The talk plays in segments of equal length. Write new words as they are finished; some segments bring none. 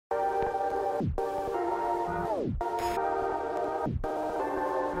Hello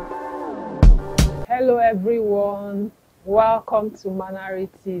everyone, welcome to Manari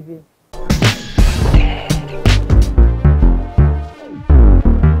TV.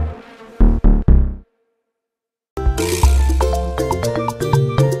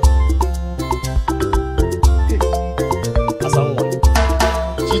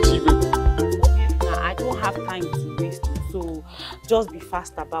 I don't have time to waste, so just be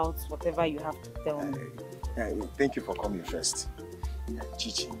fast about whatever you have to tell me. Thank you for coming first.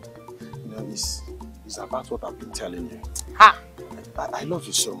 Chichi, you know, it's about what I've been telling you. Ha! I love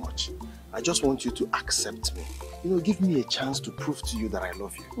you so much. I just want you to accept me. You know, give me a chance to prove to you that I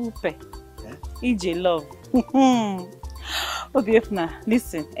love you. Upe. EJ love. Obiefna,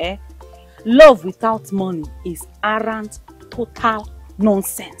 listen, love without money is arrant, total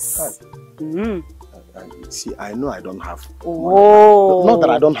nonsense. See, I know I don't have money. Not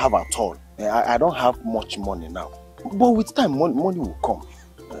that I don't have at all. I don't have much money now. But with time, money will come.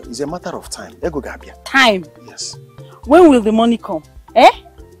 It's a matter of time. Ego Gabia. Time? Yes. When will the money come?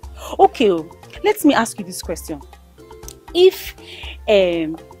 Okay, let me ask you this question. If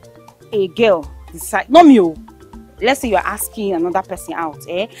a girl decides, not me, let's say you are asking another person out,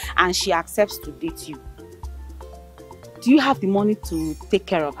 and she accepts to date you, do you have the money to take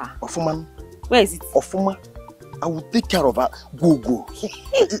care of her? Ofuman. Where is it? Ofuma. I will take care of her. Go.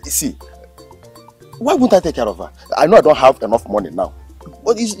 See, why wouldn't I take care of her? I know I don't have enough money now.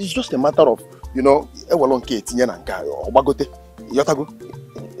 But it's just a matter of, you know,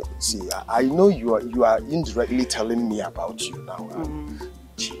 see, I know you are indirectly telling me about you now.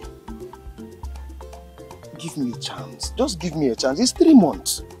 Give me a chance. Just give me a chance. It's 3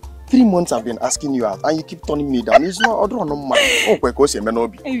 months. 3 months I've been asking you out and you keep turning me down. It's not,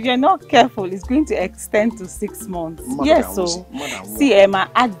 if you're not careful, it's going to extend to 6 months. Yes, so see, my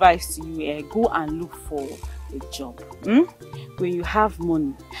advice to you, go and look for a job. When you have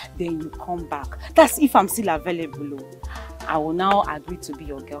money, then you come back. That's if I'm still available. I will now agree to be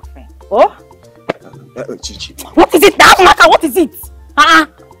your girlfriend. Chichi. What is it now, Maka? What is it?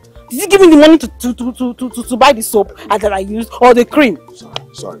 Did you give me the money to buy the soap that I used or the cream?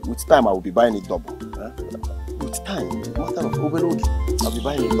 Sorry. With time, I will be buying it double. With time, matter of overload, I'll be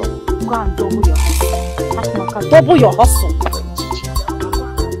buying it double. Go and double your hustle. Maka, double your hustle.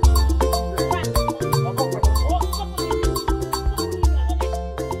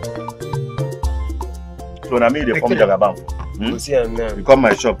 So now me they come Jagabam. You come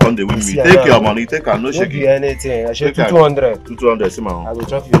my shop, come they win me. Take your money, take and no shake. Anything. I shake 200. 200, see man. I will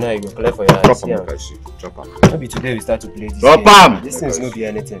chop you now. You go collect for your Chop am, see. Chop am. Maybe today we start to play this. Chop am. This thing's no be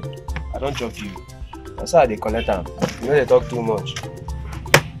anything. I don't chop you. That's how they collect them. You know they talk too much.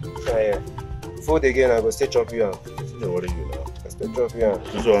 Yeah. Fold again, I go stay chop you. Don't worry you now. I stay chop you.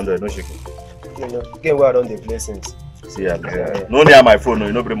 200, no shaking. You know, game where I don't play since. See, no near my phone, no,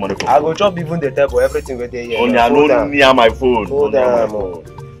 you no bring money for I go chop even the table, everything where they here. Only I no near my phone. Hold on,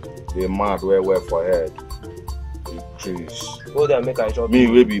 they mad where for head. You trees. Hold on, make I chop. Me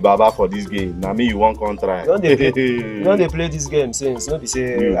will be baba for this game. Now me you won't contract. Don't they play this game since? No be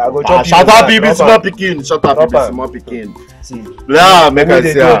say I go chop. Shut up, baby, small picking. Shut up, baby, small picking. See, yeah, make I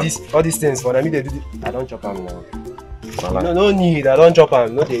see all these things for me. They do. I don't chop them now. No need. I don't chop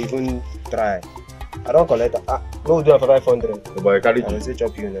them. No, they even try. I don't collect. Go do it for 500. But you carry. I will say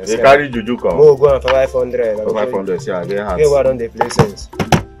chop you now. They carry juju come. Go on for 500. For 500, yeah, they have. Get what on the places.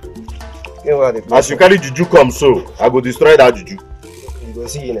 As you carry juju come, so I go destroy that juju. You go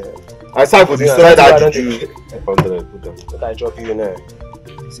see now. I say I go destroy that juju. 500, put them. Look, I chop you now.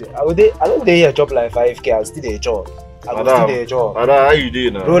 See, I don't dare here chop like 5K. I'll still dey chop. I go still dey chop. Ada, how you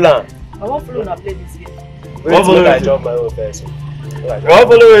doing now? Roland. I won't follow na play this game. Wait till I chop my own first. What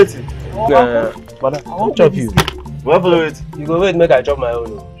follow it? I won't chop you. What follow it? You go wait, make I chop my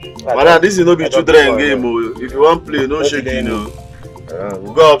own. Madam, this is no be children game. If you want play, no shaking.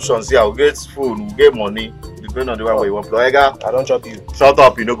 We got options here. We get food, we get money. Depending on the one where you want play. I don't chop you. Shut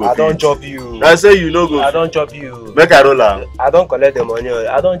up, you no go. I don't chop you. I say you no go. I don't chop you. Make I roll am. I don't collect the money.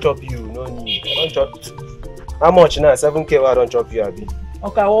 I don't chop you. No need. I don't chop. How much now? 7K. I don't chop you, Abi.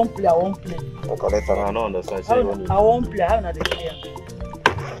 Okay, I won't play. I collect. I don't understand. I won't play. How na dey play?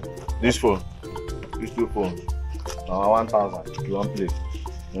 This phone, these two phones. Now 1,000. You want play?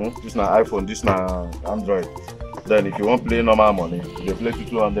 This na iPhone. This na Android. Then if you want play normal money, you play to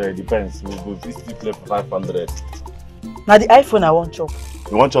 200. It depends. We go still play for 500. Now the iPhone I won't chop.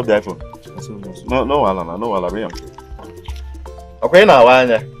 You want chop the iPhone? No, Wala. Okay, now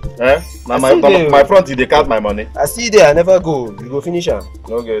Now my front they count my money. I see there. I never go. You go finish am.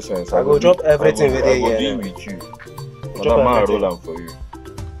 No get sense. I go drop everything with there. I go deal with you. Drop my roll am for you.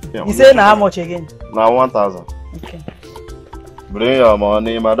 You say now how much again? Now 1,000. Okay. Bring your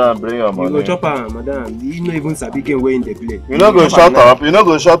money, madam, bring your money. You go chop am, madam. You no even sabi game wey in the play. You no go shut up, you no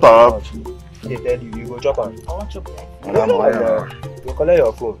go shut up. They tell you go chop am. I want chop like. Madam, You collect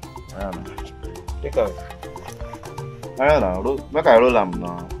your phone. Take am. Make I roll am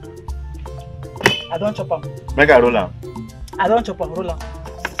now. I don't chop am. Make I roll am. I don't chop am. Roll am.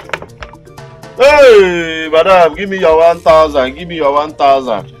 Hey, madam, give me your 1,000. Give me your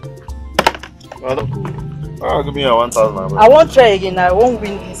 1,000. Madam, give me your 1,000. I won't try again. I won't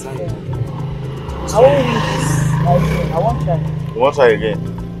win this. I won't win this. I won't try. You want try again?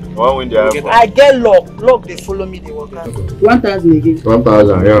 You want win the iPhone? I get luck. Luck they follow me. They work out. 1,000 again.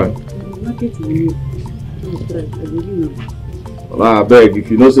 1,000, yeah. Market money. I beg,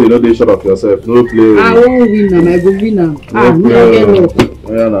 if you know say you know they shut up yourself, no play. I won't win them. I go win them. Me I get luck.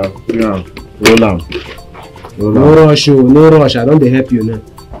 Yeah, roll am. No rush, oh, no rush. I don't dey help you now.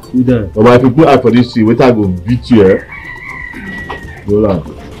 You done. But if you put eye for this thing, wait I go beat you, eh? Roll am.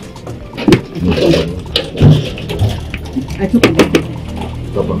 I took a bit.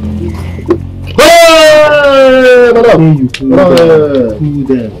 Stop am. Hey, madam! Cool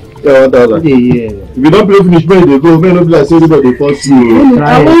down. Yeah, 1,000. Yeah. If you don't play finish, where they go? May not be like say everybody force you.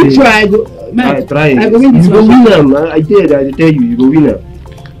 I won't try. I go. Try it. I go win this You go one. win am. I tell you, you go win am.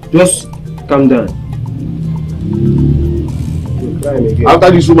 Just calm down. Try am again. After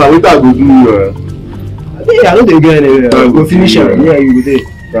this woman, wait I go do you. I don't dey go anywhere. Go finish am. Yeah, you go there.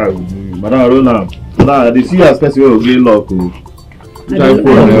 Try go do you. Madam, roll am. Madam, they see you as person wey go get luck. I Try go for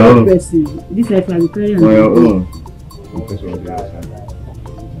on your own. person. This life I will carry On your on. own.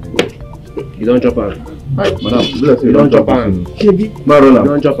 You don't chop am. Madam, You don't chop am. Shebi. Ma roll You am.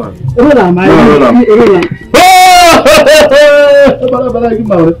 don't chop am. Roll am. No, roll am. Roll am.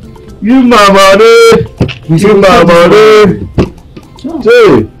 Give my money. Give my money.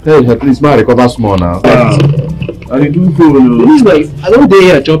 Hey, at least my recover small now. And you do phone. This like I don't dey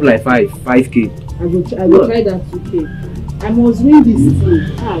here chop like 5k. I go try that 2K. I must win this thing.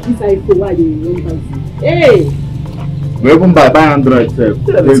 This iPhone why they won't buy it. Hey! We even buy Android self. You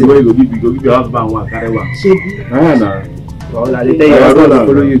go give your husband one, carry one. Shebi. Nah. Well, I dey tell you, I don't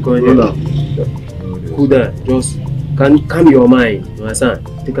follow you come here. Cool down. Just calm your mind. You understand?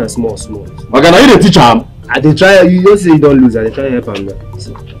 Take am small. Okay, now you the teach am. I dey try. You just say you don't lose. I dey try help am now.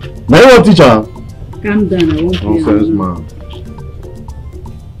 Now you want teach am. Calm down. I won't play. Nonsense, man.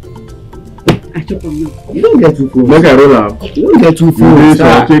 I chop am now. You don't get too full. Make I roll am. You don't get too You full. dey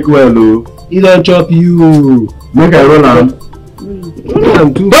so take well, oh. He don't chop you. Make I roll am.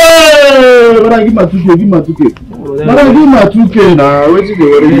 I'm too. Hey, brother, give my 2K. Brother, give my 2K now. Wetin dey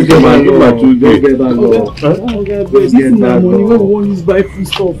worry you? Give my 2K. This is my money wey we wan use buy food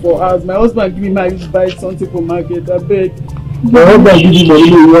stuff for house. My husband give me my use buy something for market. Abeg. My husband give you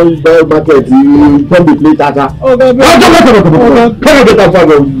money wey you wan buy market. You come dey play tata. Oga abeg. Come get am for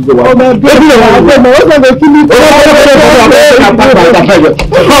me. Oga abeg. My husband go kill me.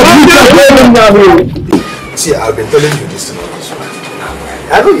 See, I've been telling you this thing all this while.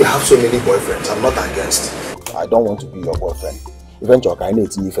 I know you have so many boyfriends. I'm not against. I don't want to be your boyfriend. Eventually, I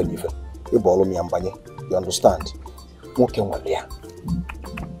need to You understand?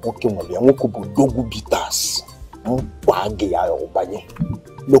 Dogu bitters.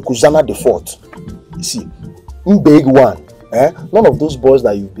 Lokuzana the fourth. You see, big one. None of those boys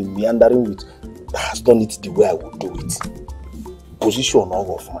that you've been meandering with has done it the way I would do it. Position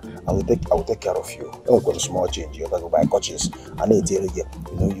of I will take care of you. Don't got a small change. You have to buy coaches. And you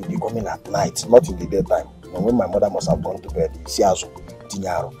know you'll be coming at night, not in the daytime. You know, when my mother must have gone to bed,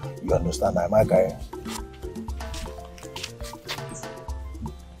 you understand? I'm a guy.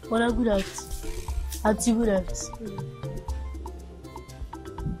 What are good at? Good at.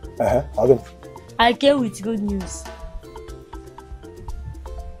 Okay. I came with good news.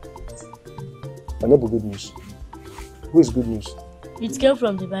 I know good news. Who is good news? It came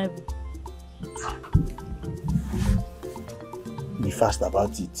from the Bible. Be fast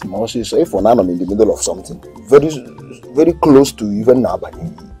about it. So if for now I'm in the middle of something, very close to even now.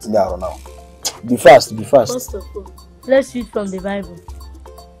 Be fast. First of all, let's read from the Bible.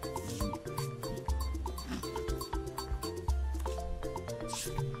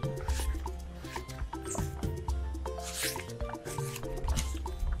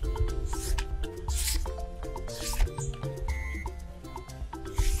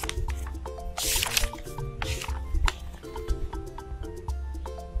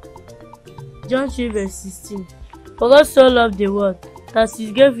 John 3 verse 16. For God so loved the world, that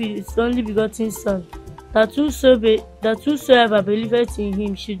he gave his only begotten Son, that whosoever believeth in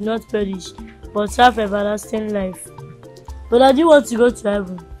him should not perish, but have everlasting life. But I do want to go to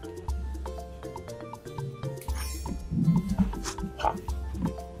heaven.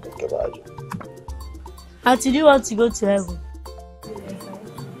 Until you want to go to heaven.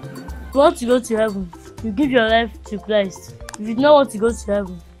 If you want to go to heaven, you give your life to Christ. If you don't want to go to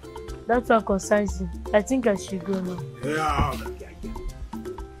heaven, that one concerns you. I think I should go now. Yeah.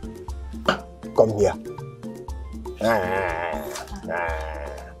 Come here. I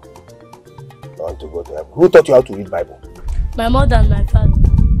want to go to heaven. Who taught you how to read Bible? My mother and my father.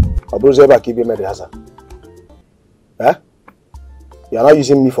 Huh? You are not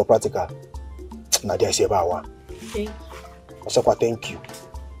using me for practical. Nadia is about one. Thank you. Osakwa, thank you.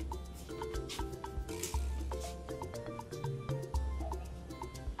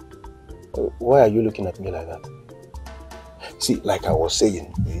 Why are you looking at me like that? See, like I was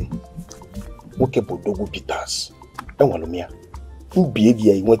saying, okay, Bodogo Peters, and Walumia, who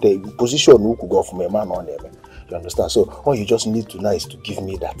behavior you want a position who could go from a man on them. You understand? So all you just need to know is to give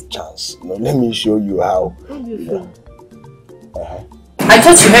me that chance. You know, let me show you how. I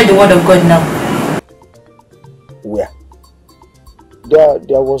thought you heard the word of God now. Where?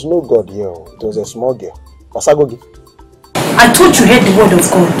 There was no God here. It was a small girl. Pasagogi. I thought you heard the word of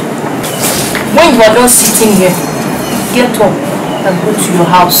God. When you are done sitting here, get up and go to your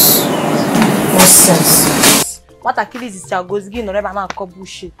house. Nonsense. What a kid is this goes again or ever man call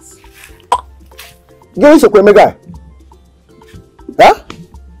bullshit. Give us a quick guy. Huh?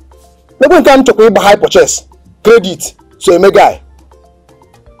 Never come to buy high purchase. Credit. So a guy.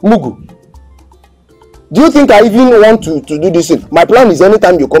 Mugu. Do you think I even want to do this thing? My plan is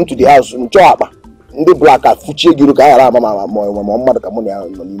anytime you come to the house, the black at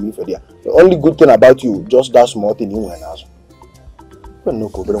the only good thing about you, just that small thing in your house. But no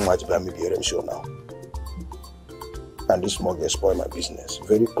problem, watch by me be show now. And this small girl spoil my business.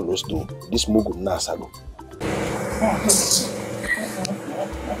 Very close to this Mugu Nasago.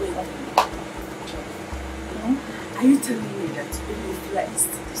 Are you telling me that you feel like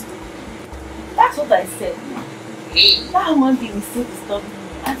that's what I said. That one thing is so disturbing me.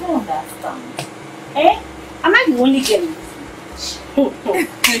 I don't understand. Eh? Am I the only girl in this?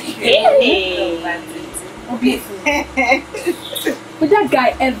 Would that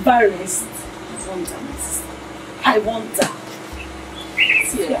guy ever rest? I wonder.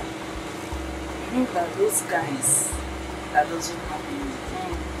 See, I know that those guys that doesn't have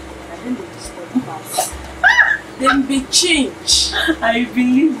anything, I think they disturb fast. Then be changed. I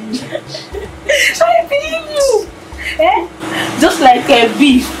believe you. I believe you. Eh? Just like a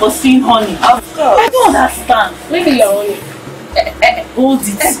bee pursuing honey. Of course. I don't understand. Maybe your honey. Hold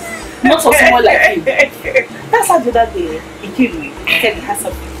it. Not for someone like you. That's how the other day he came me. He said he has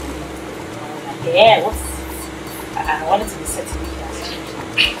something. Yeah, what's it? I wanted to be setting here.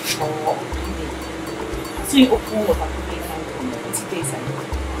 So you open up and put it days ago.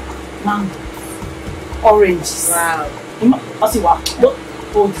 Mango. Oranges. Wow. What's it? Wow.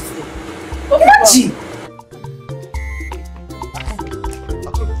 Hold this thing. Imagine.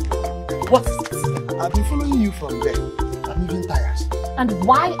 What is it? I've been following you from there. I'm even tired. And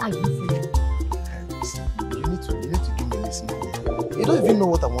why are you following me? You need to give me a listen. You don't even know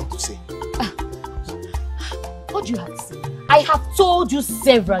what I want to say. What do you have to say? I have told you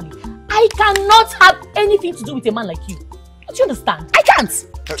severally. I cannot have anything to do with a man like you. Don't you understand? I can't.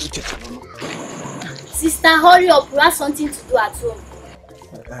 Sister, hurry up. We have something to do at home.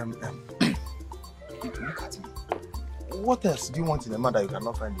 Look at me. What else do you want in a man that you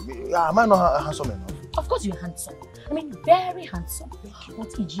cannot find? Am I not handsome enough? Of course you're handsome. I mean, very handsome.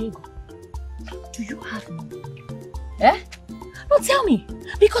 But Ejike, do you have money? Eh? No, tell me.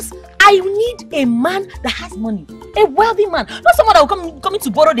 Because I need a man that has money. A wealthy man. Not someone that will come in to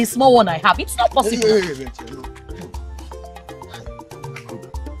borrow the small one I have. It's not possible.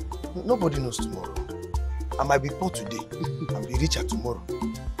 Nobody knows tomorrow. I might be poor today and be richer tomorrow.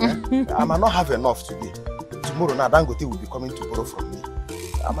 I might not have enough today. Tomorrow, now Dangote will be coming to borrow from me.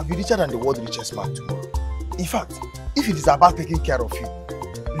 I might be richer than the world's richest man tomorrow. In fact, if it is about taking care of you,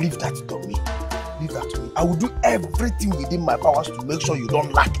 leave that to me. Leave that to me. I will do everything within my powers to make sure you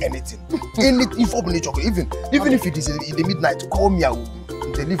don't lack anything. Anything for me, even if it is in the midnight, call me, I will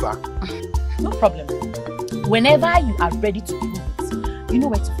deliver. No problem. Whenever you are ready to prove it, you know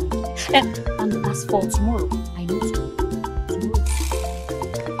where to find me. And as for tomorrow, I know tomorrow.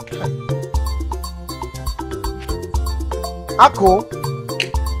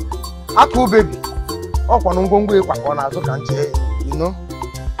 Ako baby. Okwa no ngongwo ekwa ka na azu ka nche, you know.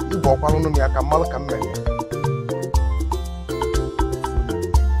 Ibo okwa no mi aka mal ka mmele.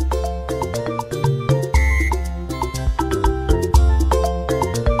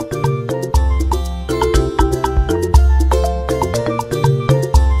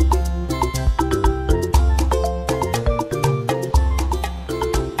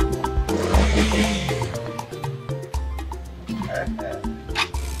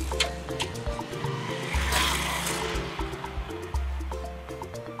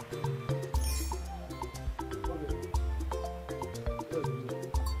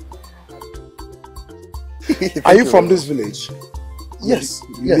 Are you from this village? Yes.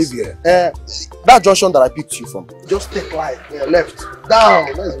 You live here? That junction that I picked you from. Just take right, left,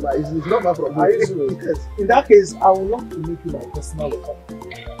 down. That's right. It's not far from here. Yes. In that case, I would love to make you my personal account.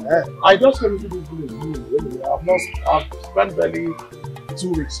 I just came into this village. I've spent barely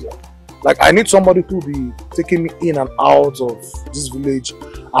 2 weeks here. Like, I need somebody who will be taking me in and out of this village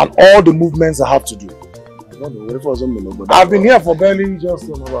and all the movements I have to do. I don't know where for something, but I've been here for barely just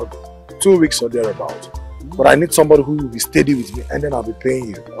about 2 weeks or thereabout. But I need somebody who will be steady with me, and then I'll be paying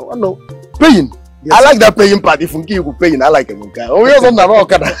you. Oh no, paying. Yes. I like that paying part. If you could pay, I like it. Oh, yes, I'm not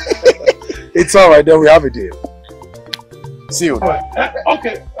OKADA. It's all right. Then we have a deal. See you. Right.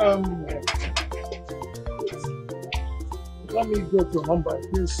 Okay. Let me get your number.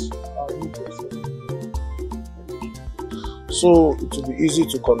 Please. So it will be easy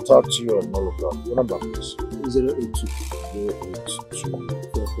to contact you on all of that. Your number, please. 082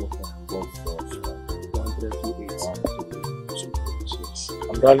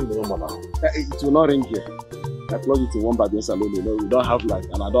 I'm dialing the number now. It will not ring here. I plug it in one by the salon. You know, we don't have like,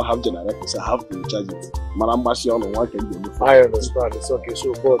 and I don't have generator, so I have to charge it. Manambashi on one can be. I understand. It's okay.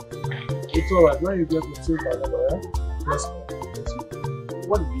 So, but it's all right. When you get to save my number, yeah? Yes.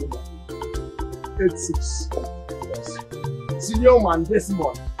 What is the number? 86. Yes. Senior man this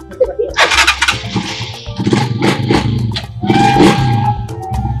month.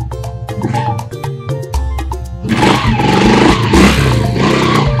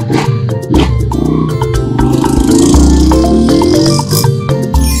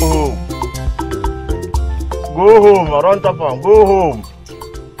 Go home, I run top and go home.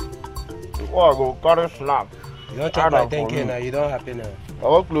 Before I go carry snap. You don't chop my 10K now, you don't happy now. I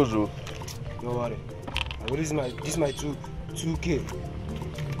won't close you. Don't worry. This is my 2K.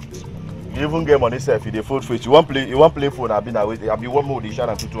 You even get money self, you dey fold face. You want play phone, I'll be one more the share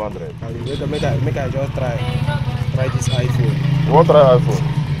and 200. Make I just try this iPhone. You want try iPhone?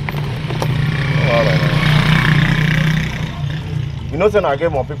 Alright. You know saying I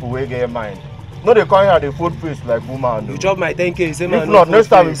get more people who get mine. No, they call here the food face like woman. You chop my 10K, say man. If not, next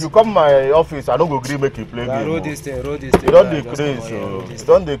time if you come my office, I don't go agree make you play game. Roll this thing. You don't decrease, so.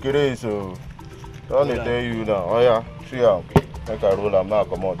 Don't decrease, so. Don't they tell you now. Oh yeah, see how. Make I roll them now,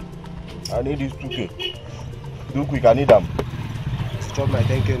 come on. I need this 2K. Do quick, I need them. Chop my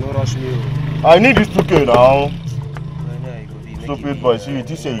 10K, no rush me. I need this 2K now. Stupid boy, see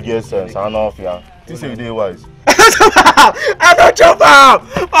you say you get sense, I know, yeah. You say you dey wise. I don't chop am!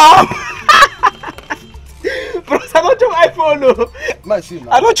 Bros, I don't chop iPhone, no.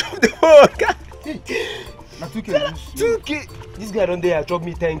 I don't chop the phone. 2K. This guy don't dare chop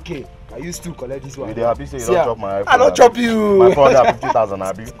me 10K. I used to collect this one. You dey happy say you don't chop my iPhone? I don't chop you. My 450,000,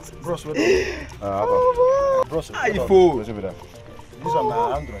 Abi. Bros, what Bros, iPhone. This one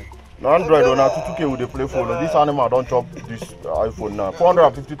na Android. Na Android or na 2K with the play phone. This animal don't chop this iPhone now.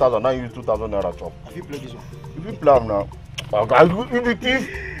 450,000 now use 2,000 naira chop. If you play this one. If you play now.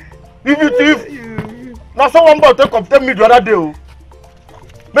 If you thief. Now someone bought take up 10 million the other day.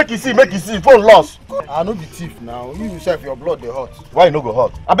 Make you see, phone lost. I no be thief now. You yourself, your blood dey hot. Why you no go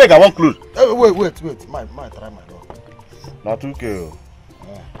hot? I beg, I want close. Wait. My try my door. Now 2K. You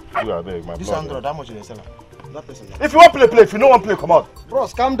I beg, my this brother. Android, how much they sell? That person. If you want play, if you no want play, come out.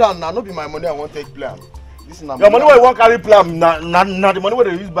 Bros, calm down now. No be my money I want take play. This is your money where you want carry play. Na the money where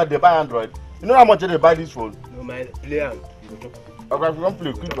they use they buy Android. You know how much they buy this phone? No, my play am. Okay, if you want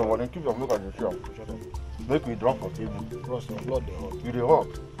play, keep your money, keep your milk and your shop. Make me drop for table. Bros, your blood dey hot. You dey hot.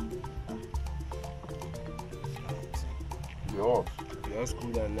 You dey hot. You just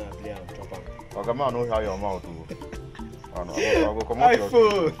cool down now, play am, chop am. Okay, man, I know how your mouth go. I go come out your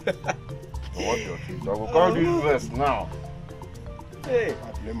teeth. Come out your teeth. I go call this vest now. Hey,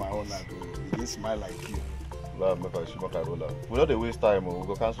 I play my own life. You dey smile like you. Love, make I roll am. We don't dey waste time. We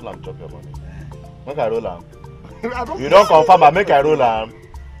go cancel am, chop your money. Make I roll am. You don't confirm am, make I roll am.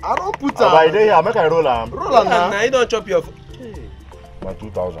 I don't put am. By day here, make I roll am. Roll am now. Now you don't chop your. My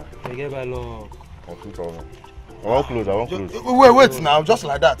 2,000. They get by luck. My 2,000. I want close. Wait now, just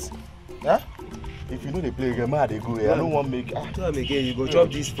like that. Yeah? If you know they play again, man, they go here. I don't want to make. Time again, you go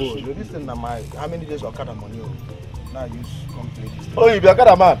chop this phone. This thing na my. How many days OKADA money? Now use come play this. Oh, you be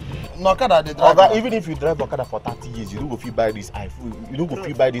OKADA man. No, OKADA they drive. Okay, even if you drive OKADA for 30 years, you don't go fit buy this iPhone. You don't go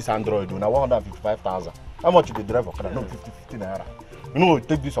fit buy this Android. Now 155,000. How much you dey drive OKADA? No, 50 naira. You know,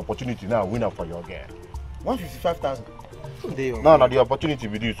 take this opportunity now, win up for your girl. 155,000. No, the opportunity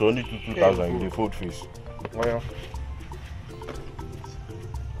with you, so only 2,000 you dey fold face. Well,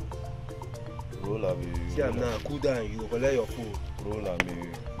 roll am. See am now, cool down, you go collect your phone. Roll am.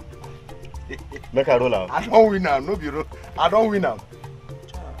 Make I roll am. I don't win am, no be roll. I don't win am.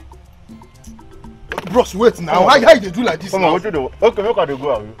 Bros, wait now. How you do like this? Come on, what you do? Okay, look at the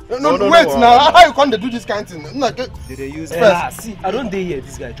go. No, wait now. How you can't do this kind of thing? Did they use see, I don't dare hear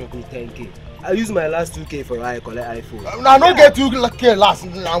this guy drop me 10k. I use my last 2k for I collect iPhone. I don't get 2k last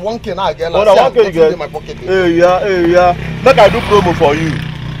and 1k now I get last. Oh, 1k you get in my pocket. Hey, yeah. Make I do promo for you.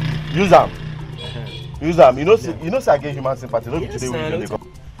 Use them. Use them. You know, say I get human sympathy. No, today we do.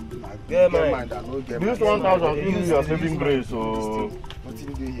 Get mind. Use 1,000 give your saving grace. So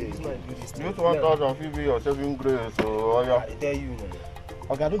use 1,000 give your saving grace. So I tell you.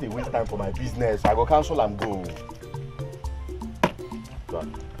 Okay, I don't waste time for my business. I go cancel and go. Go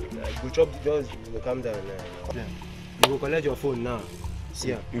chop just calm down. You go collect your phone now.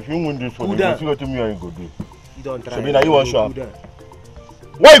 See. If you win this phone, you go see what me and you go do. You don't try. So now you want show.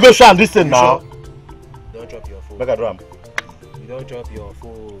 Why you go show this thing now? Don't drop your phone. Make a drum. You don't drop your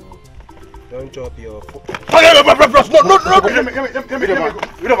phone. Don't drop your phone. No.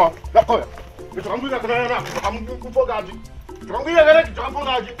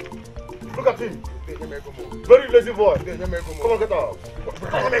 Look at him. Very lazy boy. Come on, get out.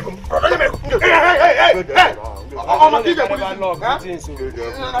 Hey. I'm a teacher.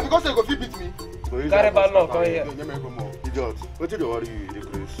 Because they go fit beat me. Carry bad luck on here. Idiot. What do you worry you,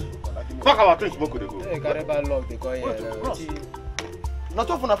 Chris? Talk about things, smoke they go. Hey, carry bad luck, they go here. Not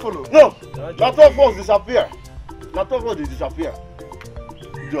off on a follow. No, not all folks disappear. Not all folks disappear.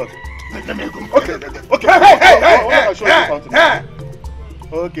 Idiot. Okay. Hey.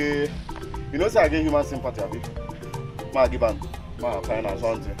 Okay. You know, say I get human sympathy, abi? Ma give am, ma find out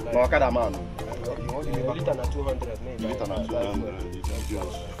something. Ma OKADA man. You liter na 200, you liter na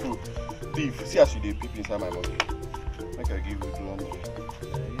 200. Thief, see as you dey peep inside my money. Make I give you 200.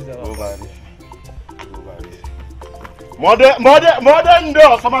 Go buy it. Modern day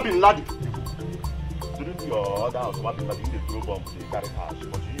Osama bin Laden. During your other Osama bin Laden, you dey throw bomb, dey carry cash.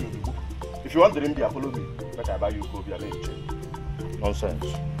 But you the book. If you want the India, follow me. Make I buy you Kobe and check. Nonsense.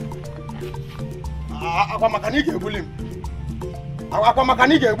 Aqua mechanic ebuli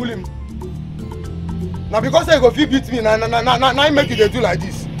him. Now because they go fit beat me, now I make it do like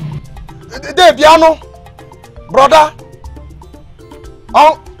this. They piano, brother,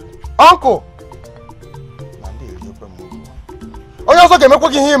 uncle. Oh, you also can make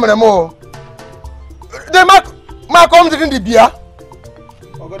working him anymore. They might come to the beer.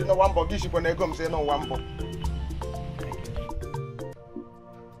 Oh, God, no one buggy ship when they come say no one bug.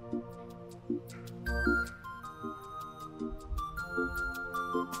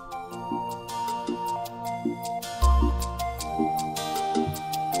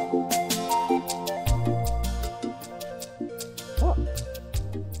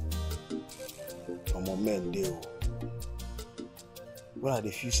 Men dey. When I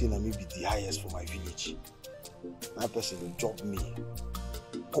feel say I may be the highest for my village. That person will job me.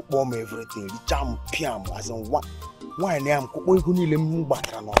 Cook bomb everything, the champion as in one. Why I am cook boy who need them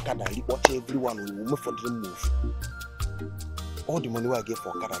back and OKADA. Watch everyone will move for the move. All the money I get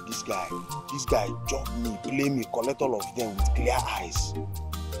for OKADA, this guy job me, play me, collect all of them with clear eyes.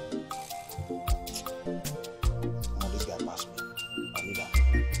 Now this guy pass me. I need that.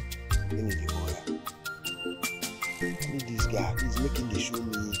 Then he go here. This guy is making the show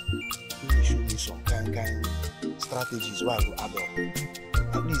me some kind strategies where I go add up.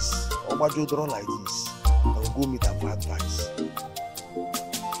 At least Obajo draw like this, I will go meet him for advice.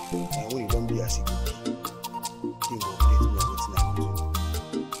 And when you don't be as he go be, he will update me on what's next.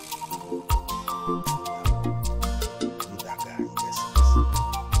 Meet that guy in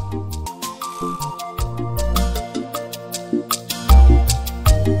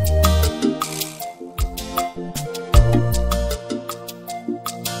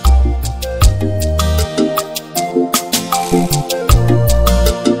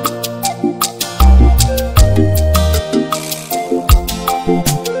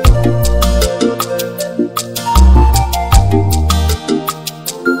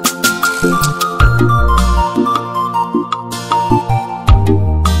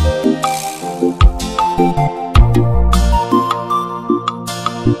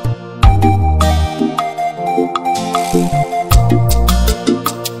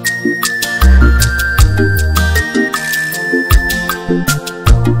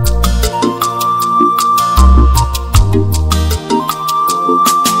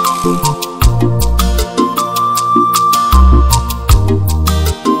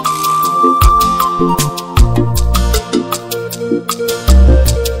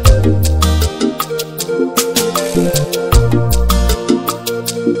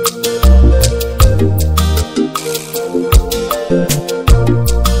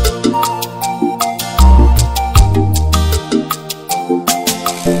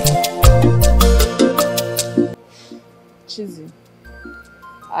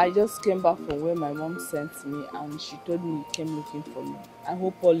I just came back from where my mom sent me and she told me you came looking for me. I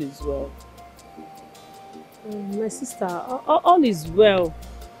hope all is well. My sister, all is well.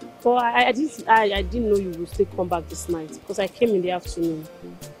 But I didn't know you would still come back this night because I came in the afternoon.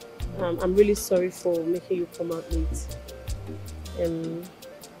 I'm really sorry for making you come out late.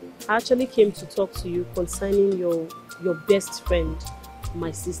 I actually came to talk to you concerning your best friend,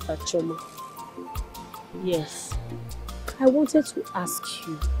 my sister Choma. Yes. I wanted to ask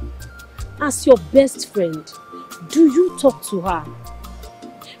you, as your best friend, do you talk to her?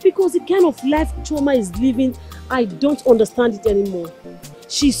 Because the kind of life Choma is living, I don't understand it anymore.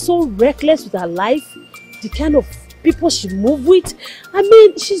 She's so reckless with her life, the kind of people she moves with. I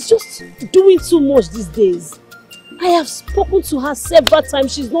mean, she's just doing too much these days. I have spoken to her several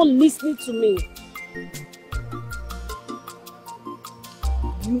times. She's not listening to me.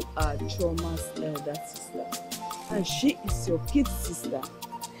 You are Choma's elder sister, and she is your kid sister.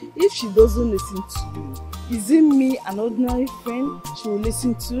 If she doesn't listen to you, is it me, an ordinary friend, she will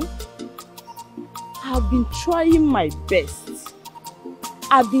listen to? I've been trying my best.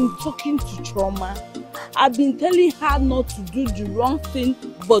 I've been talking to Choma. I've been telling her not to do the wrong thing,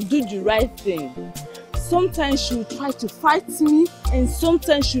 but do the right thing. Sometimes she will try to fight me, and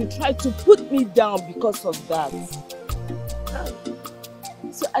sometimes she will try to put me down because of that.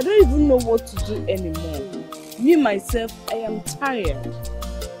 So I don't even know what to do anymore. Me, myself, I am tired.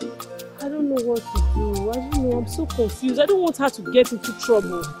 I don't know what to do. I don't know. I'm so confused. I don't want her to get into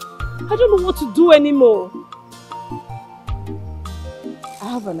trouble. I don't know what to do anymore. I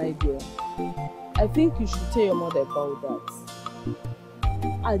have an idea. I think you should tell your mother about that.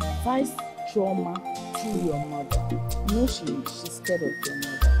 Advise Choma to your mother. You know she's scared of your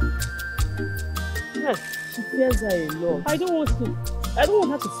mother. Yeah. She fears her a lot. I don't want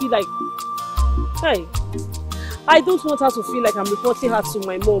her to feel like... Hey, I don't want her to feel like I'm reporting her to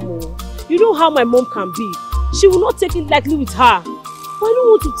my mom. You know how my mom can be. She will not take it lightly with her. I don't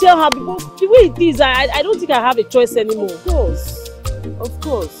want to tell her because the way it is, I don't think I have a choice anymore. Of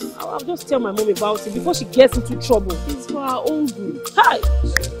course. I'll just tell my mom about it before she gets into trouble. It's for her own good. Hi!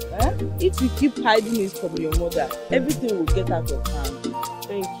 If you keep hiding it from your mother, everything will get out of hand.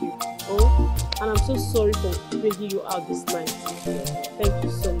 Thank you. Oh, and I'm so sorry for bringing you out this night. Thank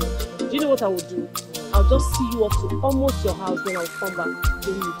you so much. Do you know what I will do? I'll just see you up to almost your house, then I'll come back.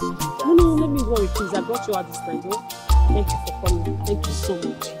 Don't need to do that. No, let me worry, please. I brought you out this night, no? Thank you for coming. Thank you so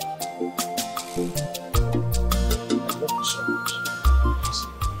much. I love you so much.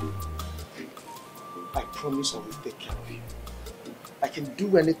 I promise I will take care of you. I can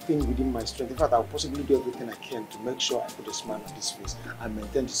do anything within my strength. In fact, I'll possibly do everything I can to make sure I put a smile on this face and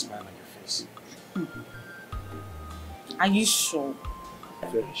maintain the smile on your face. Are you sure?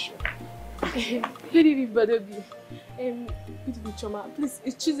 Very sure. Good evening, Badobi. Good evening, Choma. Please,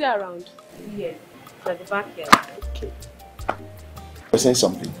 is Tuesday around? Yes, at the back here. Okay. You're saying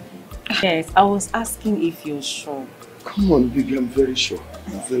something? Yes, I was asking if you're sure. Come on, baby, I'm very sure.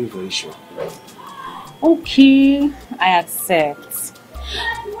 I'm very, very sure. Okay, I accept.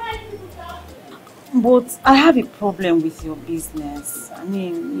 But I have a problem with your business. I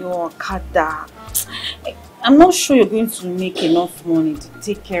mean, your OKADA. I'm not sure you're going to make enough money to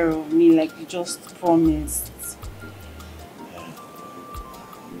take care of me like you just promised.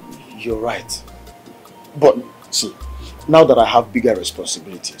 You're right. But see, now that I have bigger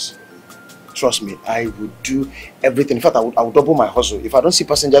responsibilities, trust me, I would do everything. In fact, I would double my hustle. If I don't see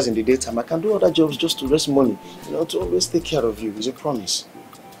passengers in the daytime, I can do other jobs just to raise money. You know, to always take care of you. It's a promise.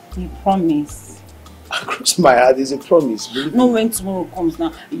 You promise? Across my heart, it's a promise. Believe no, me. when tomorrow comes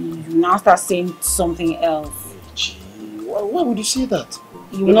now, you now start saying something else. Gee, why would you say that?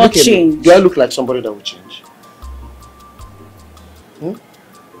 You will not change. Do I look like somebody that will change?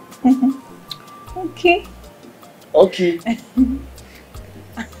 Okay. Okay.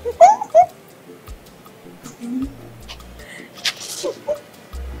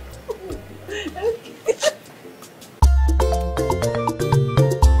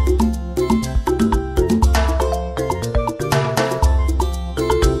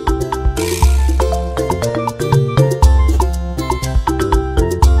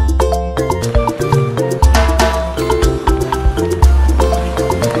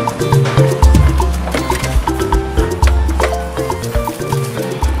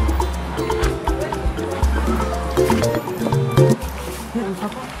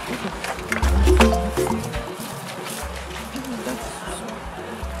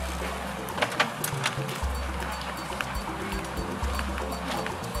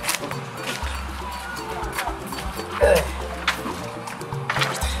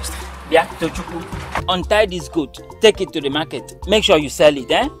 untie this goat, take it to the market. Make sure you sell it,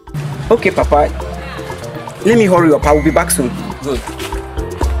 eh? Okay, Papa. Let me hurry up. I will be back soon. Good.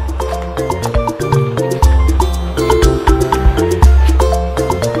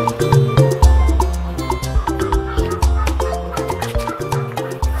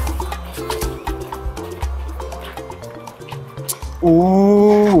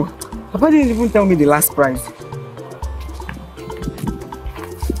 Oh, Papa didn't even tell me the last price.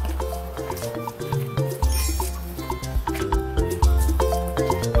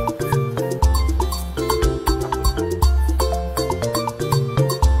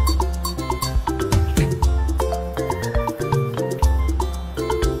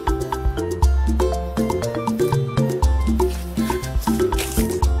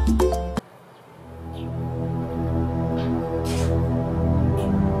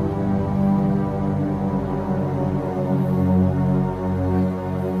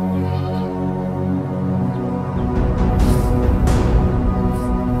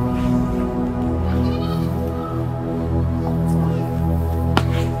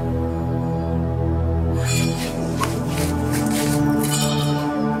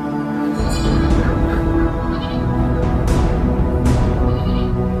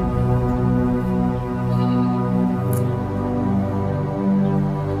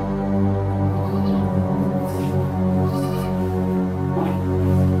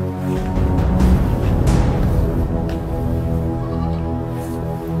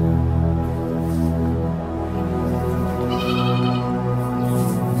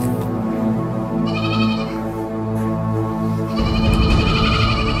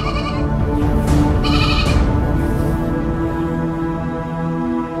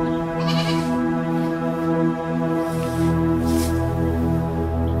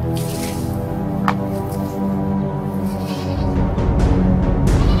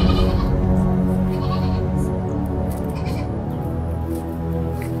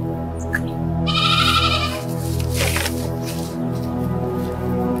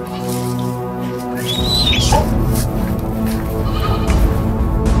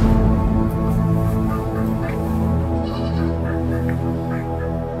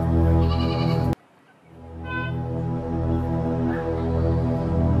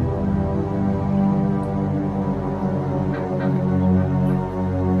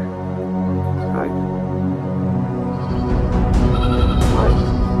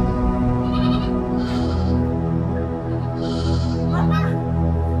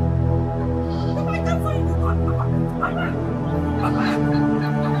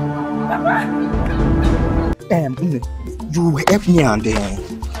 You help me and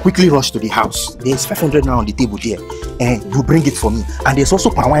quickly rush to the house. There's 500 now on the table there. And you bring it for me. And there's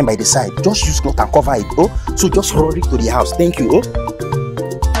also palm wine by the side. Just use cloth and cover it. Oh, so just hurry to the house. Thank you. Oh,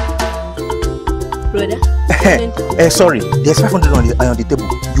 brother. Sorry. There's 500 on the table.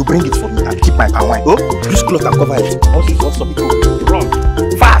 You bring it for me and keep my palm wine. Oh, use cloth and cover it. Also,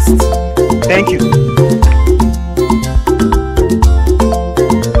 run fast. Thank you.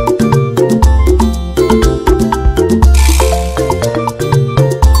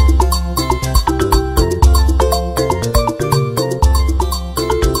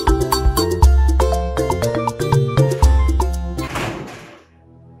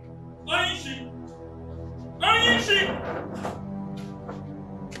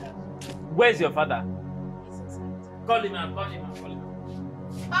 Where's your father? Call him out, call him out, call him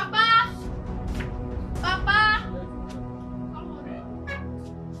out. Papa! Papa!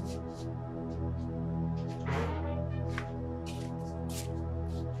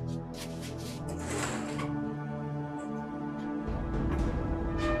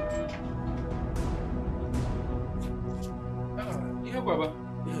 Baba,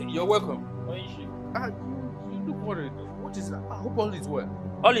 you're welcome. You look worried. What is that? I hope all is well.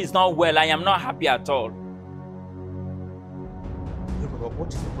 All is not well. I am not happy at all. Yeah, Baba,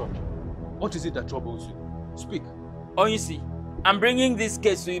 what is the problem? What is it that troubles you? Speak. Oh, you see, I'm bringing this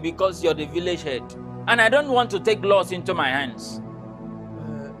case to you because you're the village head. And I don't want to take laws into my hands.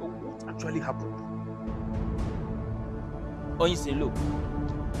 What actually happened? Oh, you see, look.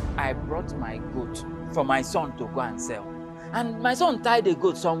 I brought my goat for my son to go and sell. And my son tied a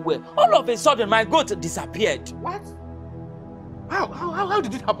goat somewhere. All of a sudden, my goat disappeared. What? How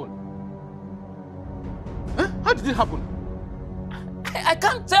did it happen? Huh? How did it happen? I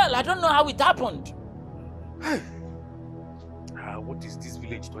can't tell. I don't know how it happened. What is this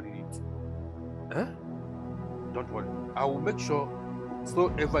village turning into? Huh? Don't worry. I will make sure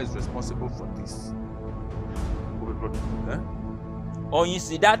whoever is responsible for this will be brought to you. Huh? Oh, you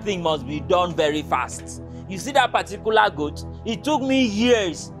see, that thing must be done very fast. You see that particular goat? It took me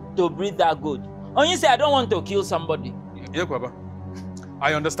years to breed that goat. Only say I don't want to kill somebody. Yeah, Baba.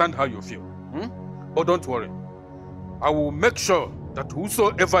 I understand how you feel. But don't worry. I will make sure that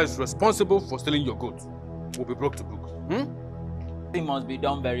whosoever is responsible for stealing your goat will be brought to book. It must be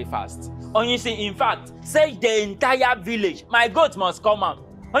done very fast. Only see, in fact, say the entire village. My goat must come out.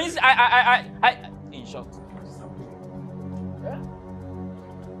 Only see, in short.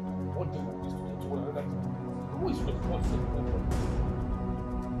 Who is responsible?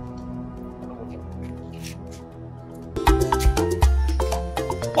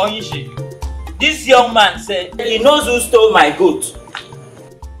 Onyishi, this young man said he knows who stole my goat.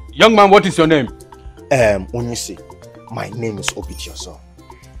 Young man, what is your name? Onyishi, my name is Obijoso.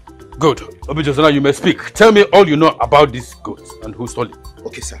 Good. Obijoso, now you may speak. Tell me all you know about this goat and who stole it.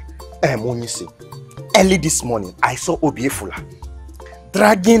 Okay, sir. Onyishi, early this morning, I saw Obiefula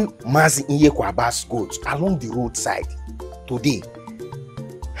dragging Mazi Nwokama's goat along the roadside today.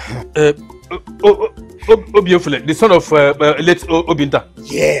 Obiefula, the son of late Obinta.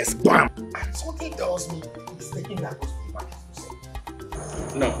 Yes, bam. And something tells me he's taking that goat to the market.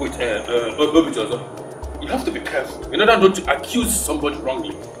 No, wait, Obijoso, you have to be careful in order not to accuse somebody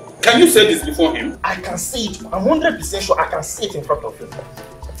wrongly. Can you say this before him? I can see it. I'm 100% sure I can see it in front of him.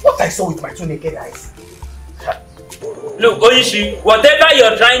 What I saw with my 2 naked eyes. Look, Oyishi, whatever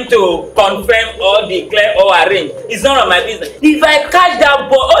you're trying to confirm or declare or arrange is none of my business. If I catch that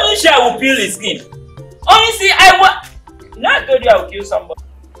boy, Oyishi, I will peel his skin. Oyishi, now I told you I will kill somebody.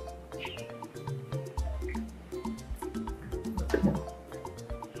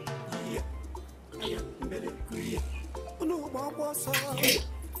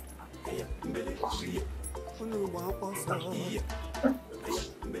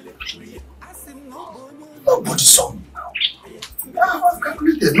 Nobody saw me now. I've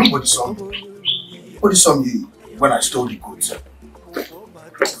calculated, nobody saw me. Nobody saw me when I stole the goods.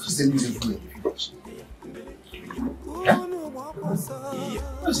 What's the news everywhere in the village? Yeah?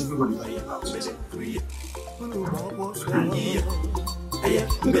 What's everybody talking about?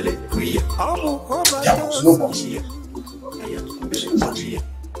 There was no boss.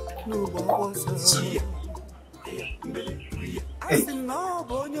 Hey.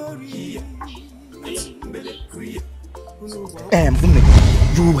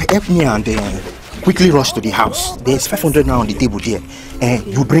 You help me and quickly rush to the house. There's 500 now on the table there.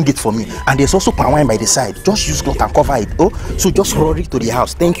 You bring it for me. And there's also palm wine by the side. Just use cloth and cover it. Oh, so just hurry to the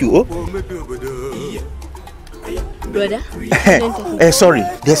house. Thank you. Oh. Brother? Sorry,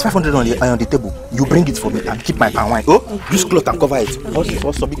 there's 500 on the table. You bring it for me and keep my palm wine. Oh, use cloth and cover it.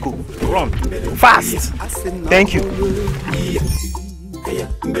 Also, be cool. Run fast. Thank you.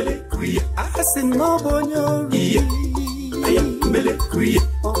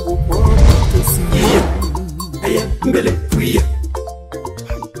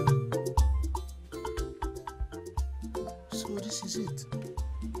 So this is it.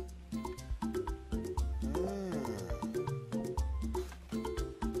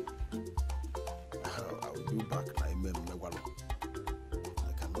 I will do back my mem.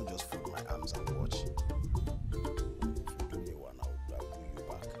 I cannot just fold my arms and watch. If you do me one, I will do you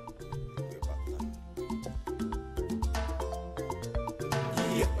back. Way back now.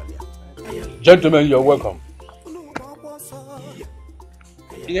 Gentlemen, you're welcome.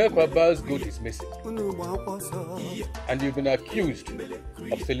 Nwokama's goat is missing. And you've been accused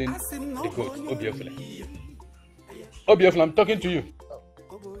of stealing the goat, Obiefula. Obiefula, I'm talking to you.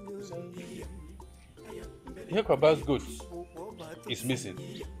 Nwokama's goat is missing.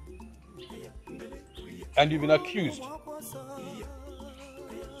 And you've been accused.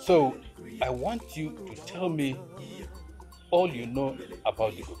 So, I want you to tell me all you know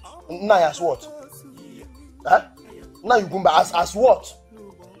about the goat. Now, as what? Huh? Now you go back as what?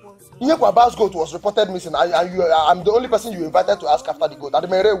 Nwokama's goat was reported missing, and I'm the only person you invited to ask after the goat.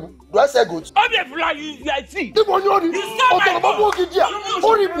 Do I say goat? Obiefula, you see. You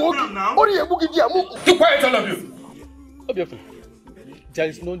Keep quiet, all of you. Obiefula, there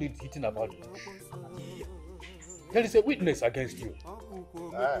is no need hitting about it. There is a witness against you.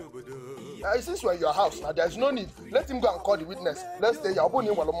 Since we're in your house, now there is no need. Let him go and call the witness. Let's stay here.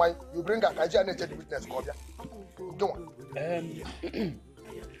 You bring Akaji and the witness. Go on.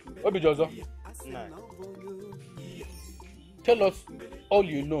 Obijoso, tell us all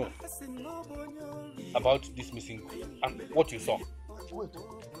you know about this missing and what you saw. Wait.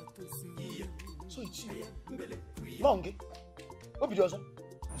 So it's you. Long. Obijoso.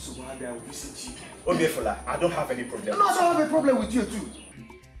 So I will visit you. Obiefula, I don't have any problem. No, I don't have a problem with you too.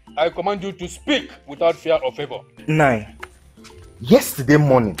 I command you to speak without fear or favor. 9. Yesterday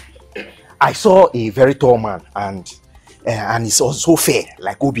morning, I saw a very tall man and he's also fair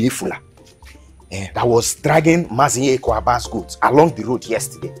like Obiefula. that was dragging Mazinye Ekwaba's goods along the road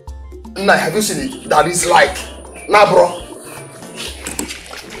yesterday. Nah, have you seen it? That is like, nah, bro.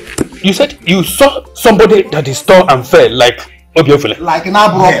 You said you saw somebody that is tall and fair, like Obiofele. Like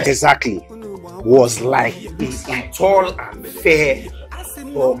nah, bro. Yeah, exactly. Was like a tall and fair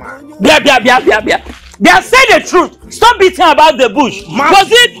man. They are saying the truth. Stop beating about the bush. Was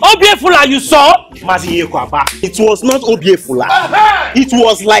it Obiefula you saw? Mazinye Ekwaba. It was not Obiefula. It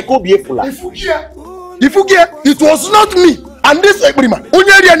was like Obiefula. If you get, it was not me. And this experiment,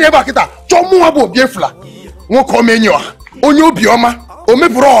 onye never kita. Chomu abo Obiefula. Nwokoma enyo. Onye Obioma.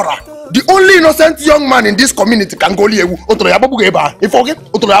 Omebrora. The only innocent young man in this community can go live. Otro yababu geba. If forget,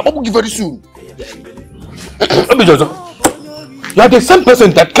 otro yababu very soon. You are the same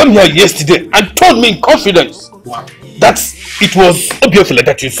person that came here yesterday and told me in confidence that it was Obiofele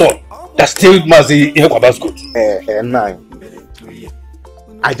that you saw that stole Mazi Ekwaba's goods.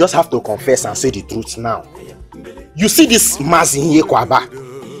 I just have to confess and say the truth now. You see this Mazi Ekwaba,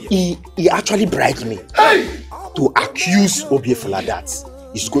 he actually bribed me to accuse Obiefele that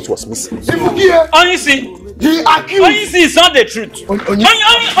his goat was missing. Honestly, it's not the truth.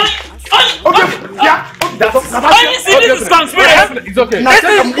 This is conspiracy. It's okay. They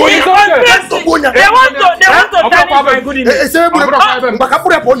want to tarnish my goodness.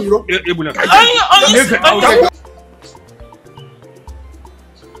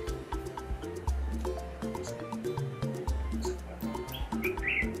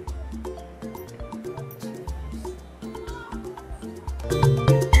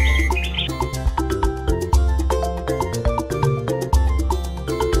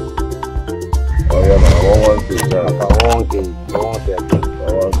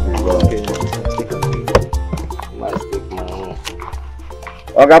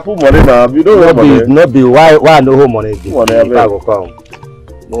 I got put money now. You don't have money. Not be why no home money. Money go come.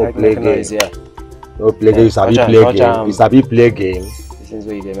 No play game. No play game. You sabi play game. You sabi play game. Since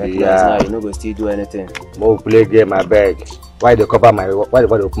we dey make noise now, you no go still do anything. No play game, I beg. Why they cover my? Why they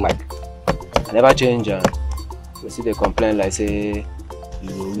open my? I never change. We see they complain like say.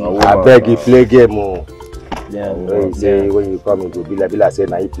 I beg you play game. Yeah. When you say when you come into Bila say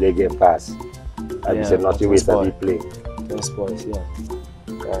now you play game pass. I be say nothing waste I be play. Don't spoil, yeah.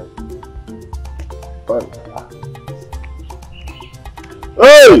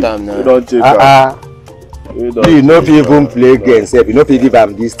 Hey! You don't change. You know if you even play game, sef. You know if you give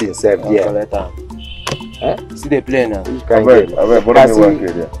them this thing, sef. Yeah. See they play now. Borrow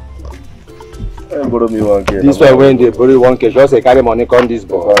me 1K. This way when they borrow 1K, just say carry money on this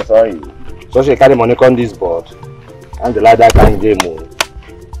board. Just say carry money on this board, and the ladder can game.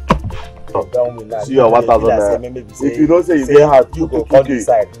 See your 1,000. If you don't say you get hard, you go on this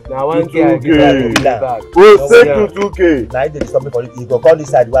side. Now 1K. We'll say to 2K. Now they stop me for it. You go on this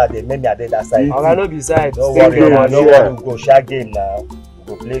side where they make me at that side. I no be side. Don't worry, no worry. We go share game now. We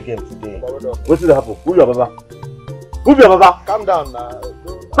go play game today. What did happen? Who your baba? Who your baba? Calm down now.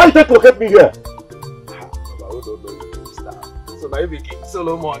 How you take to locate me here? So now you be King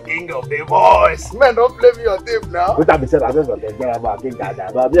Solomon, king of the boys. Man, don't play me on tape now. What have you said? I don't know. King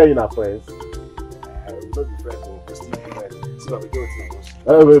Gada. But we are not friends. We don't be friends, but still be friends. See what we go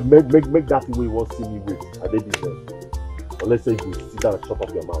to. Make that way you want to see me with. I did business. Or let's say you sit down and shut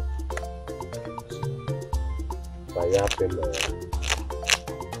up your mouth. But yeah,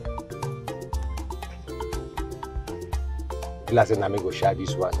 Like say na me go share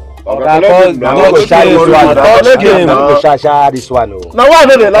this one. Go share this one. Now why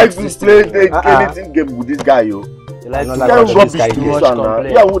don't they like to play anything game with this guy, yo? They like to rubbish this one now.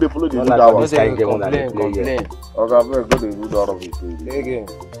 Yeah, who they follow the that one? Complain. Okay, very good. They do all of it. Play game.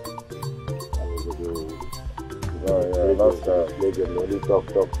 Yeah, last time. Play game. Only talk.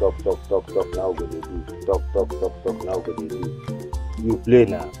 Now go they do. Talk. Now go they do. You play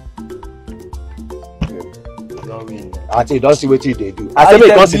now. I say don't see what they do. I say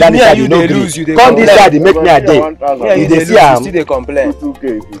make don't sit down this side, you no gree. Come this side, make me a day. Yeah, you dey see am. Still dey complain. 2K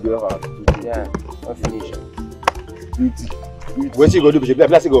if you go hard. Yeah, not finish. What you go do?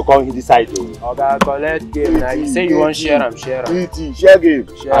 People go come this side. Oga collect game now. You say you want share am. Share game.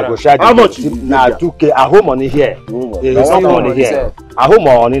 I go share. How much? Now 2K. I home money here. There is no money here. I home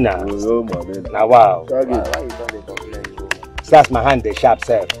money now. Now wow. Why you don't complain? That's my hand. They sharp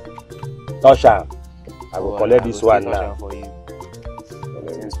self. Touch am. I will collect this one now.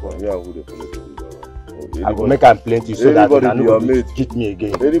 I will make am plenty so that I no go cheat me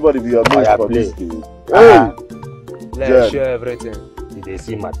again. Anybody be your mate for this game. Hey! Let's share everything. Did they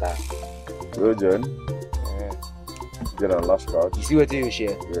see matter? Go Jen. Get a last card. You see what you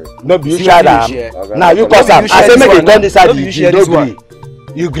share? No be you share am. Now you cause am. I say make you turn this side. You no gree.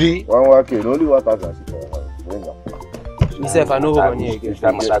 You agree? One working, only 1,000. Myself, I know how money again. This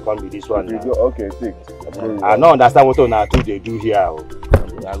time I can't be this one. Okay, take. I don't understand what on earth they do here. I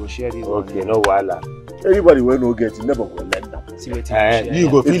will share this one. Okay, no wahala. Anybody will no get it, never go learn that. You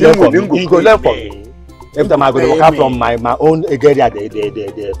go feel learn from me. You go learn from me. Every time I go to walk out from my own area,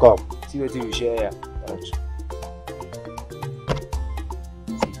 they come. See what you share here.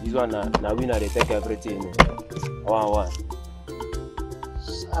 This one now we they take everything. One.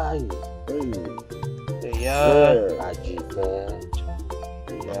 Say. Yeah.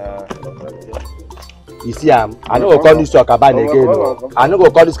 You see, I no go call this your cabin again. I no go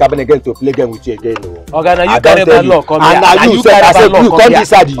call this cabin again to play game with you again. Okay, now you carry bad luck come here. And now you said, I said, you come this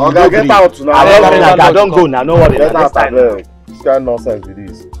side. Okay, get out now. I don't go now. No worry. Get out now. This kind of nonsense with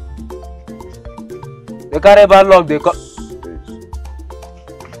this. They carry bad luck. They come.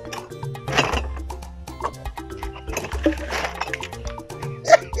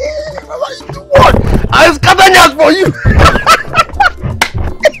 I scatter out for you.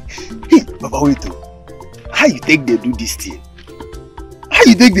 Hey, Baba, wait. How you think they do this thing? How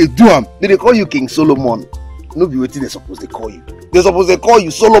you think they do them? They call you King Solomon. No be waiting. They suppose they call you. They suppose they call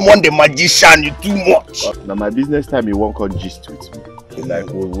you Solomon the magician. You too much. Now my business time you won't come gist with me. Like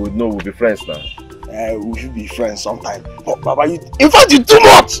we'll be friends now. We should be friends sometime. But Baba, in fact you too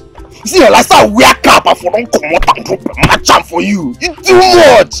much. You see, last time wear cap and for don't come out and drop a match for you. You too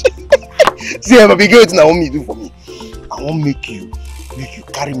much. See, I'm a big girl now. What me do for me? I won't make you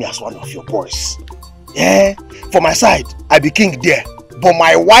carry me as one of your boys. Yeah, for my side, I be king there. But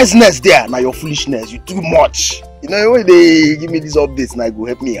my wiseness there, now your foolishness, you too much. You know when they give me these updates, now it will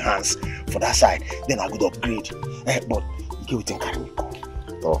help me enhance for that side. Then I could upgrade. But you get what carry me come.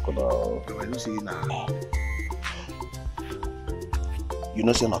 Talk now. I don't say now. You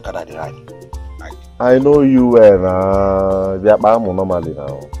know say OKADA the right. I know you well. They are normally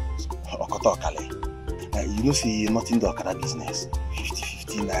now. You know see nothing the OKADA business.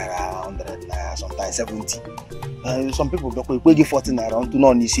 50 naira, 100 naira, sometimes 70. Some people will give 40 naira to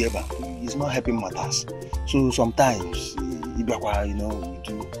non this year, but it's not helping matters. So sometimes you know you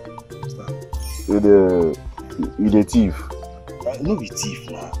do. You the thief. No be thief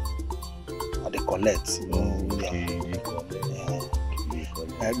now. They collect. You know. Okay, they collect.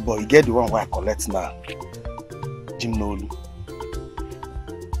 But you get the one where I collect now. Jim Nolu.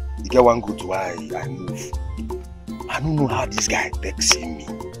 You get one good why I move. I don't know how this guy takes me.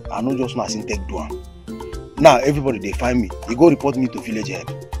 I know just now I take do one. Now everybody they find me. They go report me to village head.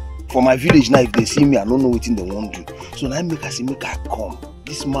 For my village now, if they see me, I don't know what they want to do. So now make I come.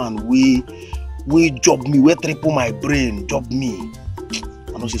 This man we job me, we triple my brain, job me.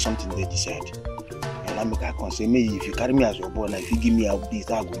 I know say something they decide. And I make I come say me if you carry me as your boy, now if you give me out this,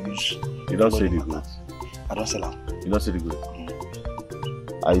 I go use. You don't say the good. I don't sell them. You don't say the good.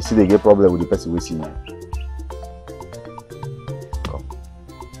 I see they get problem with the person we see you. Come.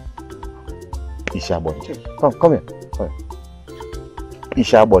 Isha Boncha. Come here.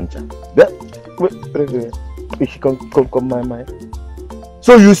 Isha Boncha. Wait. Ishi, come, my.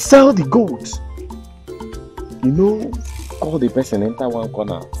 So you sell the goats. You know, call the person, enter one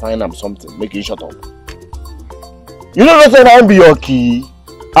corner, find them something, make it shut up. You know what I'm be your key.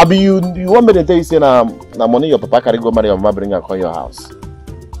 Abi you want me to tell you say na money your papa carry go marry your mama bring her come your house.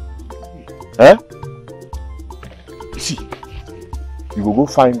 Eh? See, you go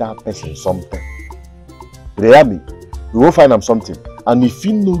find that person something. You hear me? You go find him something. And if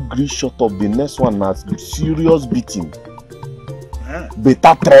you no agree shut up, the next one has serious beating.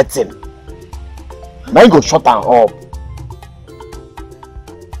 Better threaten. Now you go shut her up.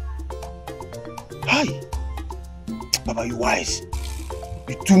 Hi. Baba, you wise.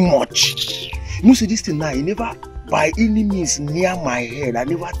 You too much. You know, say this thing now, you never by any means near my head. I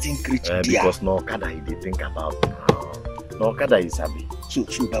never think reach there. Because no OKADA they think about. No OKADA is happy. So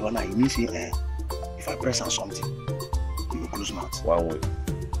Baba, now you mean say, if I press on something, you will close mouth. One way.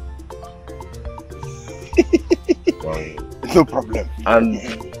 One way. No problem. And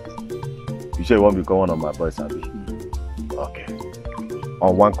you say you want to become one of my boys, Abby? Okay.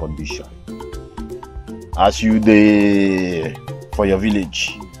 On one condition. As you there for your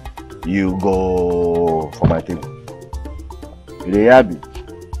village, you go for my table. You there, Abby?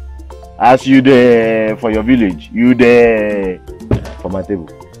 As you there for your village, you there for my table.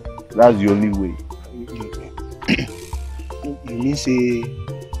 That's the only way. You mean say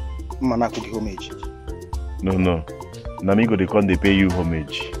Mana could homage? No. Namigo they come they pay you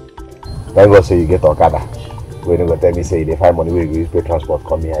homage. Thank God say you get OKADA. When you go tell me say they find money where you use pay transport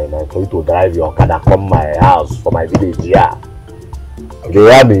come here and for you to drive your OKADA come my house for my village, yeah.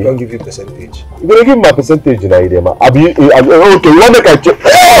 Gayani. Don't give you percentage. You gonna give my percentage in idea, man? Okay, you want to make a check?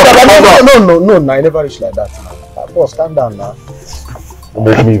 No, I never reach like that. Boss, calm down now.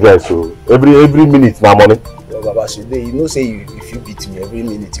 Make me vex, so every minute now money. Well, Baba, you know say if you beat me every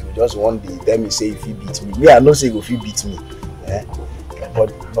minute, you just one day tell me say if you beat me. Me, I know say if you beat me. Eh?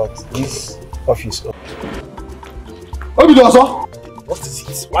 But this office. What is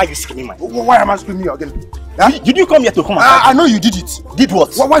it? Why are you screaming, man? Why am I screaming again? Huh? Did you come here to come and I know you did it. Did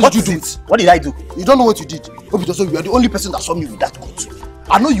what? Why did you do it? What did I do? You don't know what you did. Obidoso, you are the only person that saw me with that goat.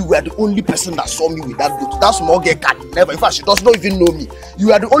 I know you were the only person that saw me with that goat. That small girl can never. In fact, she does not even know me.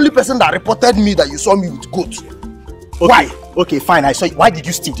 You are the only person that reported me that you saw me with goat. Okay. Why? Okay, fine. I saw you. Why did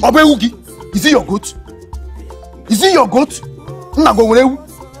you steal it? Obewugi, is it your goat? Is it your goat?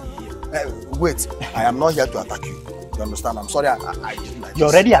 Wait, I am not here to attack you. You understand? I'm sorry I did like this. You're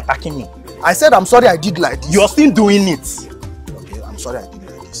already attacking me. I said I'm sorry I did like this. You're still doing it. Okay, I'm sorry I did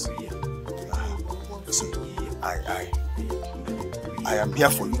like this. See, I am here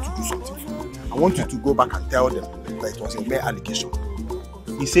for you to do something for me. I want you to go back and tell them that it was a mere allegation.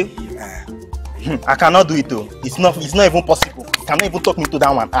 You see? I cannot do it though. It's not even possible. You cannot even talk me to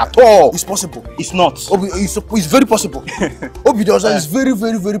that one at all. It's possible. It's not. It's very possible. Obidoso, it's very,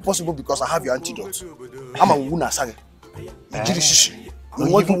 very, very possible because I have your antidote. I'm a wuna sage. You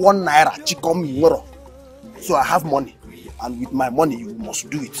want 1 naira, chikom yoro. So I have money, and with my money you must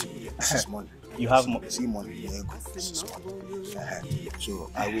do it. This is money. You have money. See money. This is money. So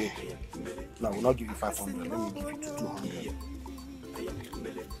I will. No, I will not give you 500. Let me give you 200.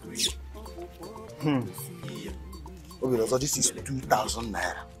 Okay, so this is 2,000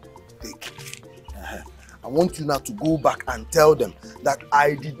 naira. Take. I want you now to go back and tell them that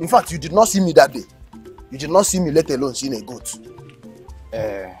I did. In fact, you did not see me that day. You did not see me, let alone seeing a goat.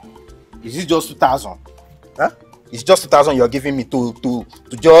 Is it just 2,000? Huh? It's just 2,000 you're giving me to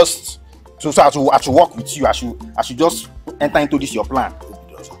just so I should work with you. I should just enter into this your plan.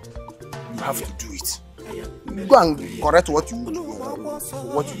 You have to do it. Go and correct what you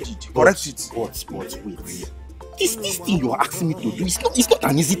did. Correct it. But wait. This thing you're asking me to do, it's not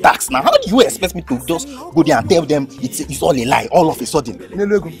an easy task now. How do you expect me to just go there and tell them it's all a lie all of a sudden?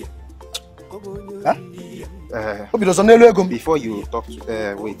 Huh? Before you talk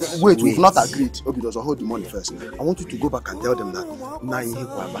to wait, we've not agreed. Obidoso, hold the money first. I want you to go back and tell them that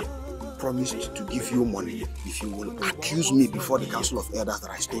Naihekwaba promised to give you money if you will accuse me before the council of elders that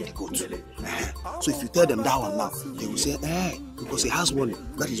I stole the goat. So if you tell them that one now, they will say, because he has money,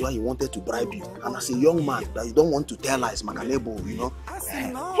 that is why he wanted to bribe you. And as a young man, that you don't want to tell lies, Makanebo, you know.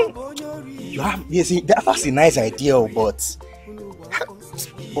 That's a nice idea, but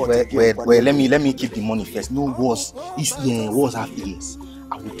let me keep the money first. No wars. Wars have ears.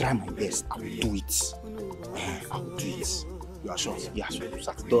 I will try my best. I will do it. You are sure? Yeah, sure.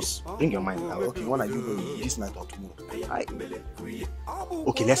 Just bring your mind now. Okay, when are you going? This night or tomorrow?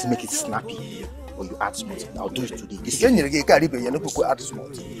 Okay, let's make it snappy. Or you add small. I'll do it today.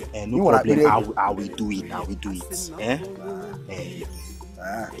 No problem. I will do it.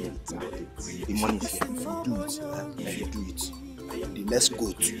 The money is here. If you do it, the next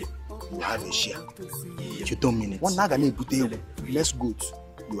goat, you have a share. You don't mean it. One naga ne bute next goat.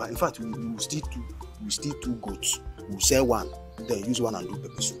 In fact, we will steal 2 goats. We'll sell one, then use one and do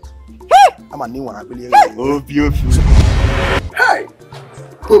pepper soup. I'm a new one. I believe. Oh, beautiful. Hey,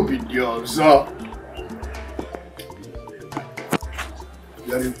 Obidoso,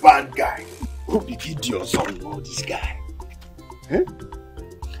 you're a bad guy. Obidoso, know this guy. Huh?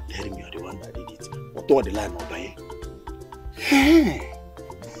 Tell him you're the one that did it. What all the line over here?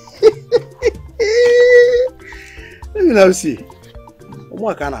 Let me now see.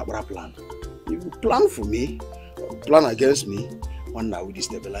 What kind of plan? You plan for me, plan against me, one now we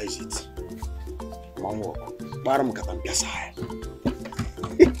destabilize it. One walk. Baram katam piasa.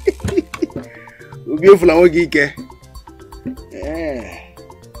 Beautiful and Ejike.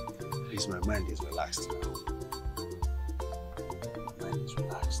 At least my mind is relaxed now. My mind is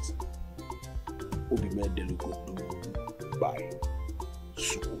relaxed. Obi made the look by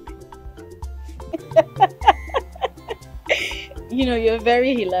Sukumi. You know, you're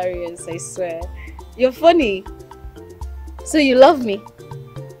very hilarious, I swear. You're funny. So you love me?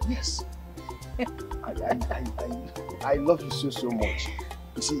 Yes. I love you so much.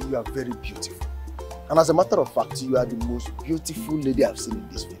 You see, you are very beautiful. And as a matter of fact, you are the most beautiful lady I've seen in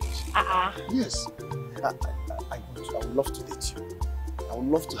this village. Yes. I would love to date you. I would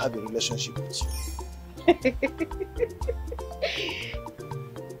love to have a relationship with you.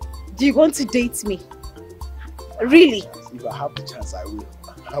 Do you want to date me? Really? If I have the chance, I will.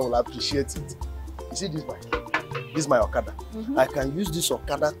 I will appreciate it. You see this bike? this is my OKADA. I can use this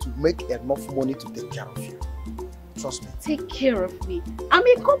OKADA to make enough money to take care of you. Trust me. Take care of me. I'm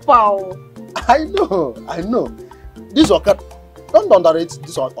a couple. I know. This OKADA, don't underrate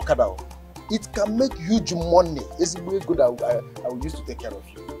this OKADA. It can make huge money. It's really good. I will use to take care of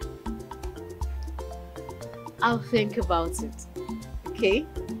you. I'll think about it. Okay?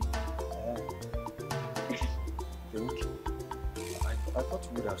 Think? I thought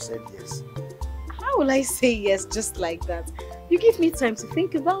you would have said yes. How will I say yes just like that? You give me time to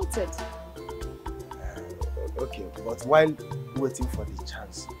think about it. Okay, but while waiting for the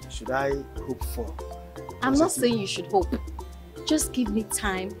chance, should I hope for? I'm not saying you should hope. Just give me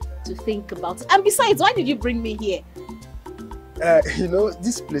time to think about it. And besides, why did you bring me here? You know,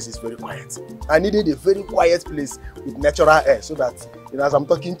 this place is very quiet. I needed a very quiet place with natural air so that, you know, as I'm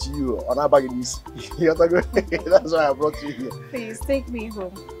talking to you on our bag in this, that's why I brought you here. Please take me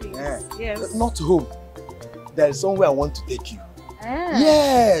home, please. Yes. Not home. There is somewhere I want to take you.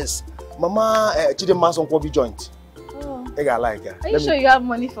 Yes. Mama, Chidema's on Kobe joint. Oh. I like her. Are you sure you have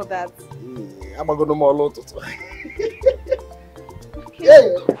money for that? I'm going to go more lot.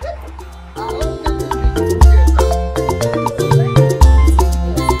 Hey.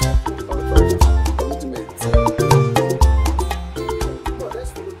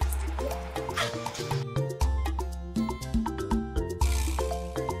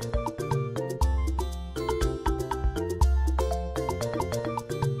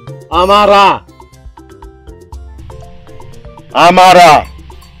 Amara! Amara!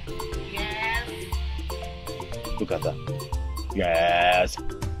 Yes. Look at that. Yes.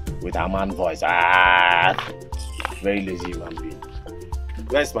 With a man voice. Very lazy human being.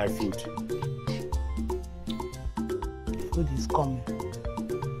 Where's my food? Food is coming.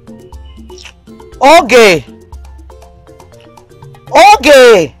 Okay.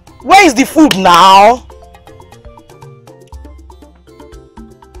 Okay. Where is the food now?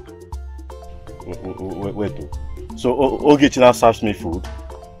 Wait. So Ogechi now serves me food?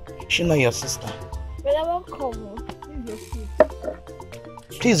 She know your sister. But I won't come.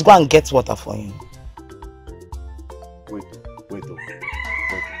 Please go and get water for him. Wait.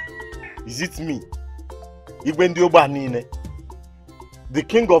 Is it me? The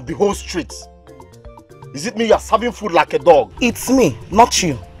king of the whole street. Is it me you are serving food like a dog? It's me, not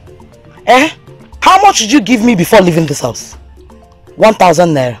you. How much did you give me before leaving this house? 1,000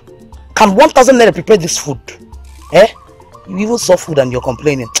 naira. Can 1,000 naira prepare this food? You even saw food and you're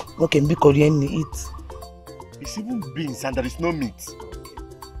complaining. Okay, be Korean, eat. It's even beans and there is no meat.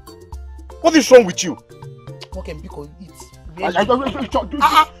 What is wrong with you? Okay, be Korean, eat.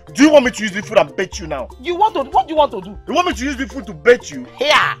 Do you want me to use the food and bet you now? What do you want to do? You want me to use the food to bet you?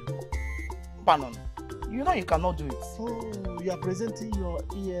 Here! Banon, you know you cannot do it. Oh, you are presenting your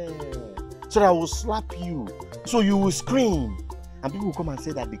ear. So I will slap you. So you will scream. And people will come and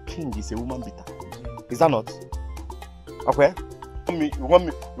say that the king is a woman beater. Is that not? Okay? You want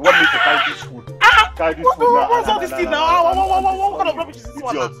me to carry this food? Carry this food now. What's all this thing now? What kind of rubbish is this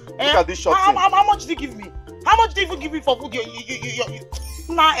one now? Look at this short thing. How much did you give me? How much did you even give me for food?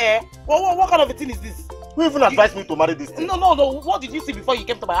 What kind of a thing is this? Who even advised me to marry this thing? No. What did you see before you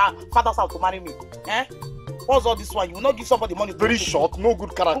came to my father's house to marry me? What's all this one? You will not give somebody money to very short, no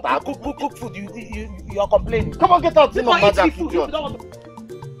good character. Cook food. You are complaining. Come on, get out. If I eat food, you don't want to...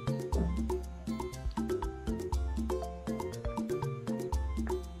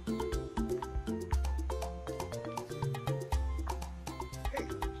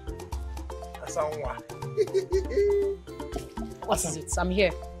 What is it? I'm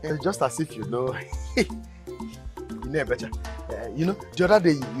here. Just as if you know. You know better. You know, the other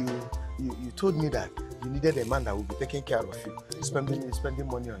day you told me that you needed a man that will be taking care of you, spending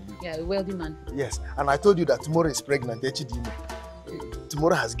money on you. Yeah, a wealthy man. Yes, and I told you that tomorrow is pregnant.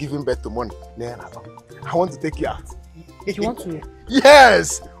 Tomorrow has given birth to money. I want to take you out. You want to?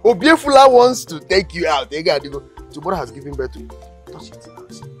 Yes! Obiefula wants to take you out. Tomorrow has given birth to you. Touch it now.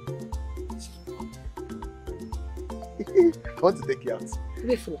 I want to take you out.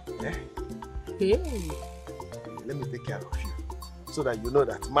 Obiefula? Hey. Let me take care of you. So that you know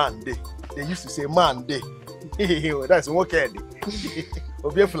that man day. They used to say man day. That's one candy.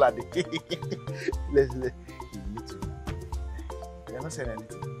 Obiefula day. Let's you need to. You're not saying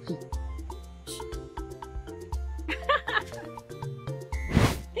anything.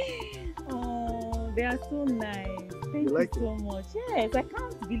 Oh, they are so nice. Thank you so much. Yes, I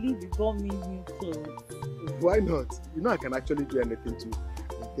can't believe you got me new clothes. Why not? You know I can actually do anything to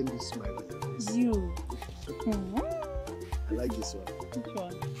maintain this smile on your face. You. I like this one. Which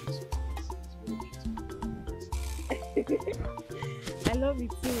one? I love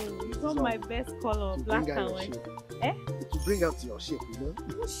it too. It's one of my best color, black and white. bring out your shape, you know?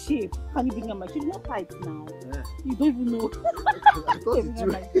 What shape? Can you bring out my shape? Not tight now. Yeah. You don't even know. I thought it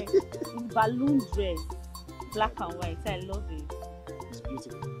too. It's balloon dress. Black and white. I love it. It's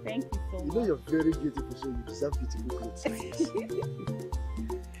beautiful. Thank you so much. You know you're very beautiful, so you deserve beautiful clothes like this. Thank you.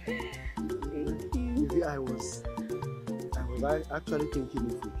 Maybe I was actually thinking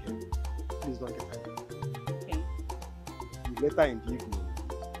if we can. Please don't get angry. Okay. Later in the evening,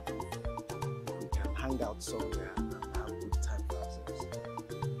 we can hang out somewhere and have a good time for ourselves.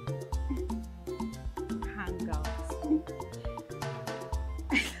 Hang out.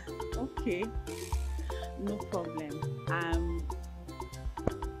 Okay. No problem.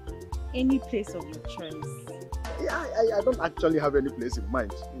 Any place of your choice. Yeah, I don't actually have any place in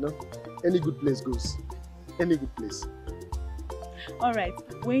mind, you know. Any good place goes. Any good place. All right.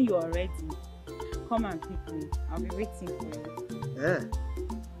 When you are ready, come and pick me. I'll be waiting for you. Yeah.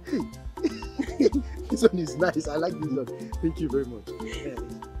 Hey. This one is nice. I like this one. Thank you very much. Yeah.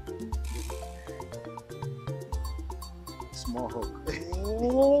 Small hug.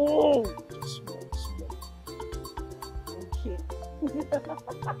 Oh. Small. Okay.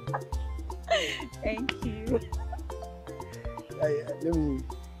 Thank you.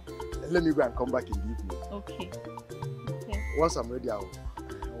 Let me go and come back in the evening. Okay. Once I'm ready, I will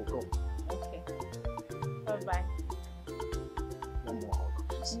come. Okay. Bye-bye. One more hug,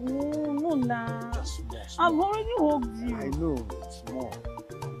 please. No, nah. Just small. I've already hugged you. I know, small.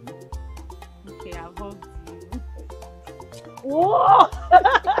 Okay, I've hugged you. Whoa!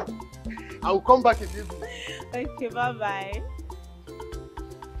 I will come back in the evening. Okay, bye-bye.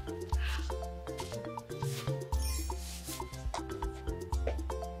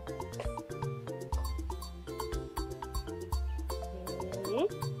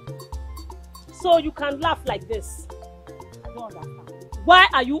 So you can laugh like this. I don't understand. Why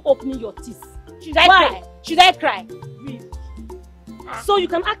are you opening your teeth? Should I cry? Should I cry? Really? So you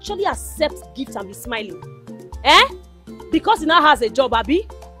can actually accept gifts and be smiling. Because he now has a job, Abi?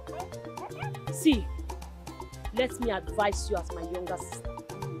 See, let me advise you as my younger sister.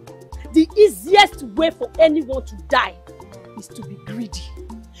 The easiest way for anyone to die is to be greedy.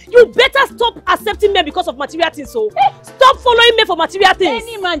 You better stop accepting men because of material things. So stop following men for material things.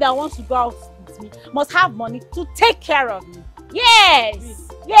 Any man that wants to go out with me must have money to take care of me. Yes.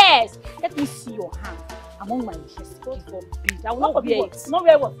 Yes. Let me see your hand among my dress. God forbid. I will not wear it. Not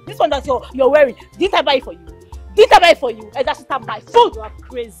wear what? This one that you're wearing. Didn't I buy it for you? Didn't I buy it for you? I just start buying food. You are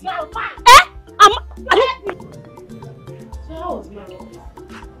crazy. No, So how was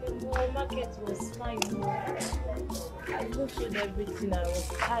my market was fine. I looked at everything. I was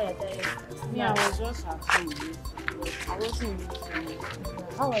tired. I was just happy. I wasn't really.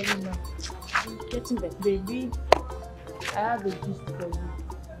 How are you now? I'm getting better. Baby, I have a gift for you.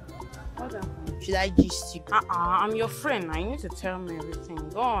 What happened? Should I gist you? I'm your friend. I need to tell me everything.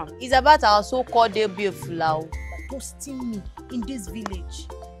 Go on. It's about our so-called Fulao toasting me in this village.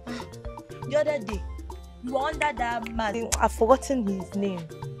 The other day, we were under that man. I've forgotten his name.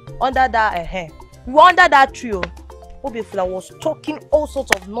 Under that we were under that trio. Fulao was talking all sorts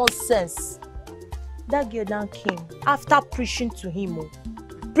of nonsense. That girl now came after preaching to him,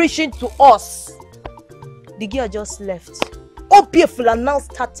 preaching to us. The girl just left. Fulao now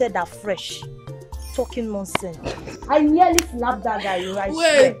started afresh, talking nonsense. I nearly slapped that guy.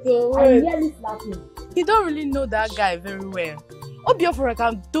 Wait. I nearly slapped him. You don't really know that guy very well. Obiofora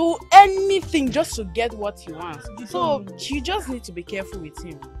can do anything just to get what he wants. So you just need to be careful with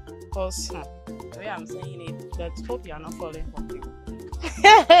him. Because the way I'm saying it, let's hope you are not falling for him.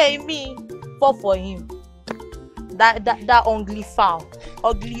 Hey, me fall for him. That ugly foul,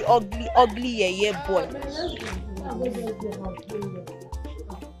 ugly yeah boy.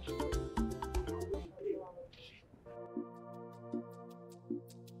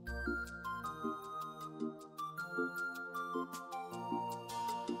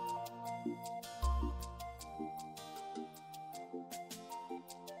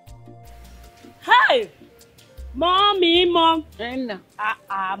 Hey! Mommy, mom.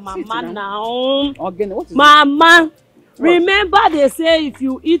 Mama now. Again, what is Mama, remember they say if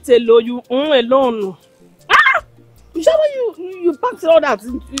you eat alone, you alone. Is that why you packed all that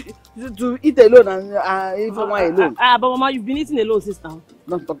to eat alone and even one alone? But Mama, you've been eating alone since now.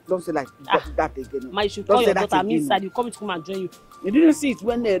 Don't say like that again. Ma, you should call your daughter. I'm inside. You come to come and join you. You didn't see it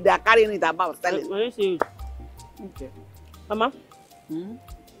when they are carrying it about selling. I didn't see it. Okay. Mama,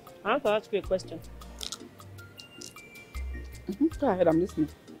 I want to ask you a question. Go ahead, I'm listening.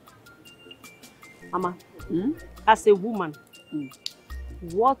 Mama, as a woman,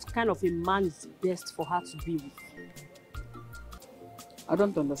 what kind of a man is best for her to be with? I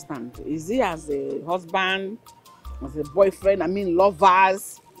don't understand. Is he as a husband As a boyfriend, I mean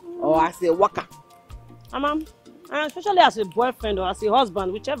lovers, or as a worker. Mama, especially as a boyfriend or as a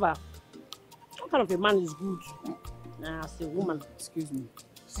husband, whichever. What kind of a man is good? As a woman. Excuse me.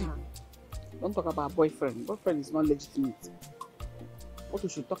 See, don't talk about boyfriend. Boyfriend is not legitimate. What we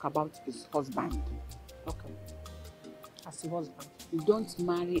should talk about is husband. Okay. As a husband. You don't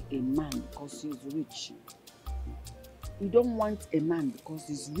marry a man because he's rich. You don't want a man because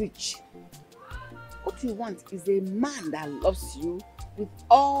he's rich. What you want is a man that loves you with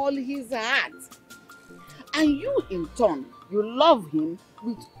all his heart. And you, in turn, you love him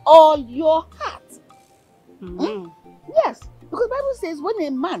with all your heart. Mm-hmm. Yes, because the Bible says when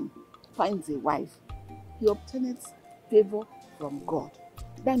a man finds a wife, he obtains favor from God.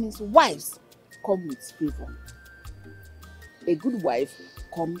 That means wives come with favor. A good wife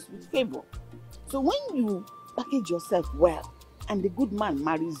comes with favor. So when you package yourself well and the good man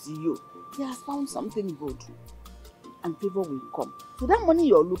marries you, he has found something good and favor will come. So that money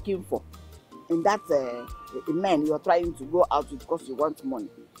you're looking for in that man you're trying to go out with because you want money,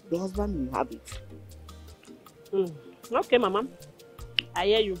 the husband will have it. Okay, Mama. I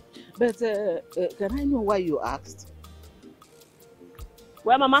hear you. But can I know why you asked?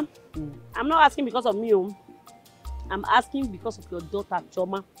 Well, Mama, I'm not asking because of me. I'm asking because of your daughter,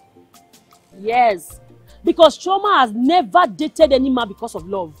 Choma. Yes, because Choma has never dated any man because of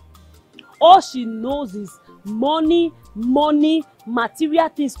love. All she knows is money, material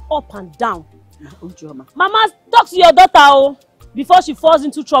things up and down. Choma. Mama, talk to your daughter before she falls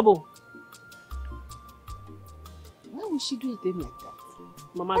into trouble. Why would she do a thing like that?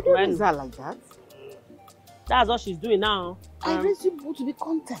 Mama, I don't raise her like that. That's what she's doing now. I raise you both to be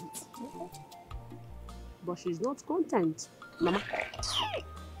content. But she's not content. Mama.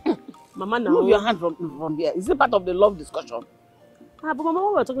 Mama, now. Move your hand from here. Is it part of the love discussion? But Mama,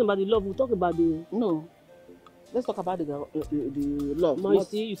 when we're talking about the love, we'll talk about the... No. Let's talk about the love. Mama, you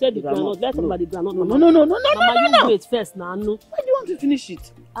see, you said the granite. Let's talk about the granite. No. Mama, you wait first now. No. Why do you want to finish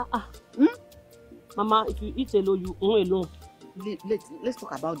it? Mama, if you eat alone, you own alone. Let's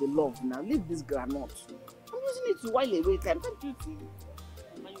talk about the love now. Leave this granite. I'm using it to while away time. Can't you see?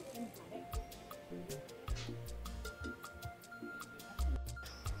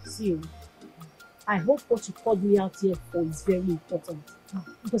 See, I hope what you called me out here for is very important.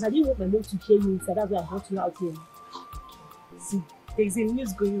 Because I didn't want my mom to hear you inside. That's why I brought you out here. See, there's a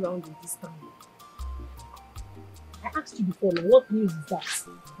news going around in this town. I asked you before now, what news is that?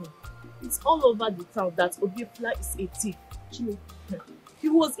 It's all over the town that Obiefula is a thief. He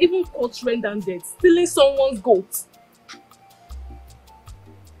was even caught red-handed, stealing someone's goat.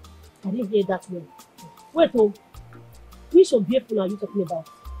 I didn't hear that well. Wait, which Obiefula are you talking about?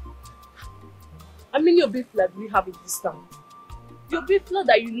 How many Obiefula do we have in this town? The Obiefula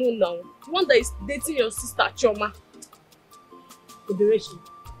that you know now, the one that is dating your sister Choma.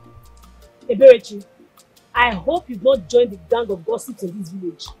 Eberechi, I hope you've not joined the gang of gossips in this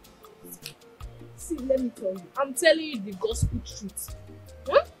village. See, let me tell you, I'm telling you the gospel truth.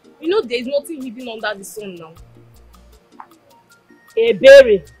 You know there's nothing hidden under the sun now.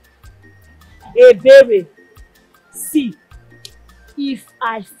 Ebere, see, if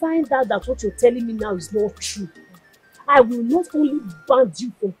I find out that what you're telling me now is not true, I will not only ban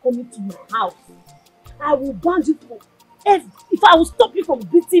you from coming to my house, I will ban you from if I will stop you from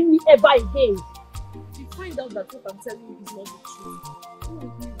beating me ever again. If you find out that what I'm telling you is not the truth, who will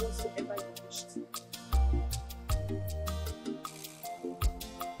do whatsoever you wish to?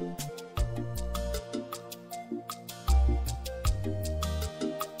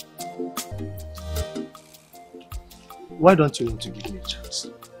 Why don't you want to give me a chance?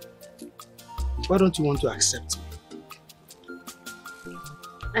 Why don't you want to accept me?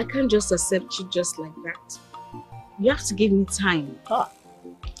 I can't just accept you just like that. You have to give me time.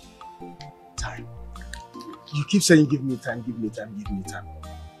 Time? You keep saying give me time.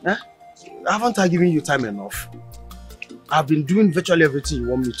 Huh? Haven't I given you time enough? I've been doing virtually everything you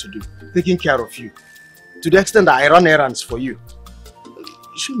want me to do. Taking care of you. To the extent that I run errands for you.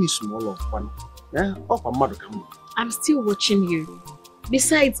 Show me small love, one. Yeah? I'm still watching you.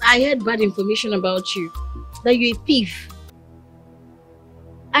 Besides, I heard bad information about you. That you're a thief.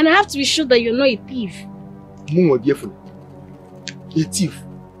 And I have to be sure that you're not a thief. A thief?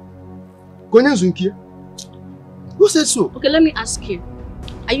 Who said so? Okay, let me ask you.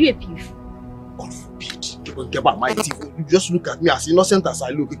 Are you a thief? God forbid. Get about my thief. You just look at me as innocent as I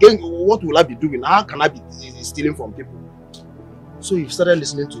look. Again, what will I be doing? How can I be stealing from people? So you've started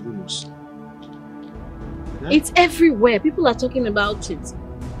listening to rumors. Yeah? It's everywhere. People are talking about it.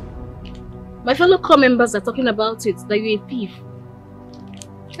 My fellow corps members are talking about it, that you're a thief.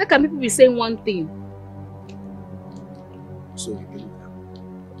 How can people be saying one thing so you believe them.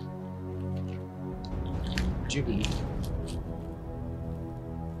 Do you believe them?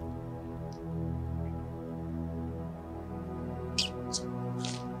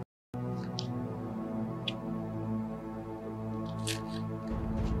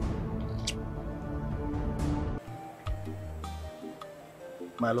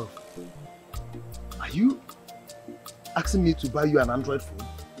 My love, are you asking me to buy you an Android phone?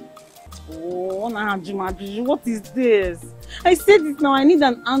 Oh, Najima, what is this? I said it now, I need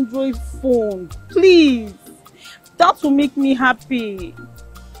an Android phone. Please. That will make me happy.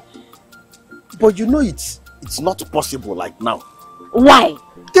 But you know it's not possible like now. Why?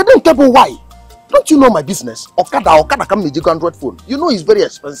 They don't tell me why. Don't you know my business? OKADA come with Android phone. You know it's very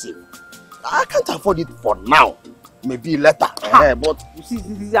expensive. I can't afford it for now. Maybe later. But see,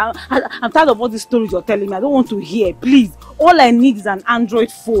 I'm tired of all these stories you're telling me. I don't want to hear. Please. All I need is an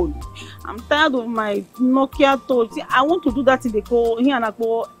Android phone. I'm tired of my Nokia touch. See, I want to do that in the call. Here and I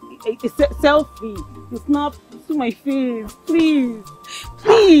call a selfie. To snap to my face. Please.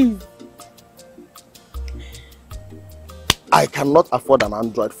 Please. I cannot afford an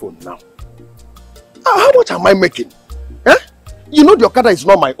Android phone now. How much am I making? You know the OKADA is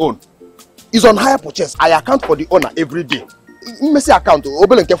not my own. It's on hire purchase. I account for the owner every day. Messy account,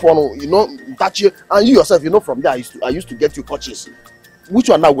 you know, touch you, and you yourself, you know, from there I used to get you purchase. Which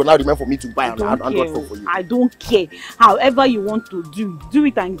one now will now remain for me to buy an Android phone for you? I don't care. However you want to do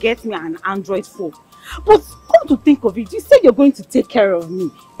it and get me an Android phone. But come to think of it, you said you're going to take care of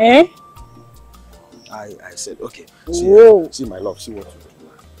me, eh? I said, okay. See my love, see what you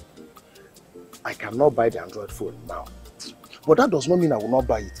do. I cannot buy the Android phone now. But that does not mean I will not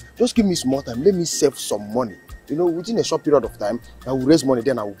buy it. Just give me some more time. Let me save some money. You know, within a short period of time, I will raise money,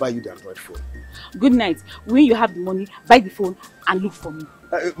 then I will buy you the Android phone. Good night. When you have the money, buy the phone and look for me.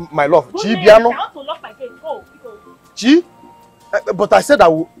 My love, Good G, night. piano. I want to lock my gate. Go. G? But I said I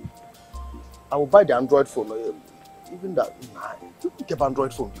will buy the Android phone. Even that, you can keep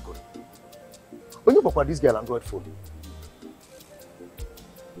Android phone because when you buy this girl Android phone.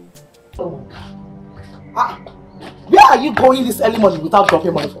 Where are you going this early morning without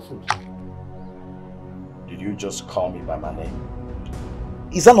dropping money for food? Did you just call me by my name?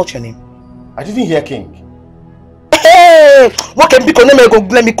 Is that not your name? I didn't hear King. Hey! What can be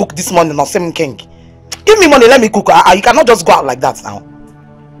let me cook this morning or same King? Give me money, let me cook. You cannot just go out like that now.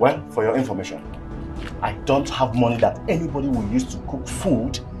 Well, for your information, I don't have money that anybody will use to cook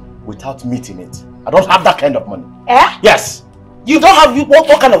food without meat in it. I don't have that kind of money. Eh? Yes. You don't have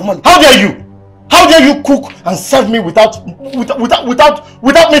what kind of money? How dare you? How dare you cook and serve me without meat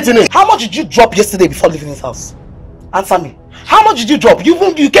in it? How much did you drop yesterday before leaving this house? Answer me. How much did you drop? You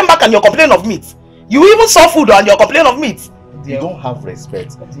came back and you're complaining of meat. You even saw food and you're complaining of meat. You don't have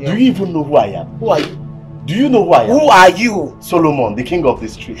respect. Do you even know who I am? Who are you? Do you know who I am? Who are you? Solomon, the king of the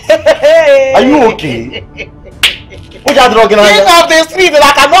street. Are you okay? King of the street, that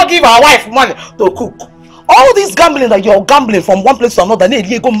I cannot give our wife money to cook. All this gambling that you're gambling from one place to another,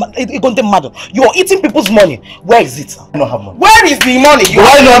 you're eating people's money. Where is it? I don't have money. Where is the money? Do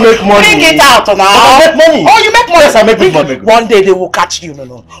I not make money? Bring it out now. I make money. Oh, you make money? Yes, I make money. One day they will catch you.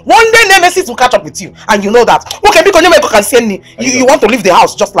 No. One day Nemesis will catch up with you, and you know that. Okay, because you can send me. You want to leave the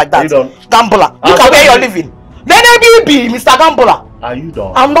house just like that. Gambler. Look at where you're living. Then be Mr. Gambler. Are you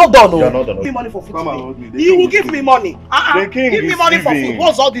done? I'm not done. You're not done. Give me money for food. Come on with me. You will give me money. Give me money for food.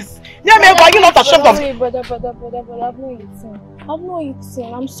 What's all this? Yeah, man, are you not ashamed of it? Brother, I've not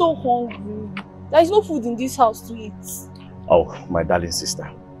eaten. I'm so hungry. There is no food in this house to eat. Oh, my darling sister.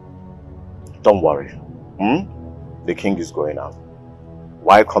 Don't worry. The king is going out.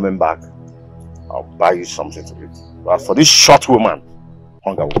 While coming back, I'll buy you something to eat. But for this short woman,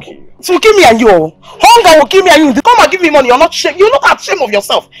 hunger will kill you. It will kill me and you. Hunger will kill me and you. Come and give me money. You're not ashamed of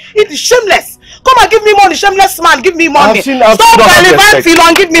yourself. It is shameless. Come and give me money, shameless man. Give me money. Stop elephant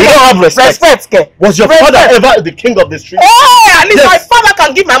and give me money. You don't have respect. Was your father ever the king of the street? Hey, at least my father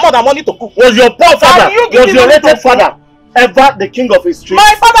can give my mother money to cook. Was your poor father, was your related father ever the king of his street?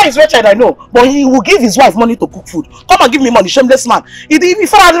 My father is wretched, I know, but he will give his wife money to cook food. Come and give me money, shameless man. If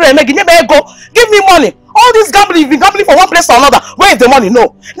give me money. All this gambling, you've been gambling from one place to another. Where is the money?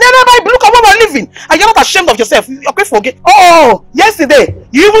 No. Never look at where we're living. And you're not ashamed of yourself. Okay, forget. Oh, yesterday,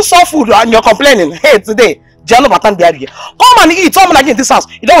 you even saw food and you're complaining. Hey, today, come and eat. Someone like in this house.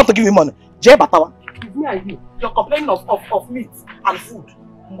 You don't want to give me money. Jay Batawa. Give me idea. You're complaining of meat and food.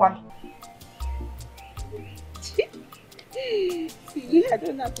 One. See, I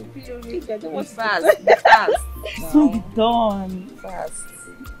don't have to feel weak. I don't want to fast. Soon be done. Fast.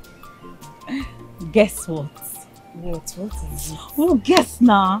 Guess what? What is it? Oh, guess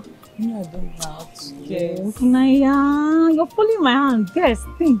now. No, I don't know how to guess. Naya, you're pulling my hand. Guess,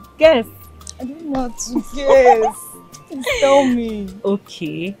 think, guess. I don't know how to guess. Please tell me.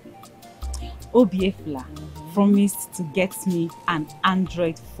 Okay. Obiefla promised to get me an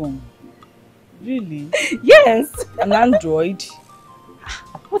Android phone. Really? Yes. An Android?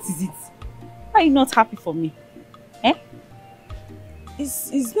 What is it? Why are you not happy for me? Eh?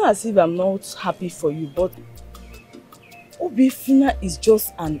 It's not as if I'm not happy for you, but Obiefla is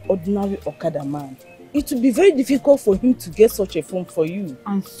just an ordinary OKADA man. It will be very difficult for him to get such a phone for you.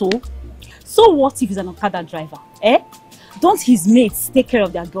 And so? So what if he's an OKADA driver? Eh? Don't his mates take care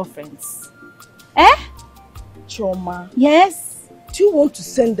of their girlfriends? Eh? Choma. Yes? Do you want to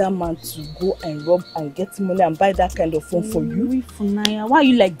send that man to go and rob and get money and buy that kind of phone for you? Funaya, why are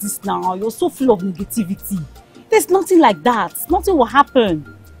you like this now? You're so full of negativity. There's nothing like that. Nothing will happen.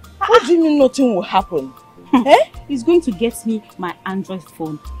 What do you mean nothing will happen? Eh? He's going to get me my Android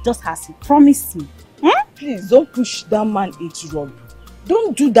phone, just as he promised me. Please, don't push that man into rob.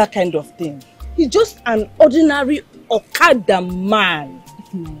 Don't do that kind of thing. He's just an ordinary OKADA man.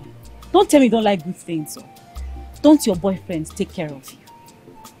 Don't tell me you don't like good things. So. Don't your boyfriends take care of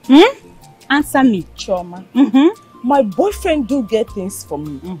you? Answer me. Choma. My boyfriend do get things for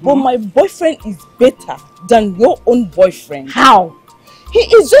me, but my boyfriend is better than your own boyfriend. How? He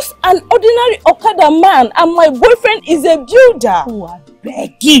is just an ordinary OKADA man and my boyfriend is a builder. Oh, I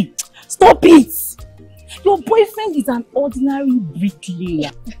beg you. Stop it. Your boyfriend is an ordinary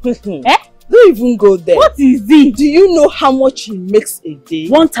bricklayer. Eh? Don't even go there. What is he? Do you know how much he makes a day?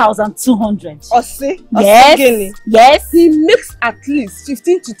 1,200. Ose? Yes. Yes. He makes at least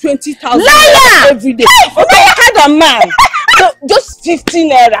 15 to 20,000 Liar! every day. OKADA man. So just 15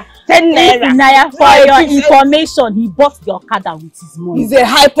 naira, 10 naira. Naira, for your information, he bought the OKADA with his money. He's a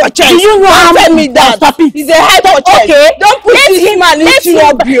hyper-chest. Do you know how tell me that? Stop it. He's a hyper-chest. Okay. Don't put this man into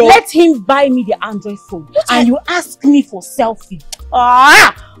your bill. Let him buy me the Android phone. And you ask me for selfie.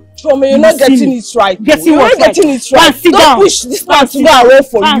 Choma, you're not getting it right. You're not getting it right. Don't push this man to go away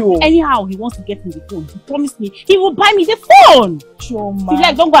for you. Anyhow, he wants to get me the phone. He promised me he will buy me the phone. Choma. If you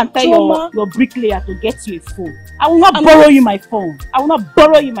like, don't go and tell your bricklayer to get you a phone. I will not borrow you my phone. I will not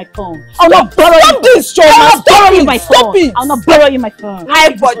borrow you my phone. I will not borrow you. This, Choma. I will not borrow you my phone. Stop it. I will not borrow you my phone.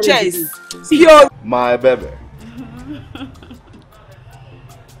 Hyper-chest. My baby.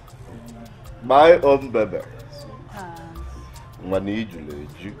 My own baby.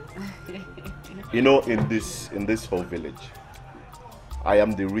 You know, in this whole village, I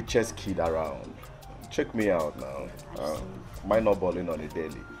am the richest kid around. Check me out now. Mine not balling on a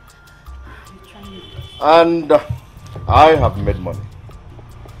daily. And I have made money.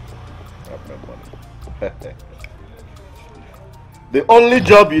 The only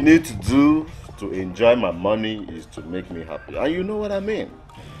job you need to do to enjoy my money is to make me happy. And you know what I mean?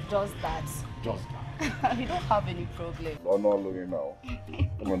 Just that. Just that. You don't have any problem. Oh, no, look now.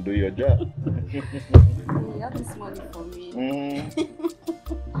 Come on, do your job. You have this money for me.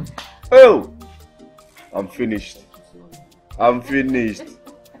 Oh! I'm finished.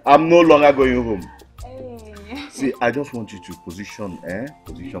 I'm no longer going home. Hey. See, I just want you to position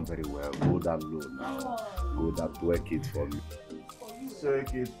very well. Go down low now. Go down, twerk it for me.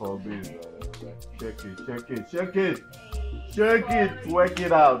 Shake it for me. Shake it. Twerk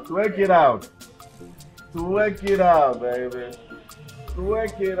it out. Twerk it out, baby.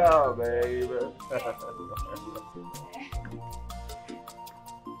 Twerk it out, baby.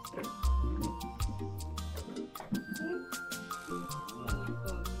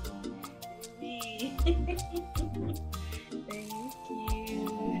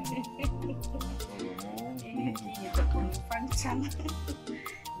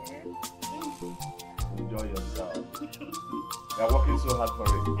 Enjoy yourself. You're working so hard for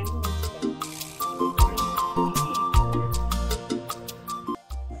it.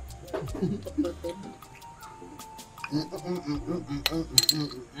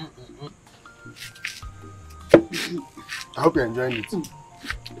 I hope you're enjoying it.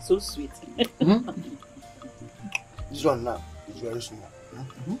 It's so sweet. This one now is very small.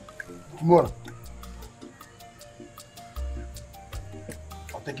 Tomorrow,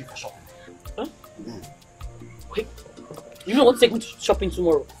 I'll take you for shopping. Huh? Wait, you don't want to take me to shopping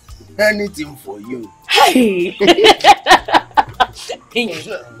tomorrow? Anything for you. Hey!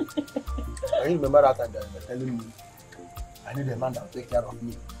 I remember that time that you were telling me I need a man that will take care of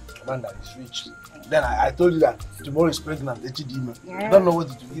me, a man that is rich. Then I told you that tomorrow is pregnant, I don't know what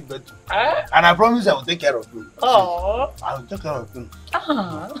to give birth to. And I promise I will take care of you. Oh, I will take care of you.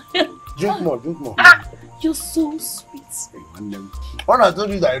 Ah. Drink more. You're so sweet. When I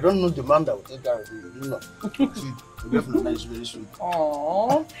told you that I don't know the man that will take care of you, you know. See, Obiefuna is very sweet.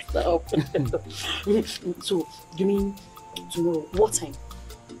 Aww. So, you mean tomorrow? What time?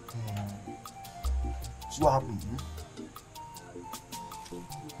 See what happened?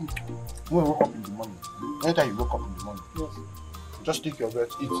 When you wake up in the morning, anytime you wake up in the morning, yes. Just take your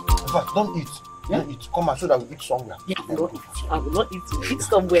breath, eat. In fact, don't eat. Yeah? Don't eat. Come out so that we eat somewhere. Yeah, I will not eat. Eat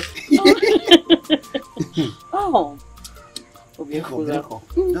somewhere. Oh.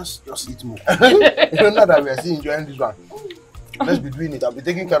 Just eat more. You know that we are still enjoying this one. Let's be doing it. I'll be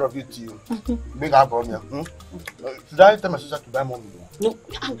taking care of you till you make our problem. Should I tell my sister to buy more? No,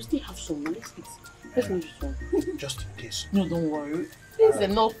 I will still have some. Let's eat. Let's finish some. Just in case. No, don't worry. This is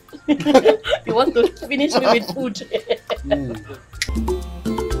enough. You want to finish me with food?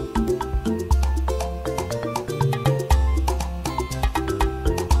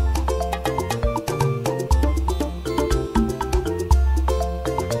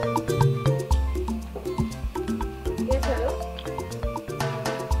 Yes, hello?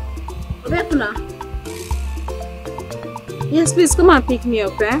 Obiefuna? Yes, please come and pick me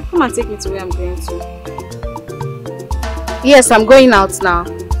up, eh? Come and take me to where I'm going to. Yes, I'm going out now.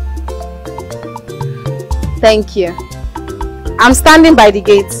 Thank you. I'm standing by the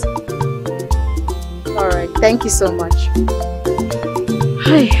gate. Alright, thank you so much.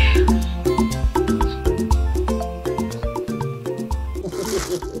 Hey!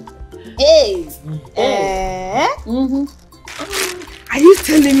 Are you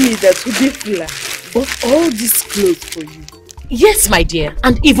telling me that Obiefuna bought all these clothes for you? Yes, my dear,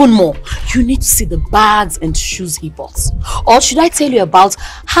 and even more. You need to see the bags and shoes he bought. Or should I tell you about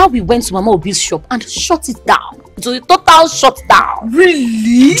how we went to Mama Obi's shop and shut it down? It was a total shutdown.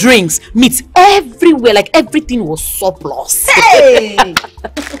 Really? Drinks, meat, everywhere, like everything was surplus. Hey!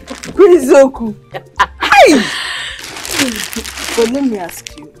 Kwizoku. Hey! But let me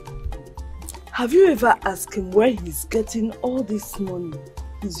ask you, have you ever asked him where he's getting all this money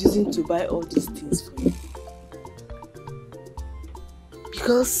he's using to buy all these things for you?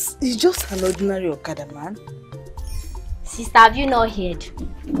 Because he's just an ordinary OKADA man. Sister, have you not heard?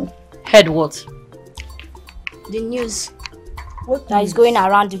 Heard what? The news. What that is going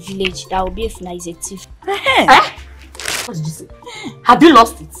around the village that Obiefuna is a thief. What did you say? Have you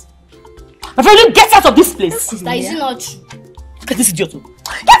lost it? My friend, get out of this place! Sister, is it not true? Look at this idiot.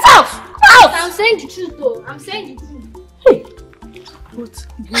 Get out! Out! I'm saying the truth though. I'm saying the truth. Hey! But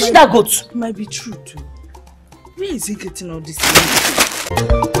where did that go to? It might be true too. Where is he getting all this money?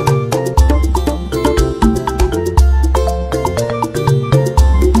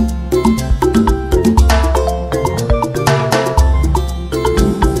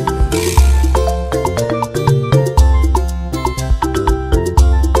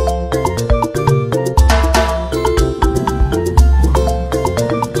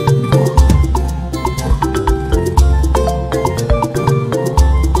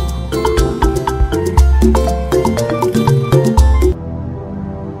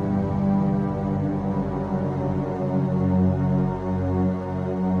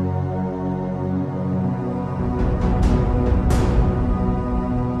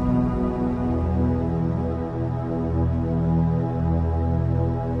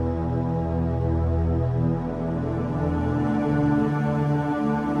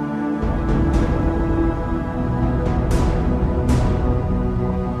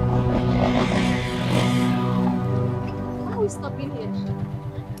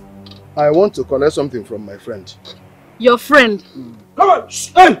 I want to collect something from my friend. Your friend? Come on!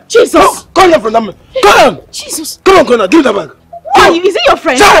 Hey! Jesus! Come here from that. Come on! Jesus! Come on, give me that bag. Is it your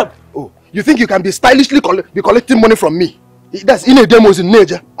friend? Shut up! Oh, you think you can be stylishly collecting money from me? That's in a demos in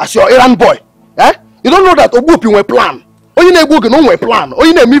nature as your errand boy. Eh? You don't know that Obupi will plan. Oh, you know no plan. Oh,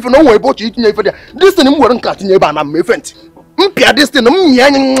 you know me if no way about you eating for this thing wouldn't cut in your banana, my friend. Mpia this thing, my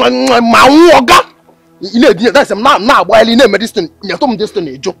you know, that's now while you name this thing, you told this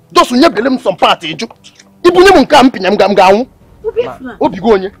thing, just when you believe some party, you put camping, I'm going.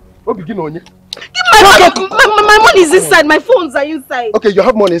 Obigonia, Obiginonia. My money is inside, my phones are inside. Okay, you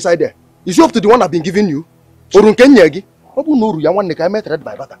have money inside there. Is you up to the one I've been giving you? Or Kenyagi? Obu no, you want the met red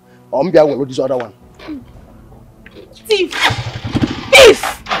by butter. Ombia will this other one. Thief! Thief!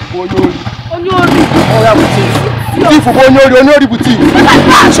 Onyori! Oh, yeah, thief! Thief for Onyori boutique!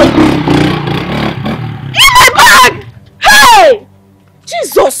 Bag! Hey!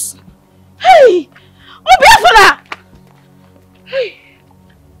 Jesus! Hey! Obiefuna! Hey!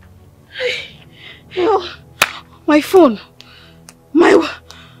 Oh, my phone, my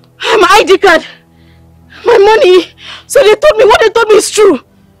ID card, my money. So they told me what they told me is true.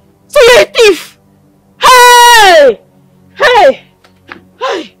 So you're a thief. Hey!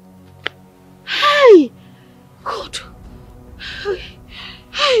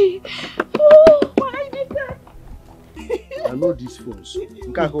 phones.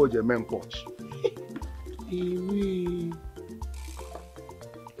 You can't hold your main pouch.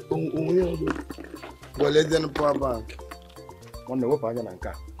 Well, let them power bank. One day,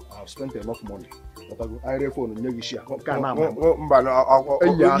 I have spent enough money. But I have phone and you share. Oga,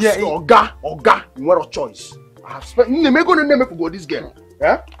 you want a choice. I have spent. You make going to name for this girl.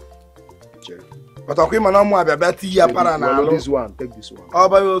 Yeah? But okay, man, I'm more about tea. This one, take this one. Oh,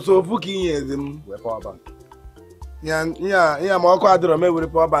 but you so fucking them. Power bank. Yeah, I'm all quite with the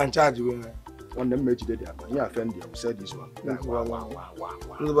power bank charge. On them match the day, yeah, offend you. Said this one.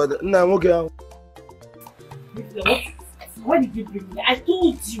 But no, okay. Why did you bring me? I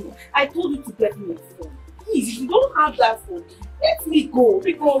told you to get me a phone. Please, if you don't have that phone, let me go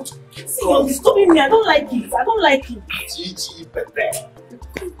because see, you're disturbing me. I don't like it. Gigi Pepe.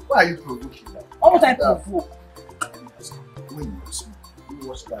 Why are you provoking that? What would I provoke? When you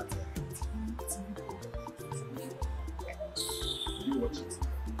watch that, you watch it.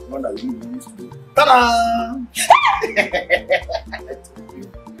 One that you used to do. Ta-da! I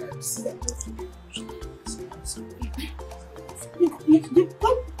can see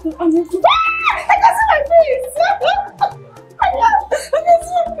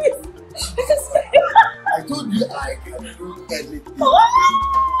my face! I told you I can do anything.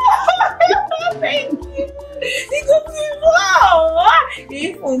 Thank you.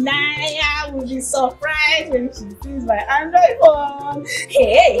 If Unaya will be surprised when she sees my Android phone.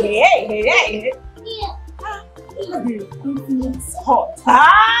 Hey. It's hot.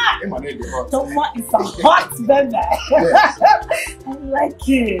 Toma is a hot baby. I like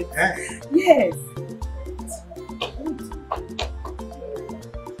it. Yes.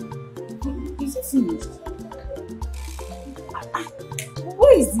 Is it finished?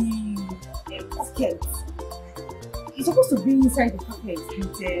 Where is the pocket? It's supposed to be inside the pocket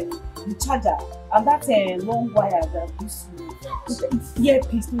with the charger and that long wire that used to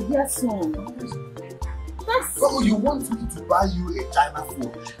earpiece to hear song. So you want me to buy you a China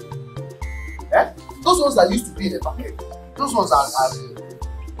phone? Eh? Those ones that used to be in a packet. Those ones are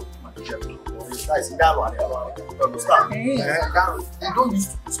you understand? They don't use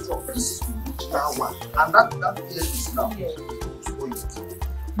to be strong. This is the original one. And that is now.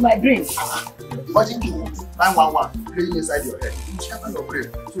 My brain. Imagine you 911 playing inside your head. You scatter your brain.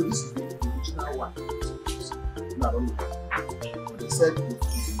 So this is the original one. No, I don't know. But they said if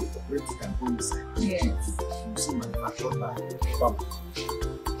the operator can go inside. Yes. You see manufactured by Obama.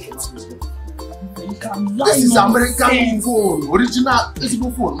 This is American phone. Original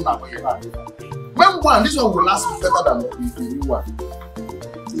physical phone. When one, this one will last better than the new one.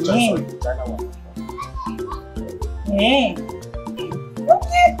 The China one.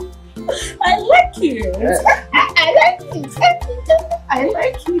 Okay. I like it. I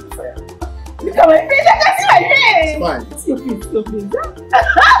like it. Look at my face. I can see my face. Fine. Stupid.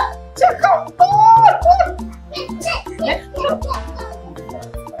 Check out.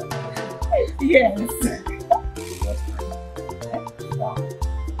 Yes.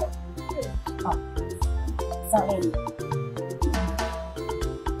 Sorry.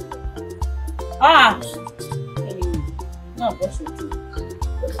 No, brush your teeth.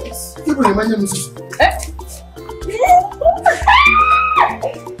 People remind me.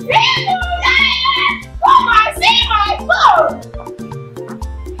 Come on, see my phone.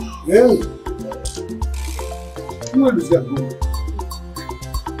 Hey. Where is that going?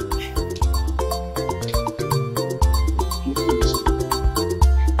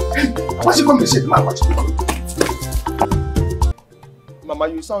 What's it coming to say? Man, what's it coming? Mama,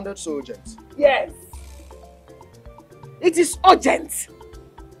 you sounded so urgent. Yes. It is urgent.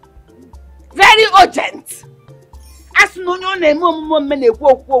 Very urgent. As no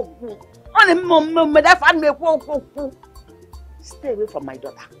stay away from my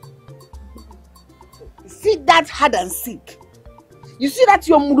daughter. See that hide and seek. You see that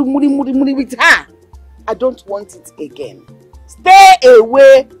you're muri with her. I don't want it again. Stay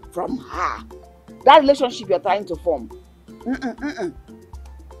away from her. That relationship you're trying to form.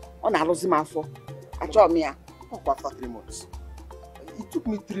 On a losing for. I told me. After 3 months. It took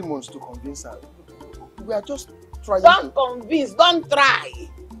me 3 months to convince her. We are just trying. Don't convince, don't try.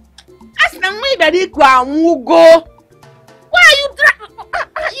 Ask me that you go. Why are you trying? What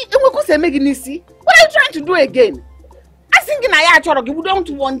are you trying to do again? I think in we don't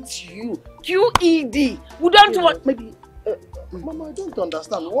want you. QED. We don't want maybe. Mama, I don't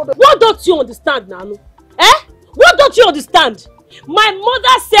understand. What don't you understand, Nanu? What don't you understand? My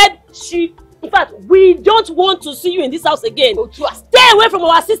mother said in fact, we don't want to see you in this house again. Stay away from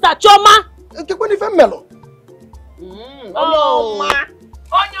our sister Choma. Oh, ma,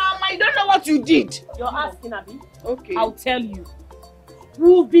 you don't know what you did. You're asking, Abi? Okay. I'll tell you.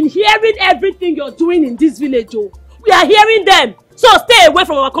 We've been hearing everything you're doing in this village, oh. We are hearing them. So stay away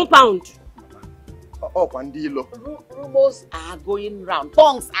from our compound. Oh, Pandilo. Rumors are going round.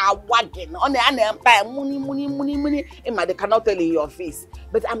 Tongues are wagging. On the empire, money. They cannot tell in your face.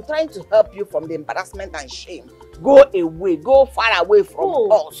 But I'm trying to help you from the embarrassment and shame. Go away. Go far away from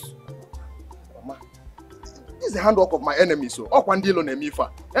us. Mama, this is the handwork of my enemy, so. Oh, Pandilo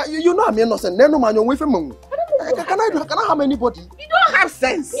Nemifa. You know I'm innocent. No man, you're with me. Can I harm anybody? You don't have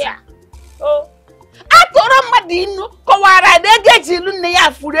sense. Yeah. Oh.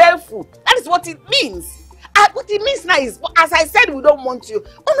 That is what it means. What it means now is, as I said, we don't want you.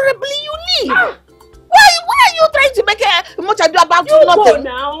 Honorably, you leave. Why are you trying to make much ado about nothing? Go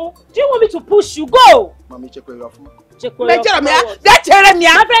now. Do you want me to push you? Go. Mommy, check where you're from. Come on, impose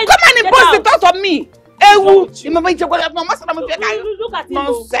the thought on me. Look at him.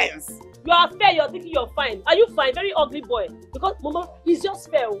 Nonsense. You are fair, you're thinking you're fine. Are you fine? Very ugly boy. Because Mama, he's just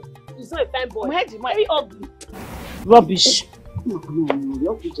fair. He's not a fine boy. Very ugly. Rubbish. Now.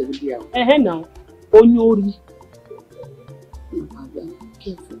 Onyori.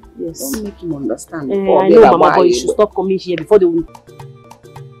 Careful. Yes. Don't make him understand. I know, Mama, but you should stop coming here before they will.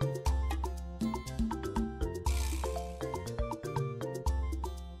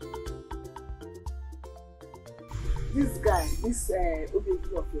 This guy, this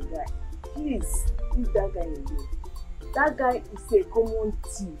OBP of your guy, please leave that guy alone. That guy is a common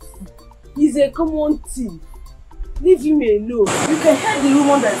thief. He's a common thief. Leave him alone. You can hear the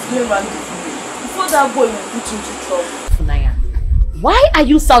rumor that is going around the village. Before that boy will put you into trouble. Funaya, why are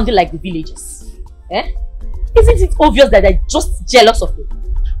you sounding like the villagers? Eh? Isn't it obvious that they're just jealous of me?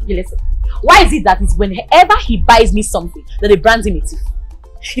 Okay, listen. Why is it that it's whenever he buys me something that they brand him a thief?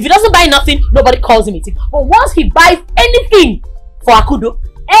 If he doesn't buy nothing, nobody calls him a thief. But once he buys anything for Akudo,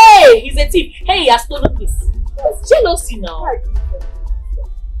 hey, he's a thief. Hey, he has stolen this. It's jealousy now.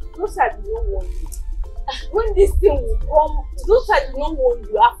 Those are the don't want you. When this thing will come, those are the don't want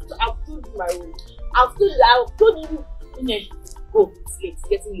you. I've told you my own. I've told you. Go, it's late. It's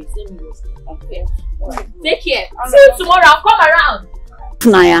getting late. Let me rest. Okay. Take care. See you tomorrow. I'll come around.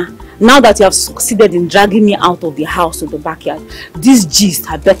 Naya, now that you have succeeded in dragging me out of the house to the backyard, this gist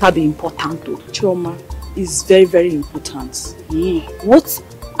had better be important too. Choma is very, very important. What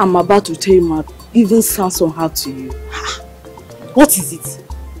I'm about to tell you, ma, even sounds somehow to you. What is it?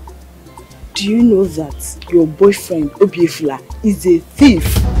 Do you know that your boyfriend, Obiefula, is a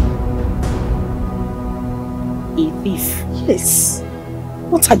thief? A thief? Yes.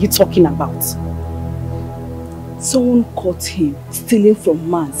 What are you talking about? Someone caught him stealing from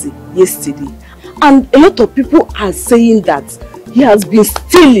Manzi yesterday. And a lot of people are saying that he has been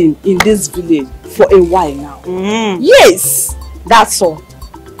stealing in this village for a while now. Yes! That's all.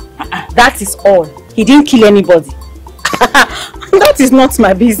 That is all. He didn't kill anybody. That is not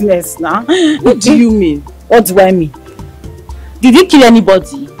my business now. What do you mean? What do I mean? Did he kill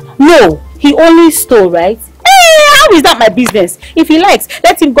anybody? No, he only stole, right? Hey, how is that my business? If he likes,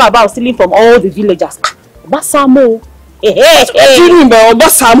 let him go about stealing from all the villagers. Basamo. What do you mean by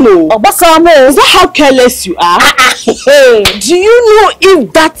Obasamo? Obasamo. Is that how careless you are? Do you know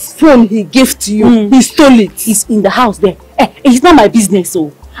if that phone he gave to you, he stole it? It's in the house there. It's not my business,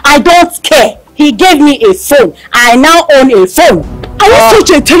 so I don't care. He gave me a phone. I now own a phone. Are you such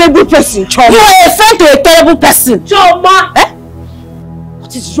a terrible person, Choma? You are a friend to a terrible person. Choma!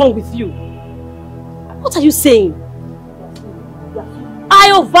 What is wrong with you? What are you saying?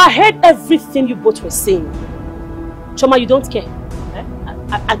 I overheard everything you both were saying. Choma, you don't care.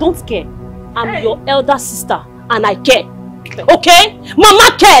 I don't care. I'm your elder sister and I care. Okay?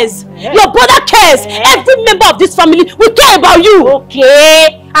 Mama cares. Your brother cares. Every member of this family will care about you.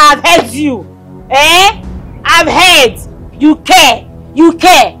 Okay? I've heard you. I've heard. You care. You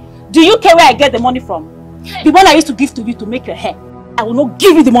care. Do you care where I get the money from? The one I used to give to you to make your hair. I will not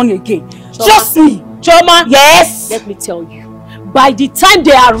give you the money again. Choma. Trust me. Choma. Yes. Let me tell you. By the time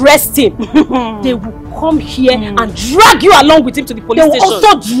they arrest him, they will come here and drag you along with him to the police station. They will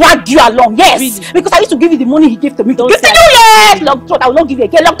also drag you along, yes. Really? Because I used to give you the money he gave to me. Don't give to you, yes. Long throat, I will not give you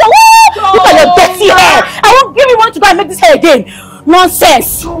again. Long throat, look at your dirty hair. I won't give you money to go and make this hair again.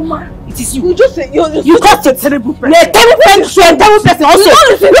 Nonsense. It is you. You got a terrible person. You're a terrible person. You're a terrible person also. You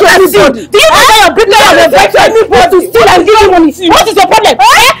don't listen to anybody. Do you know that you're bringing out a vex to anybody to steal and give you money? What is your problem?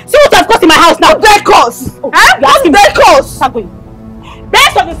 See what I've got in my house now. Their cause. You're asking their cause. Start going.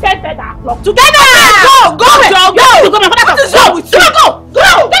 Based on the same bed that flock together. Go. Go. My father can go with you. Go.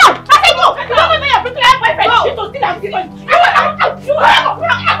 I say go. You don't know you're bringing out my friend. You don't steal and give money.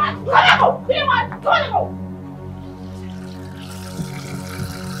 Go.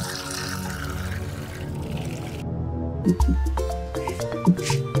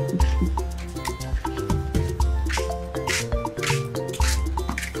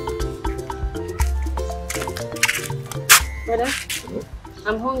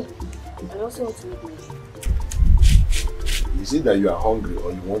 I'm hungry. I also want to make my food. Is it that you are hungry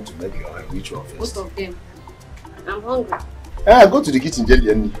or you want to make your which one first? Both of them. I'm hungry. Go to the kitchen,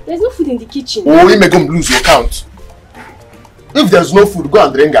 Jelly. There's no food in the kitchen. Oh, you make them lose your count. If there's no food, go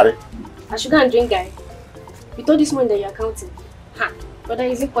and drink Gary. I should go and drink Gary. You told this one that you're counting. Ha! Brother,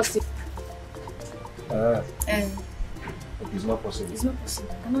 is it possible? It's not possible. It's not possible.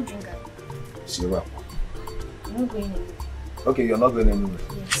 I cannot drink Gary. See what? I'm not going anywhere. Okay, you're not going anywhere.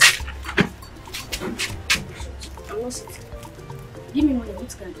 Yes. I'm not sitting. Give me money. What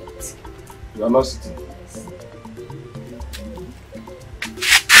can I do? You are not sitting. Yes.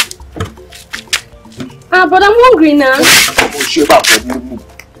 But I'm hungry now.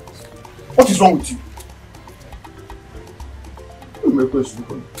 What is wrong with you? You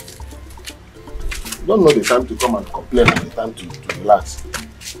don't know the time to come and complain and the time to relax.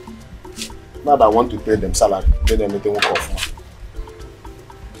 Now that I want to pay them salary, then anything will come from.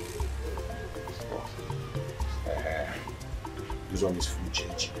 This one is full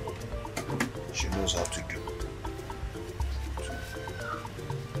change. She knows how to do.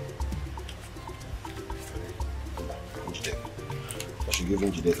 I should give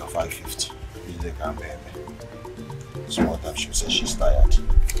Ejike 550. Ejike can't pay me. Small time she says she's tired.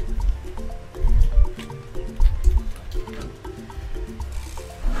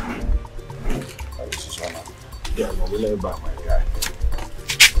 This is one. Yeah, I'm going to back my guy.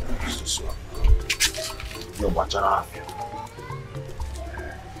 This is one. You're watching off.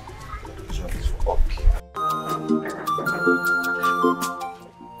 This one is for up.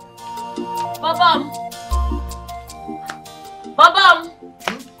 Babam! Babam!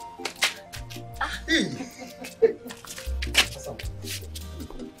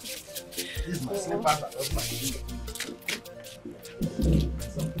 This is my slippers, I love my shoes.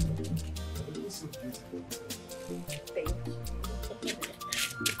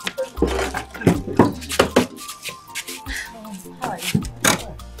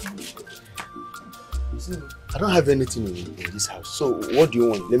 I don't have anything in this house. So what do you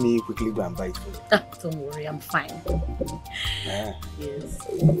want? Let me quickly go and buy it for you. Don't worry, I'm fine. Yes.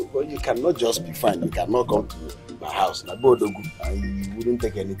 But you cannot just be fine. You cannot come to my house and you wouldn't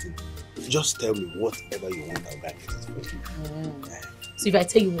take anything. Just tell me whatever you want, I'll get it for you. So if I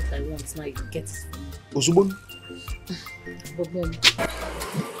tell you what I want now, you get it for me. Osubon? Babam.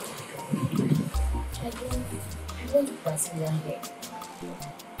 I want Brazilian hair.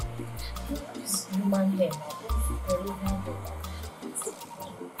 This human hair.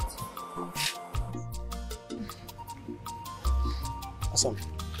 Awesome.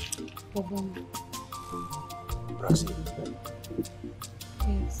 Babam. Brazil.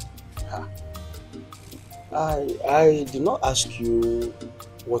 Yes. I did not ask you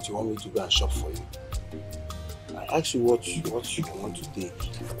what you want me to go and shop for you. I asked you what you want to take.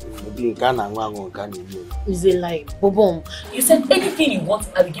 Maybe in Ghana, It's a lie. Babam, you said anything you want,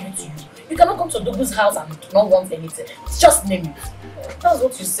 I will give it to you. You cannot come to Dogu's house and not want anything. It's just name it. That's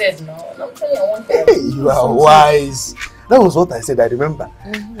what you said now. And I'm telling you, I want that. Hey, you are wise. That was what I said, I remember.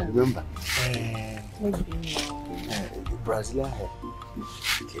 I remember. Brazilian hair.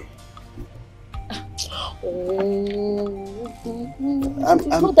 Okay.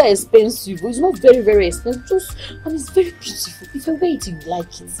 It's not that expensive. It's not very, very expensive. And it's very beautiful. If you wear it, you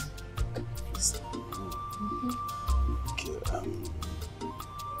like it. Okay.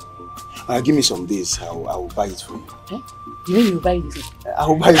 Give me some days. I will buy it for you. Eh? You mean you buy this? I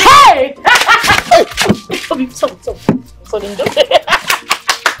will buy it. Hey! Stop.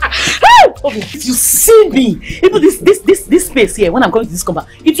 If you see me, even this space here, when I'm going to this compound,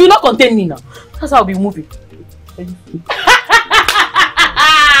 it will not contain me now. That's how I'll be moving. You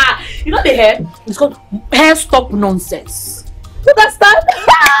know the hair? It's called hair stop nonsense. You understand?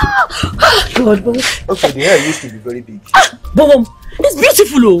 God, Bob. Okay, the hair used to be very big. Bob, it's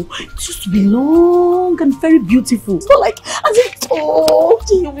beautiful, oh. It used to be long and very beautiful. It's not like, as if, oh,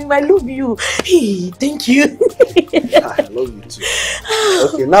 I love you. Hey, thank you. I love you too.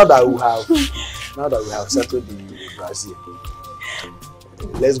 Okay, now that we have settled the Brazil,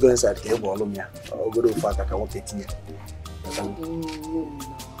 let's go inside. I'll go to Faka.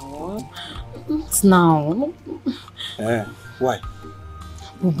 It's now. Why?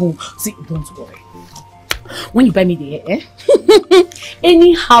 Boo, see, don't worry. When you buy me the hair,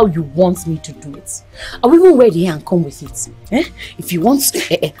 anyhow you want me to do it, I will even wear the hair and come with it. If you want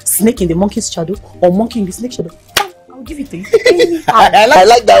snake in the monkey's shadow or monkey in the snake shadow, I'll give it to you. I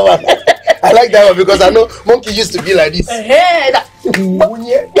like that one. I like that one because I know monkey used to be like this. Exactly. I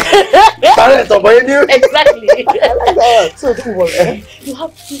like that one. So don't worry. You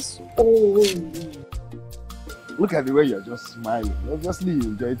have this. Oh. Look at the way you're just smiling. Obviously, you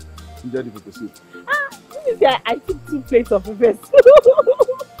enjoyed the pepper soup. I took 2 plates of pepper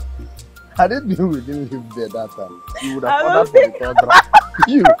soup. I didn't know we didn't live there that time. You would have ordered for the third round.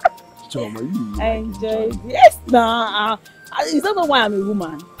 You, Choma, you. I enjoyed it. Yes, nah. It's not why I'm a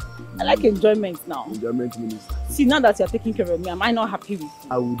woman. I like enjoyment now. Enjoyment minister. See, now that you're taking care of me, am I not happy with you?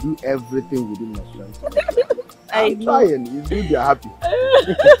 I will do everything within my strength. I'm trying. You do, they're happy.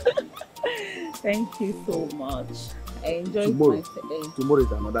 Thank you so much. I enjoyed myself. Tomorrow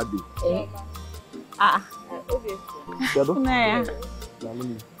is another day. Naya,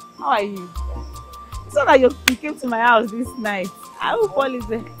 how are you? It's not that you came to my house this night. I will call you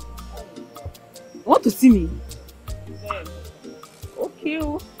there. You want to see me? Okay.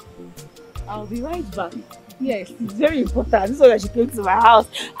 I'll be right back. Yes, it's very important. This is why she came to my house.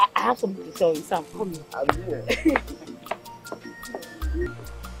 I have something to tell you, Sam. Come here. I'm here.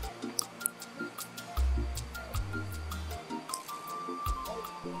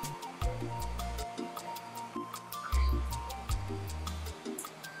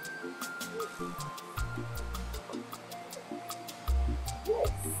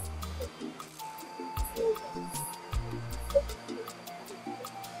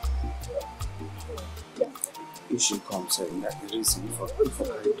 If she comes saying that the reason for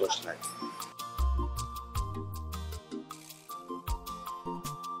carrying torchlight.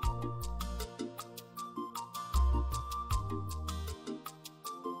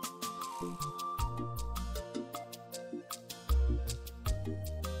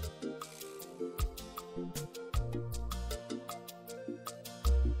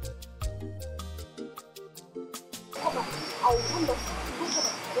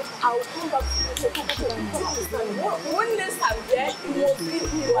 I'll come back to you. One less I'm there, you won't leave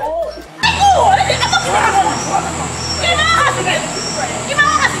me. Oh, give my house again. Give my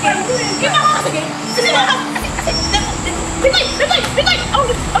house again. Give my house again. This is my house. Be quiet. Give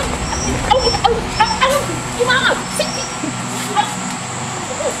my house.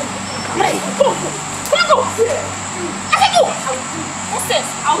 Go. I said go. What's this?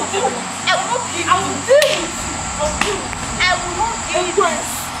 I will do it. I will not do it. I will not do it.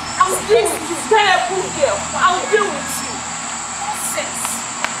 I will deal with you. Terrible girl. I will deal with you. Nonsense.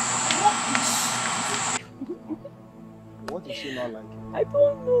 What is she not like? I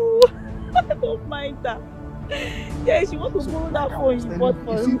don't know. I don't mind that. Yeah, she wants to borrow that phone you bought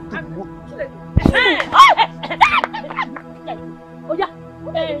for him. Oh yeah.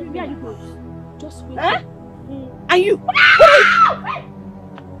 Where are you going? Just wait. And you?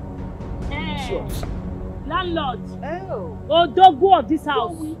 Sure. Landlord. Oh, doggo of this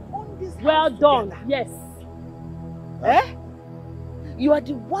house. Well done. Yes. You are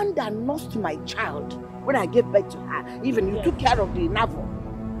the one that nursed my child when I gave birth to her. Even you took care of the navel.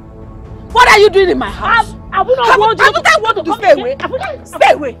 What are you doing in my house? I will not want you. I want to stay away.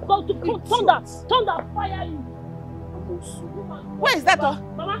 Stay away. Thunder, fire you. Where is that?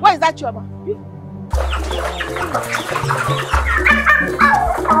 Where is that, Chioma?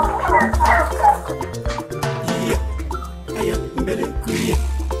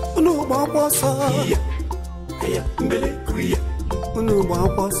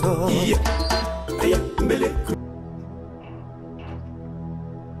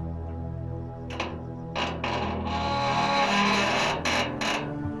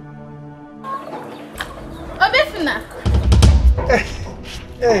 Obefuna.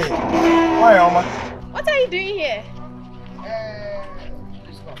 Hey, why, Oma? What are you doing here?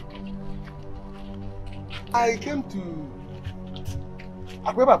 I came to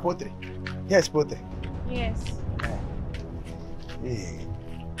Akweba Poultry. Yes, Poultry. Yes. Hey,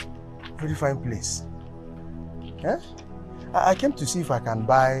 very fine place. Huh? I came to see if I can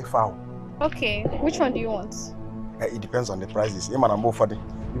buy fowl. Okay, which one do you want? It depends on the prices. You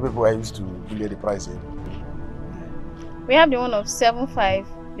people are used to delay the price. We have the one of 7.5,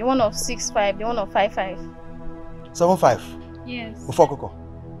 the one of 6.5, the one of 5.5. 7.5? Yes. Before Coco.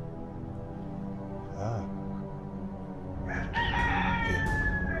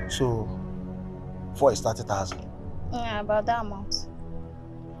 Okay. So, 4 is 30,000. Yeah, about that amount.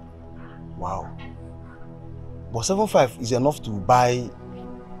 Wow. But 7.5 is enough to buy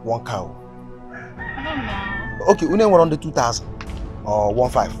 1 cow. I don't know. Okay, we name around the 2,000 or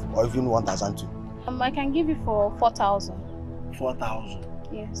 1.5 or even 1,002. I can give you for 4,000. 4,000?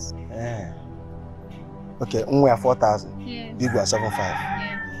 Yes. Yeah. Okay, we are 4,000. Yes. Big one 7.5.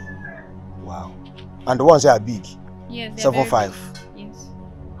 Yes. Wow. And the ones that are big? Yes. 7.5. Yes.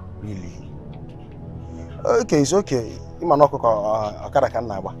 Really? Okay, it's okay. I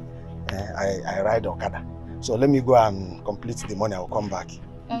ride OKADA. So let me go and complete the money. I will come back.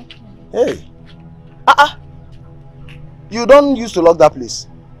 Okay. Hey. You don't used to lock that place?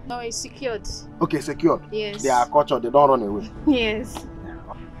 No, it's secured. Okay, secured. Yes. They are cultured, they don't run away. Yes.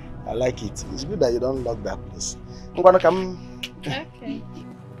 I like it. It's good that you don't lock that place. I'm gonna come. Okay.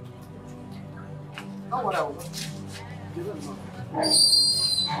 Oh, whatever.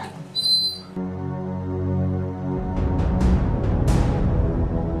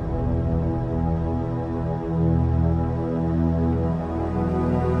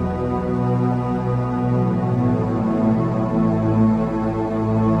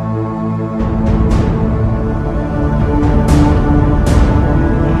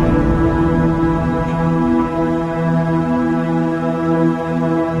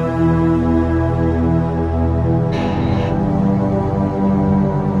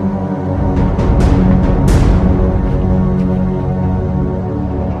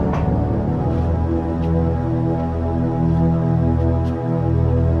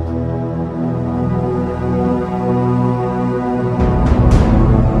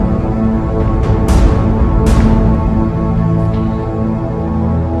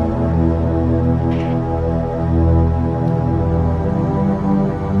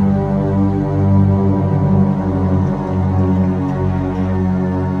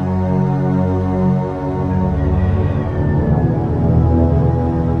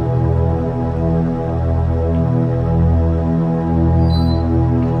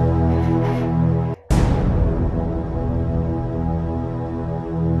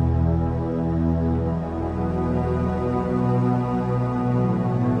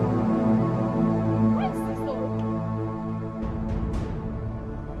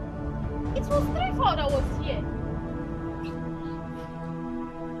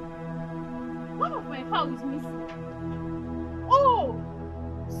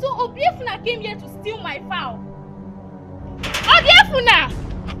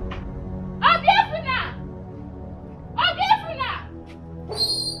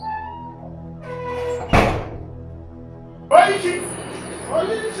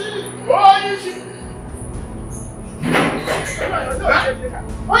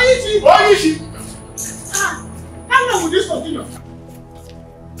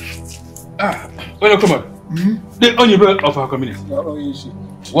 Nwokoma, the only bird of our community.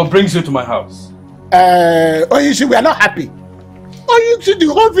 What brings you to my house? Oyishi, we are not happy. Oyishi, the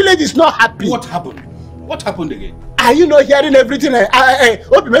whole village is not happy. What happened? What happened again? Are you not hearing everything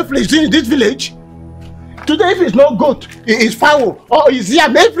Obimefle is doing in this village? Today, if it's not goat, it's fowl, or it's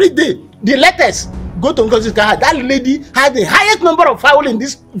yam every day. The latest go to Ngozi's car. That lady has the highest number of fowl in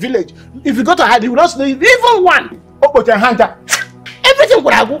this village. If you go to her, you will not see even one. Everything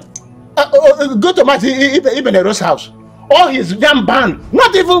would have go to Billionaire's house. All his yam barn,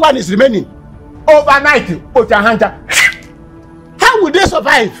 not even one is remaining. Overnight, how will they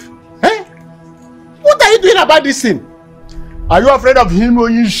survive? Eh? What are you doing about this thing? Are you afraid of him or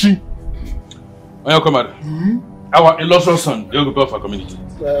Yishi? Nwokoma, our illustrious son, the Yoruba of our community.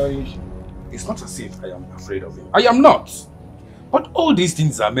 It's not as if I am afraid of him. I am not. But all these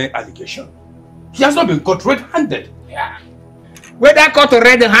things are mere allegations. He has not been caught red-handed. Yeah. Whether caught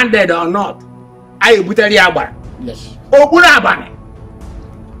red-handed or not, I will tell you about. Yes. Obunabane.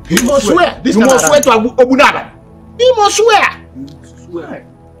 He must swear. He must swear to Obunabane. He must swear. Swear.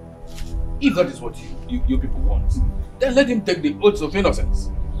 If that is what you people want, then let him take the oath of innocence.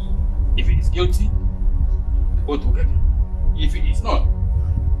 If he is guilty, the oath will get him. If he is not,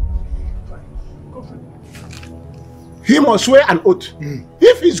 he must swear an oath.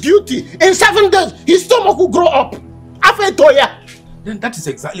 If he's guilty, in 7 days, his stomach will grow up. After Toya. Then that is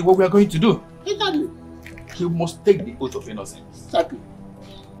exactly what we are going to do. Exactly. He must take the oath of innocence. Exactly.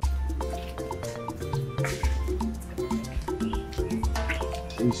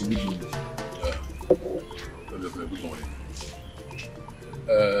 Good morning.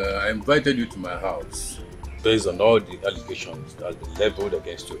 I invited you to my house based on all the allegations that have been leveled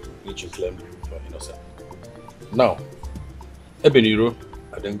against you, which you claim you are innocent. Now, Ebeniro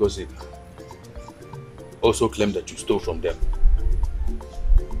and Ngozi also claim that you stole from them.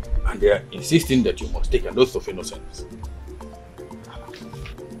 And they are insisting that you must take an oath of innocence.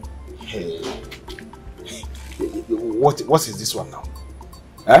 Hey. What is this one now?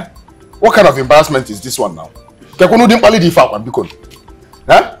 Eh? What kind of embarrassment is this one now? Eh?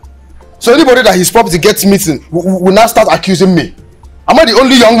 So anybody that his property gets missing will now start accusing me. Am I the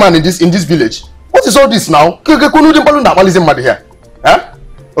only young man in this village? What is all this now? Eh?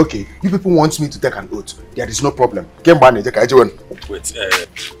 Okay, you people want me to take an oath. There is no problem. Wait,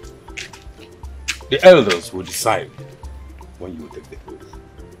 the elders will decide when you will take the oath.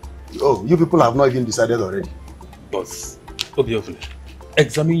 Oh, you people have not even decided already. But, obviously,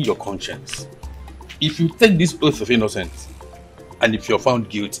 examine your conscience. if you take this oath of innocence, and if you're found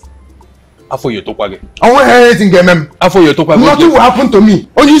guilty, after you talk again. I won't hear anything, ma'am. After you talk again. Nothing will happen to me.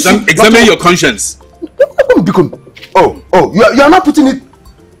 Oh, you see? Examine your conscience. Oh, you are not putting it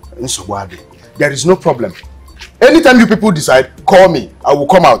in Sobwade. There is no problem. Anytime you people decide, call me. I will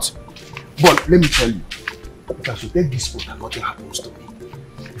come out. But let me tell you, if I should take this oath and nothing happens to me,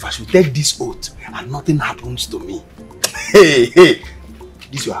 if I should take this oath and nothing happens to me, hey,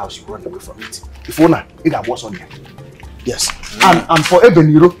 this is your house, you run away from it. If Ona, it was on here. Yes. And for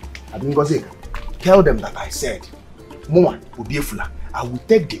Ebeniro, I didn't go say, tell them that I said, Moa will be a fula. I will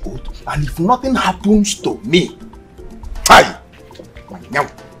take the oath, and if nothing happens to me, hi,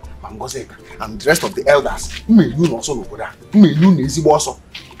 and the rest of the elders, may you also know that. May you lazy also.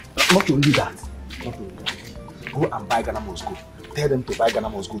 Not only that. Go and buy Ghana must go. Tell them to buy Ghana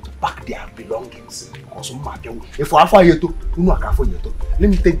must go to pack their belongings. If I offer you to, let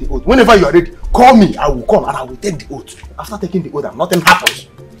me take the oath. Whenever you are ready, call me. I will come and I will take the oath. After taking the oath, and nothing happens.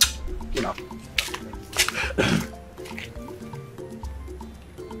 You know.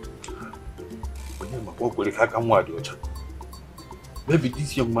 Maybe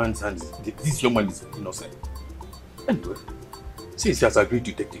this young man is innocent. Anyway, since he has agreed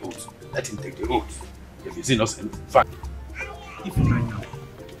to take the oath, let him take the oath. If he's innocent, fine. If I'm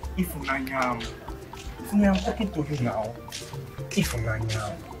talking to you now.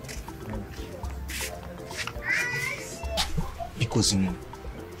 Because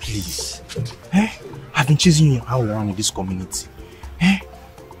please, I've been chasing you all around in this community.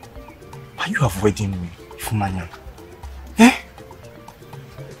 Are you avoiding me, Ifunanya?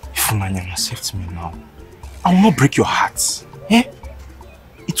 Ifunanya, accept me now. I will not break your heart.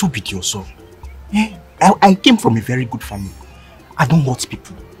 It will be your soul. I came from a very good family. I don't hurt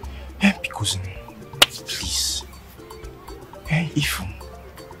people. Because, please. If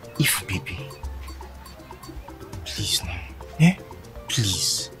baby. Please now.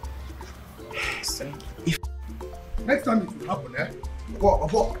 Please. If next time it will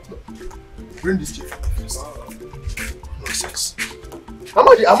happen, bring this chair. Nonsense. Am I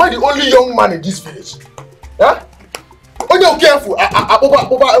the only young man in this village? Only careful.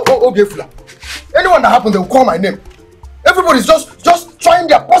 Anyone that happens, they will call my name. Everybody's just trying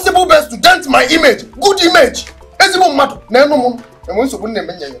their possible best to dent my image. Good image.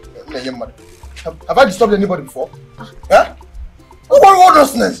 Have I disturbed anybody before? What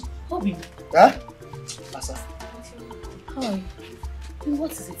nonsense? Bobby. Asa. Hi.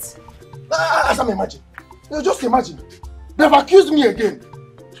 What is it? Asa, imagine. Just imagine. They've accused me again.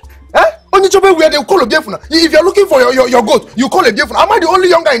 Only where they call a biafuna. If you're looking for your goat, you call a biafuna. Am I the only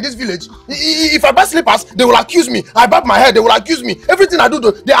young guy in this village? If I buy slippers, they will accuse me. I barb my hair, they will accuse me. Everything I do,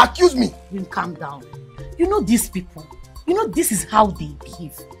 they accuse me. You calm down. You know these people. You know this is how they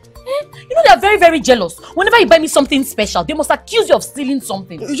behave. You know they are very, very jealous. Whenever you buy me something special, they must accuse you of stealing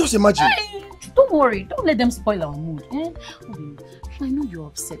something. You just imagine. Don't worry. Don't let them spoil our mood. I know you're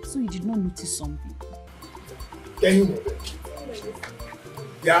upset, so you did not notice something. Can you know that?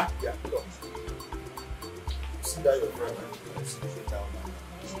 Yeah. See that your friend.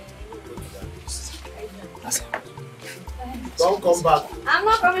 Don't come back. I'm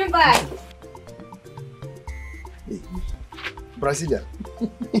not coming back. Hey, Brazilian.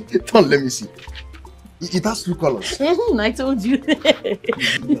 Don't let me see. It has two colors. I told you.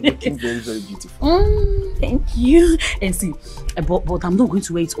 You're looking very, very beautiful. Thank you. And see, but I'm not going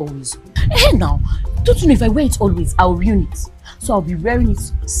to wear it always. Now, don't you know if I wear it always, I'll ruin it. So I'll be wearing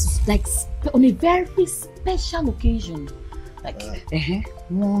it like on a very special occasion. Like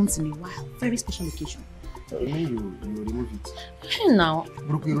once in a while. Very special occasion. I mean you remove it. Now.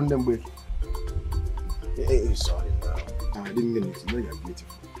 Hey, sorry now. I didn't mean it. You know you're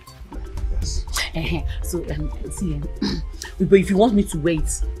beautiful. Yes. So see, but if you want me to wear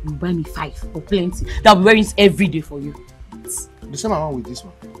it, you buy me 5 or plenty. I'll be wearing it every day for you. The same amount with this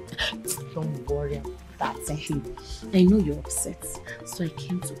one. Don't worry. That's him. I know you're upset, so I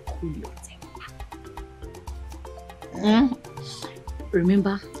came to cool your temper.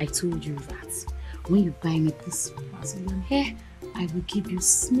 Remember, I told you that when you buy me this Brazilian hair, I will give you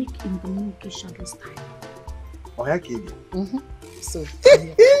snake in the milky shadow style. Oh, yeah, kid. So,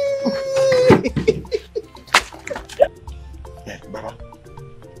 Baba,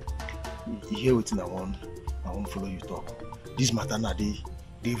 you hear what I won't follow you talk. This matter now, they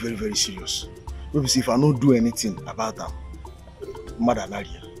very, very serious. Maybe see if I don't do anything about them, mother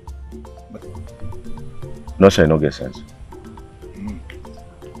Nadia. But no, sir, no get sense.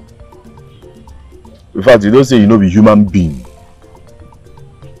 In fact, you don't say you know be human being.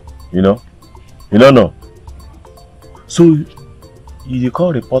 You know? You don't know. So you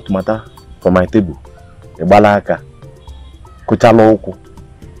call report matter for my table. Ebalaka, Kuchaloku,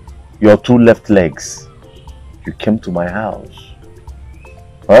 your 2 left legs. You came to my house.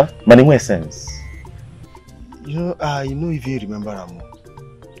 Huh? But in what sense? You know, if you remember him.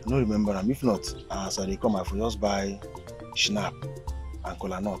 I don't remember him. If not, as I come, I will just buy Schnapp and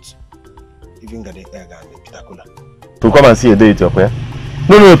cola nut. Even get the egg and the pita cola. To come and see a date up here?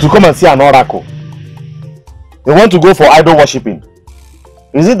 No, to come and see an oracle. You want to go for idol worshipping?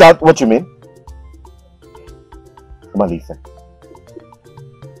 Is it that what you mean? Come on, listen.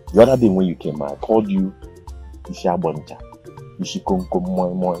 The other day when you came, I called you Ishabonja, Ishikonko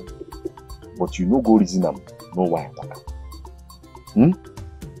Moi Moi. But you no go reason them, no why.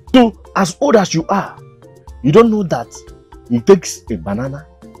 So, as old as you are, you don't know that it takes a banana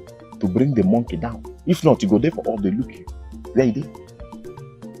to bring the monkey down. If not, you go there for all they look you. There you did.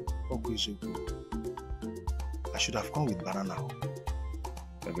 Okay, so I should have come with banana.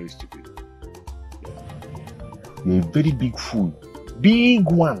 You're very stupid. You're a very big fool. Big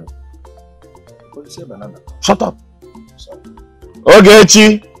one. But you say banana. Shut up. Sorry. Okay,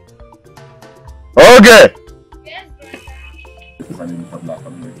 Chi. Okay. Yes, brother.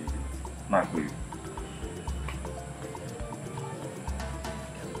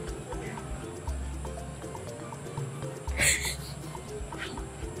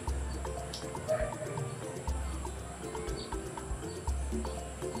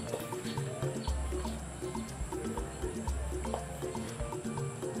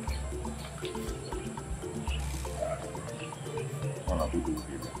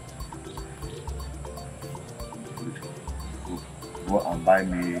 Go and buy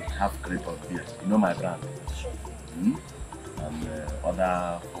me half crate of beer. You know my brand. And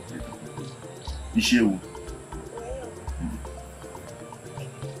other corporate people. Ishewu.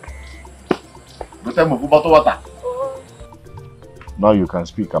 Go tell me who bottle water. Now you can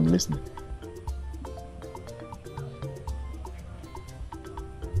speak. I'm listening.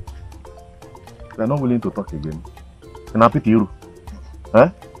 They're not willing to talk again. Can I pity you? Huh?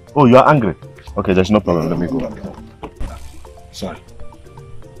 Oh, you are angry. Okay, there's no problem. Let me go. Sorry.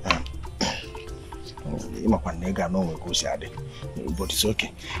 But it's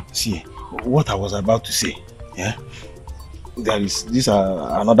okay. See, what I was about to say, yeah, there is this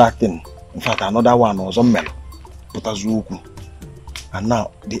another thing. In fact, another one was on Mel, and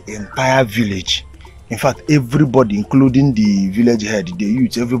now the entire village, in fact, everybody, including the village head, the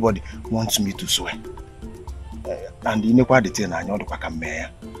youth, everybody wants me to swear. And you know what the thing I know the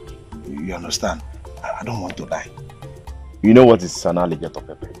you understand? I don't want to die. You know what is an alligator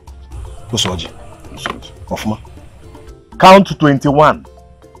pepper? Ofma. Count to 21.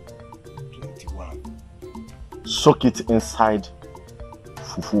 21. Soak it inside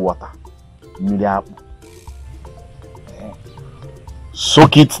fufu water.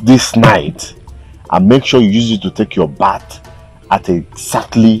 Soak it this night and make sure you use it to take your bath at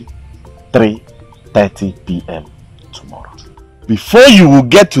exactly 3:30 p.m. tomorrow. Before you will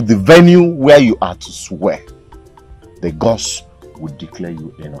get to the venue where you are to swear, the gods will declare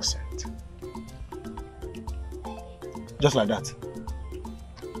you innocent. Just like that.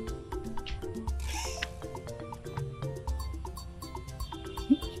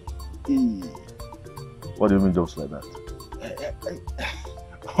 What do you mean just like that?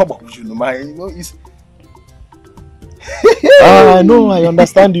 How about you know, it's... No, I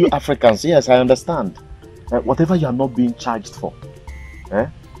understand you Africans. Yes, I understand. Whatever you are not being charged for,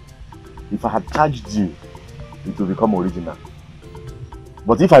 if I had charged you, it will become original.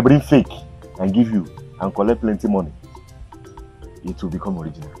 But if I bring fake and give you and collect plenty money, it will become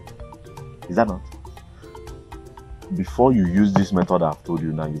original. Is that not? Before you use this method I've told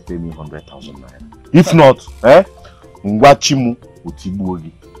you now, you pay me 100,000 naira. If not, Ngwachimu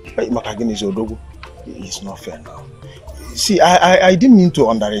utibuogi. It's not fair now. See, I didn't mean to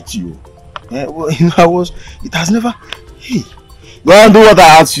underrate you. It has never... Hey. Go and do what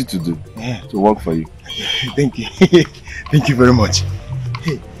I asked you to do. To work for you. Thank you. Thank you very much.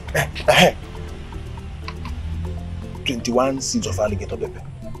 Hey. 21 seeds of alligator pepper.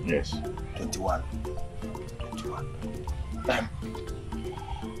 Yes. 21.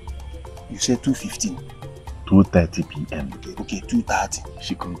 You said 2:15. 2:30 p.m. Okay, 2:30.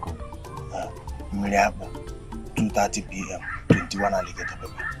 Shikonko. 2:30 p.m. 21 alligator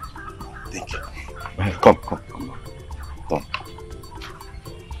pepper. Thank you. Come.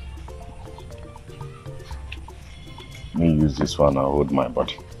 Let me use this one and hold my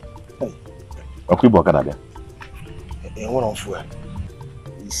body. Hey. Okay, OKADA. One on fuel.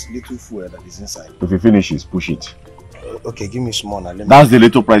 It's little fuel that is inside. If you finish it, push it. Okay, give me small now. That's the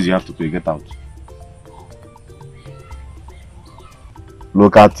little price you have to pay. Get out.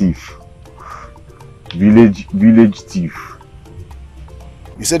 Local thief. village thief.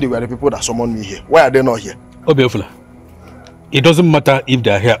 You said they were the people that summoned me here. Why are they not here? Obiofula, it doesn't matter if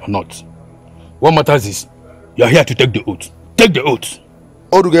they are here or not. What matters is you are here to take the oath. Take the oath.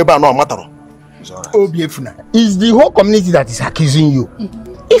 Odugeba no matter. Obiofula, it's the whole community that is accusing you.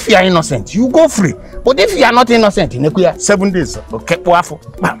 If you are innocent, you go free. But if you are not innocent, in 7 days, okay,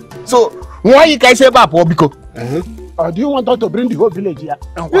 so why you guys say about Obiko? Or do you want us to bring the whole village here?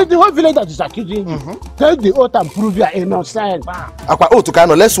 It's the whole village that is accusing you. Take the oath and prove you are innocent.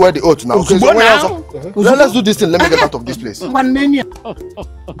 Let's swear the oath now. Okay, so let's do this thing. Let me get out of this place.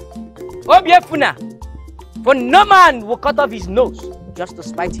 Obiefuna, for no man will cut off his nose just to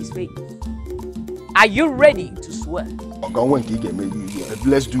spite his face. Are you ready to swear?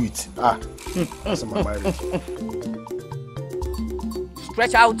 Let's do it. That's my marriage.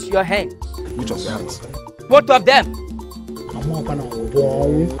 Stretch out your hands. Which of the hands? Both of them.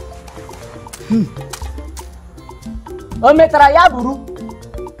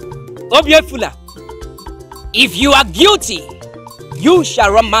 Obiefula, if you are guilty, you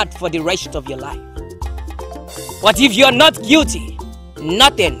shall run mad for the rest of your life. But if you are not guilty,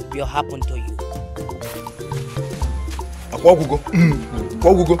 nothing will happen to you.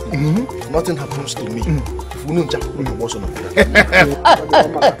 Nothing happens to me.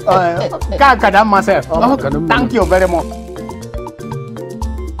 Thank you very much.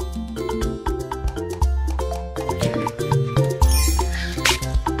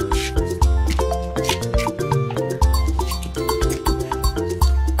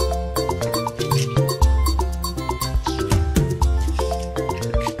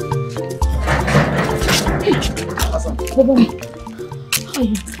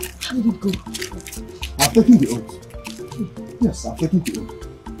 How did it go? I've taken the oath. Yes, I've taken the oath.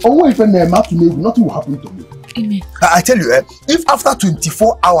 Oh, if nothing will happen to me. Amen. I tell you, if after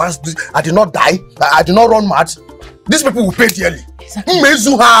 24 hours I did not die, I did not run mad, these people will pay dearly. Exactly.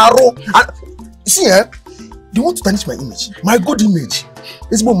 See, they want to tarnish my image, my good image.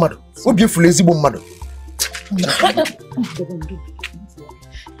 It's more mad. What beautiful is more mad.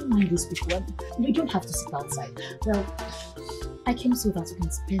 Don't mind these people. We don't have to sit outside. Well, I came so that we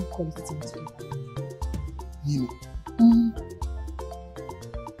can spend quality time together. You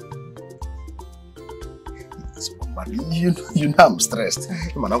know I'm stressed.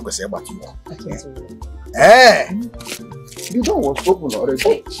 My uncle say about you. The door was open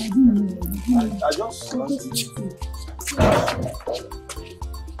already. I just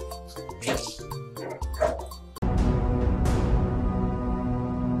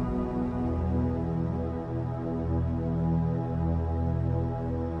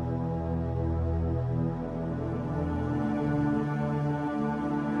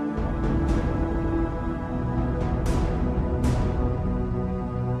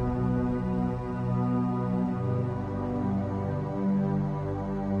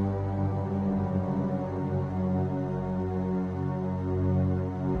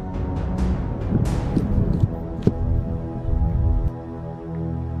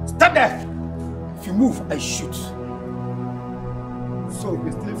Stop there! If you move, I shoot. So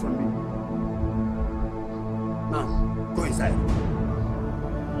you steal from me. Now, go inside.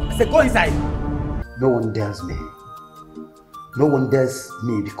 I said, go inside. No one dares me. No one dares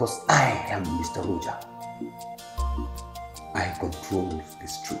me because I am Mr. Roger. I control the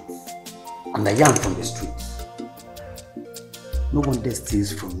streets. And I am from the streets. No one dares steal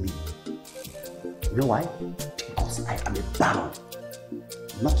from me. You know why? Because I am a baron.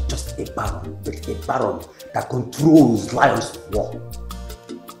 Not just a baron, but a baron that controls lions of war.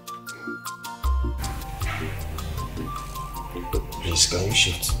 Please, can you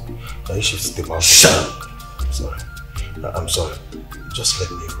shift? Can you shift the mouse? Shut up! I'm sorry. Just let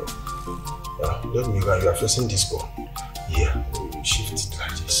me go. Let me go. You are facing this ball. Yeah, you shift it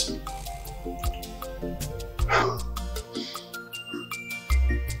like this.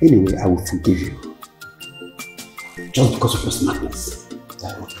 Anyway, I will forgive you. Just because of your smartness.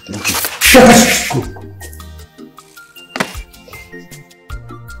 Shut up!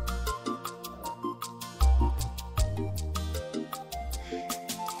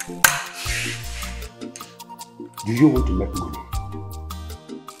 Do you want to make money?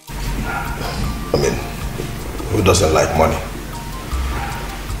 I mean, who doesn't like money?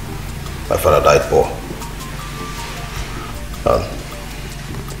 My father died poor. And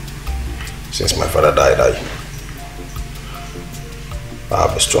since my father died, I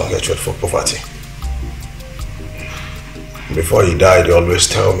have a strong hatred for poverty. Before he died, he always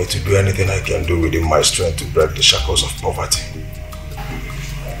tell me to do anything I can do within my strength to break the shackles of poverty.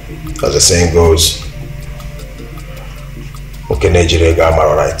 As the saying goes, okay, Nigerian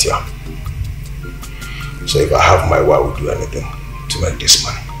right here. So if I have my way, I will do anything to make this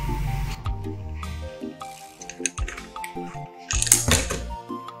money.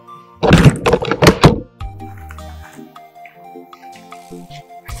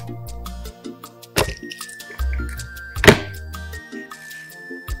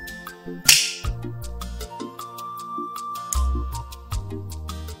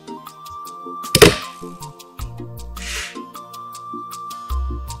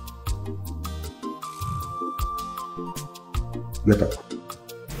 Get up.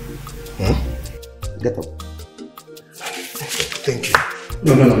 Get up. Thank you.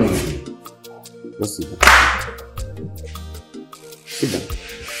 No. Just sit down. Sit down.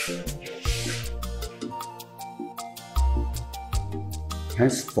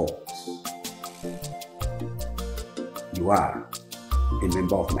 Henceforth, you are a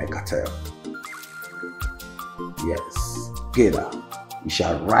member of my cartel. Yes, together we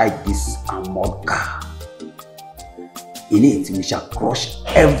shall ride this armored car. In it, we shall crush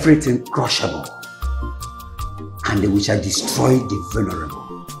everything crushable, and we shall destroy the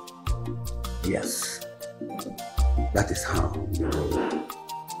vulnerable. Yes, that is how we roll.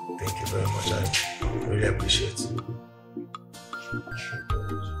 Thank you very much. I really appreciate it.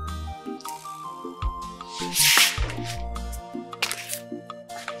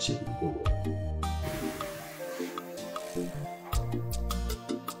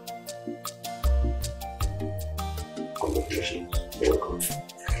 Congratulations. Welcome.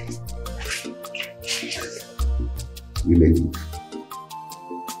 You may leave.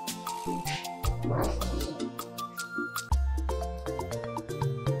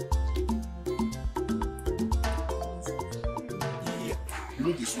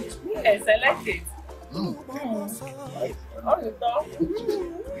 Yes, I like it. All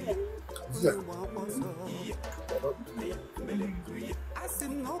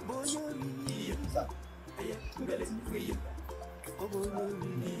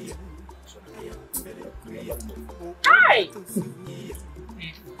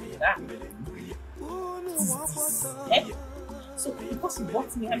the stuff. Hi! So, because you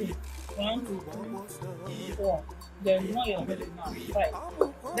bought me, I mean, 1, 2, 3, 4, then you know you're ready now, 5.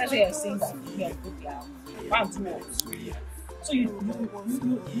 That's why you're saying that you are good now. 1, 2, 3. So you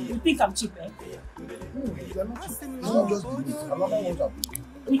think I'm cheap, eh? You're not cheap. It's not just the meat. Another ones are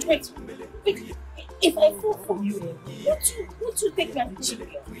good. Wait. If I fall for you, won't you take me as a cheap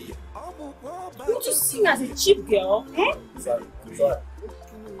girl? Won't you see me as a cheap girl? Eh? Sorry. You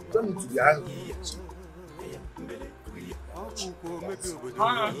don't need to be angry. Yes,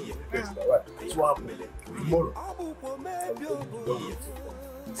 alright. It's what happened. Tomorrow.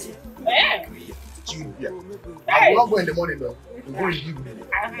 Eh? Chill here. I will not go in the morning though. We'll go in the evening.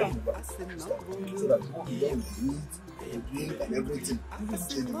 So that you don't eat, you drink and everything.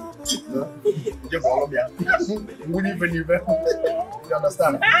 You follow me. You wouldn't even You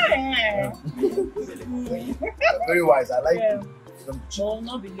understand? Very wise. I like you. No,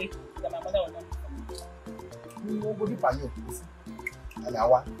 not be late. My mother will not. Nobody pay you. An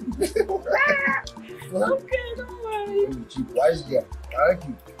hour. Okay, don't worry. Cheap, wise girl. I like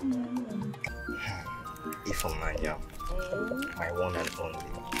you. If I'm my one and only.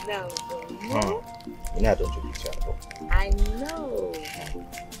 No. You know I don't joke with you at all. I know.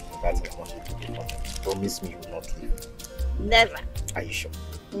 That's how much you do for me. Promise me you will not leave. Never. Are you sure?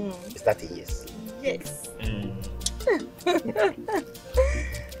 Is that a yes? Yes.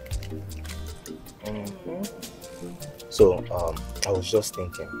 So, I was just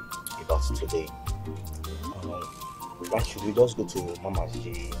thinking about today. Why should we just go to Mama's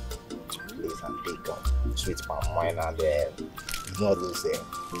G place and take sweet palm wine and you know those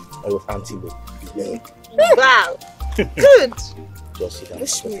antelope? Wow. Good. Just sit down.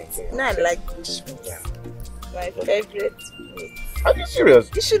 Bushmeat. No, I like bushmeat. Yeah. My favorite meat. Are you serious?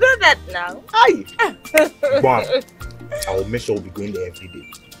 You should know that now. Aye. One. I will make sure we'll be going there every day.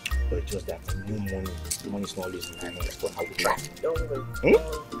 But it's just that no money. The money is not always in my hands. But I will try. Don't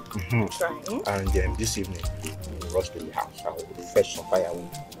worry. Try. And this evening, we'll rush to the house. I will fetch some firewood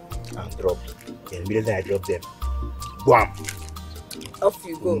and drop. Then immediately I drop them. Bam! Off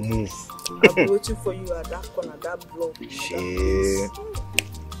you go. Move. I'll be waiting for you at that corner, that block. Shit.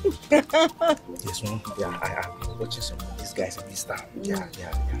 Yes, one. Yeah, I've been watching some of these guys in this town. They are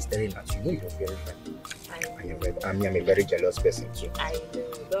staring at you. You know you're very friendly. I'm a very jealous person too. I know,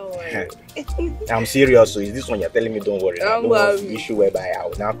 don't worry. I'm serious, so is this one you're telling me don't worry? Don't worry. The issue whereby I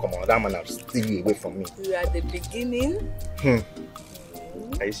will now come on. That man will steal you away from me. You are the beginning.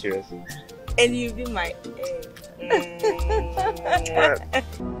 Are you serious? And you'll be my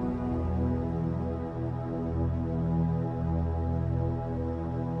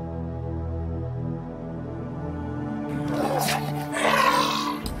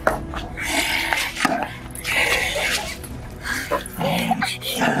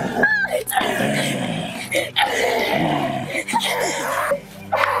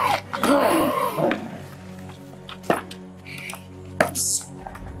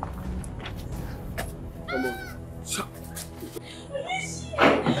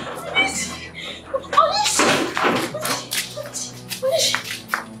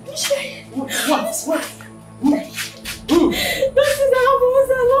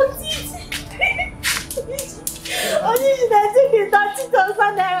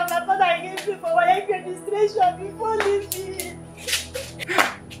destination before leaving.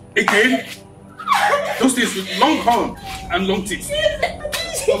 Again? Those things with long horn and long teeth.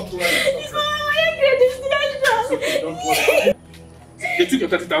 Stop crying. It's my destination. Don't worry. They took your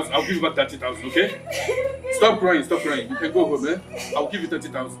 30,000. I'll give you back 30,000, okay? Stop crying, stop crying. You can go home, eh? I'll give you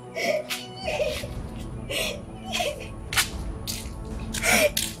 30,000.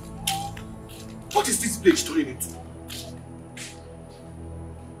 What is this place turning into?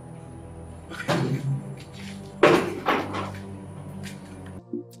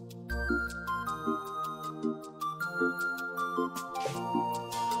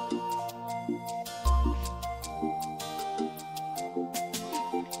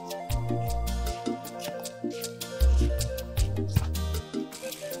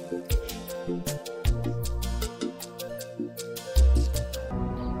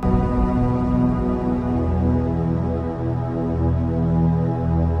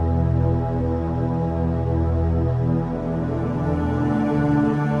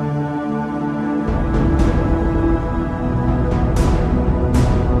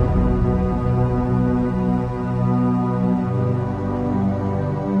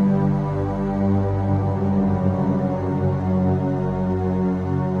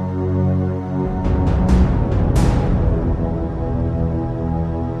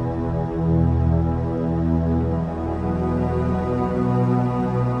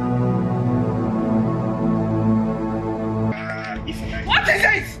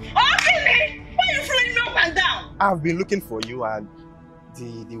 I've been looking for you, and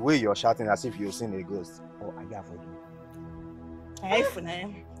the way you're shouting as if you've seen a ghost. Oh, I got avoid you. Hey,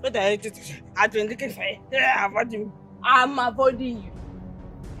 Funai. What are you doing? I've been looking for you. Avoiding. I'm avoiding you.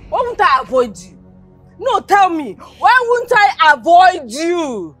 Why won't I avoid you? No, tell me. Why won't I avoid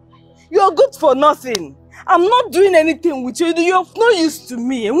you? You're good for nothing. I'm not doing anything with you. You're no use to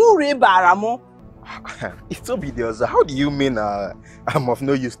me. It's obvious. How do you mean I'm of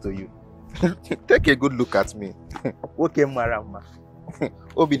no use to you? Take a good look at me. Okay, Marama.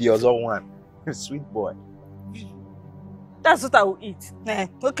 Obvious one. Sweet boy. That's what I will eat.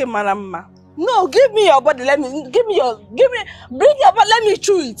 Okay, Marama. No, give me your body. Bring your body. Let me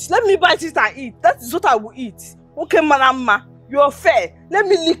chew it. Let me bite it and eat. That is what I will eat. Okay, Marama. You're fair. Let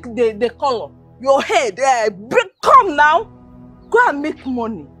me lick the color. Your head. Come now. Go and make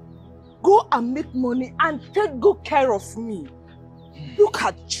money. Go and make money and take good care of me. Look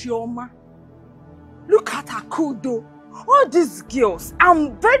at Chioma. Look at Akudo. All these girls.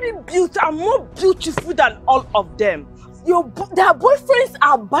 I'm very beautiful. I'm more beautiful than all of them. Their boyfriends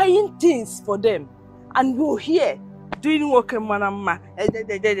are buying things for them. And you're here doing work manama.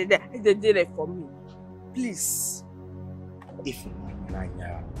 They did it for me. Please. If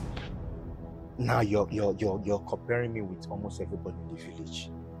now you're comparing me with almost everybody in the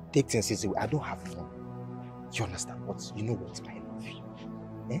village. Take things easy. I don't have fun. You understand what? You know what? I love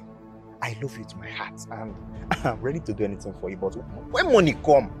you. Eh? I love you to my heart, and I'm ready to do anything for you. But when money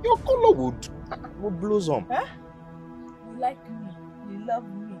come, your color will blossom. Huh? You like me, you love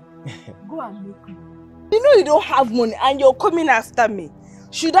me. Go and make me. You know you don't have money, and you're coming after me.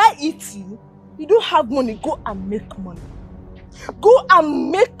 Should I eat you? You don't have money. Go and make money. Go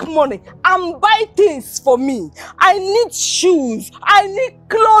and make money and buy things for me. I need shoes. I need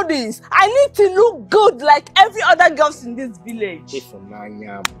clothes. I need to look good like every other girls in this village. It's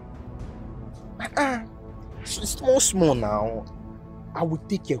small now. I will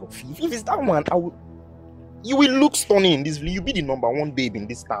take care of you. If it's that one, you will look stunning in this village. You'll be the #1 babe in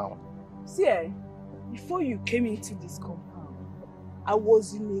this town. See, before you came into this compound, I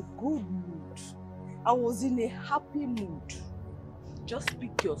was in a good mood. I was in a happy mood. Just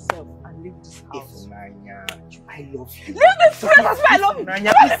pick yourself and leave this house. I love you. Leave me free! I love you!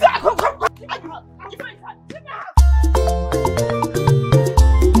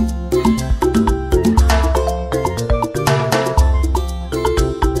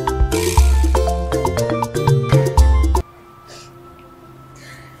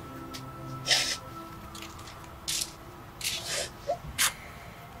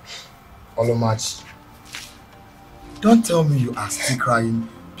 Olomachi, don't tell me you are still crying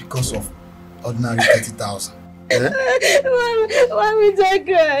because of ordinary 30,000. Eh? Why would I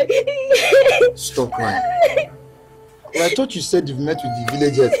cry? Stop crying. Well, I thought you said you've met with the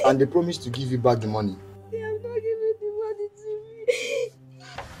villagers and they promised to give you back the money. They have not given the money to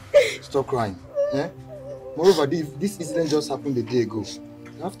me. Stop crying. Eh? Moreover, this incident just happened a day ago.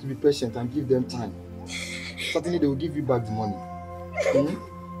 You have to be patient and give them time. Certainly they will give you back the money.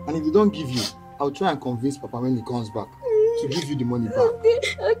 And if they don't give you, I'll try and convince Papa when he comes back to give you the money back.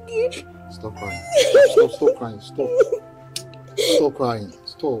 Okay. Stop crying. Stop crying. Stop. Stop crying.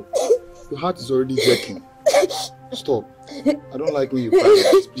 Stop. Your heart is already breaking. Stop. I don't like when you cry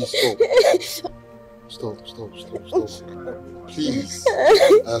like this. Please stop. Stop. Please.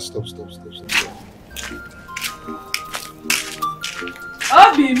 Stop.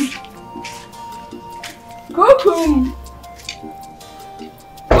 Abim. Kokum.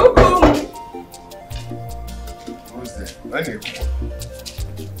 Who's there?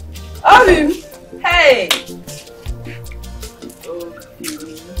 Abim. Hey.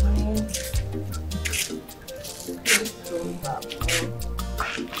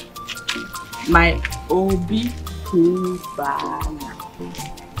 My Obi Kubana.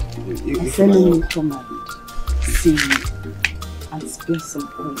 I'm sending you come and see you and spend some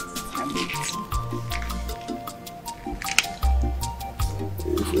quality time with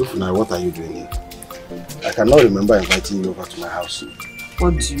you. Now, what are you doing here? I cannot remember inviting you over to my house.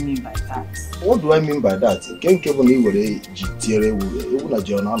 What do you mean by that? What do I mean by that? Can't keep on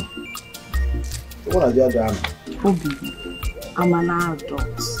Obi, I'm an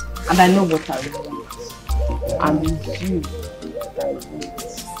adult and I know what I want. And with you, I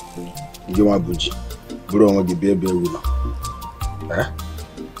want. You want Buji? Bro, I'm going to be a baby now. Eh?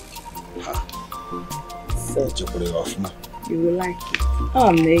 So, off now. You will like it.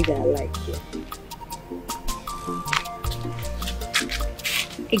 Oh, mega like it.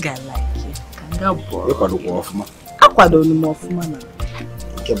 I like it. You can go off, man. I can't go off, man.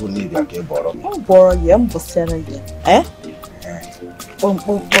 You can't need to borrow. I'm borrow you. I'm borrowing you. Eh? Pom.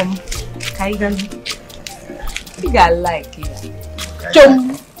 Kaigan. I like it.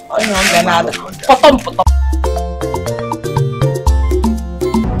 Chum. Oh, no, nada. Potom.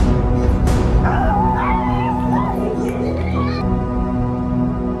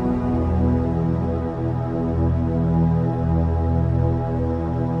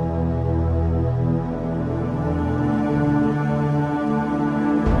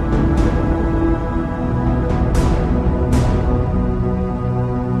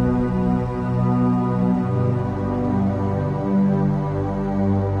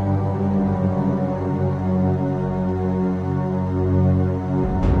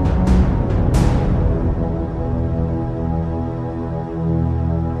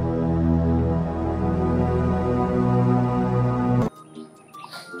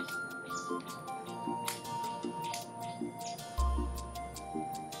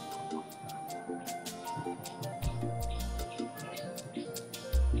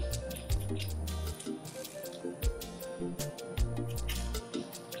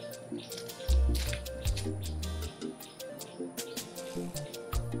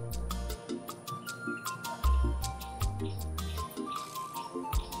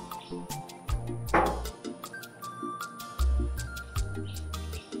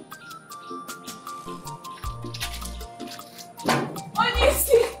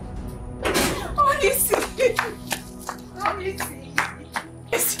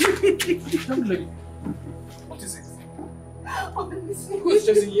 What is it? Who is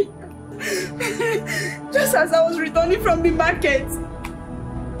chasing you? Just as I was returning from the market,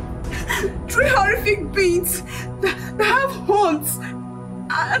 3 horrific beings that have horns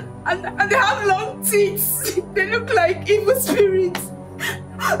and they have long teeth. They look like evil spirits.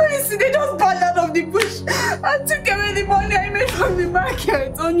 Honestly, they just bought out of the bush and took away the money I made from the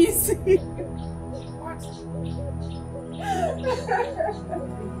market. Honestly.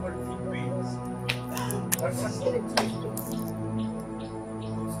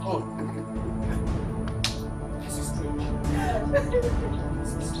 Oh, this is true.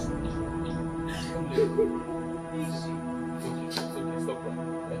 This is true. It's okay, stop crying.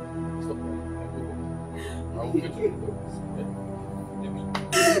 Stop crying. I will get you the doctors.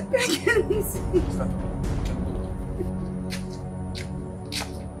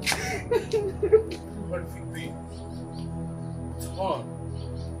 Horrific pain. Torn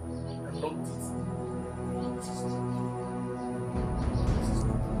and long teeth. This is true.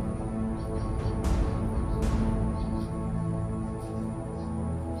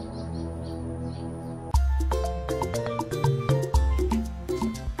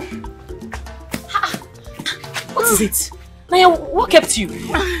 What is it? Naya, what kept you?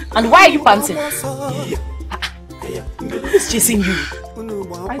 And why are you panting? Who's chasing you?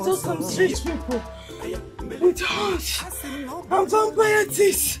 I saw some street people with horns and vampire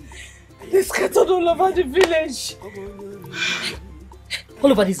teeth. They scattered all over the village.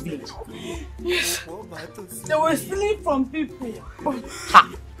 All over this village? Yes. They were stealing from people. Ha!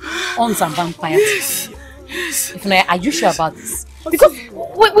 Horns and vampire teeth. Yes. Naya, are you sure about this? Because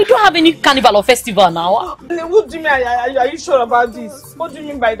we don't have any carnival or festival now. What do you mean? Are you sure about this? What do you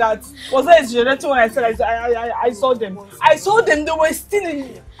mean by that? Was I exaggerating when I said I saw them? I saw them. They were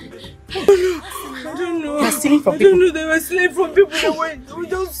stealing. I don't know. Yes, stealing from I people? don't know, they were stealing from people. They were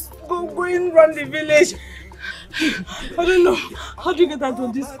just going around the village. I don't know. How do you get out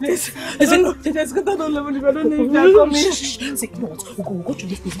of this place? I don't know. They just got out of level. I don't know if they're coming. Say, you know what? We'll go to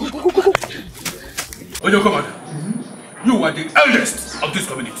this place. Go. Nwokoma, you are the eldest of this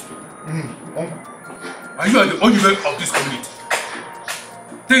community. And you are the only man of this community.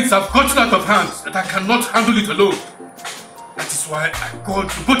 Things have gotten out of hands that I cannot handle it alone. That is why I called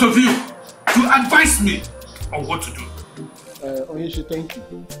to both of you to advise me on what to do. Onyesha, thank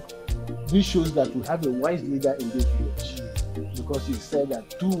you. This shows that we have a wise leader in this village, because he said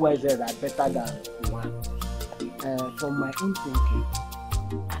that two wise heads are better than one. From my own thinking,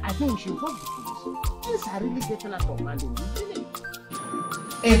 I think we should involve the police. Things are really getting out of hand in this village.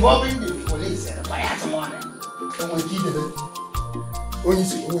 Involving the police and the fire tomorrow.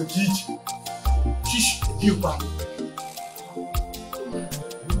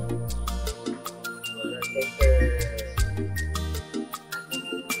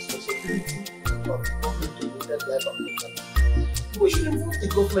 We should involve the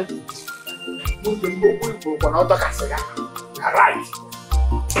government in this. Right.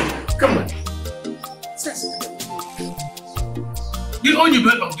 Come on. The only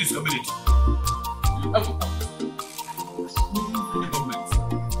man of this community. You have a power. The government.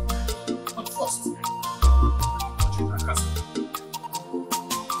 But first, what you can ask.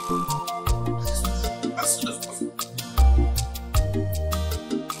 As soon as possible.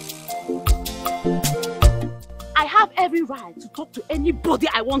 I have every right to talk to anybody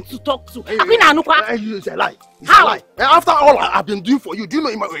I want to talk to. It's a lie. It's a lie. After all I've been doing for you, do you know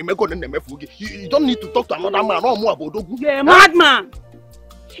you don't need to talk to another man or more about Dogu? You're a madman.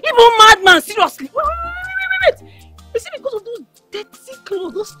 Even madman, seriously. Wait. You see, because of those dirty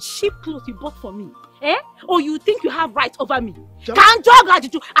clothes, those cheap clothes you bought for me, or you think you have rights over me? Can't jog.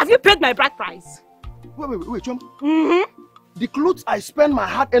 Have you paid my bride price? Wait, Choma. The clothes I spend my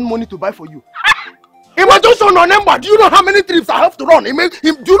hard-earned money to buy for you. Imagine on number. Do you know how many trips I have to run? Do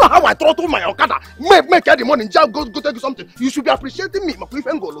you know how I throttle my OKADA? Make the money. Go take you something. You should be appreciating me. Which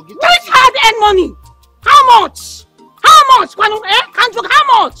hard-earned money? How much? How much? Can't joke.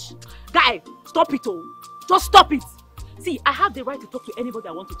 How much? Guy, stop it all. Just stop it. See, I have the right to talk to anybody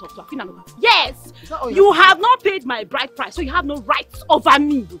I want to talk to. Yes. You have not paid my bride price, so you have no rights over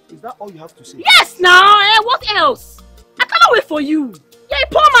me. Is that all you have to say? Yes, now. What else? I cannot wait for you. You're a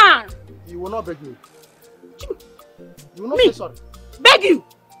poor man. You will not beg me. You will not say sorry. Beg you.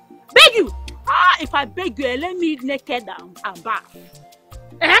 If I beg you, let me naked and bath.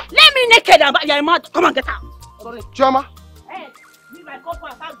 Let me naked and bath. You're mad. Come on, get out. Sorry, Choma. Hey, leave my couple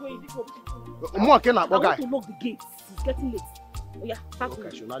and start going. I want to lock the gates. It's getting late. Oh yeah, start going. I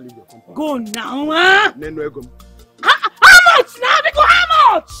should not leave your compound. Go now, How much now? Because how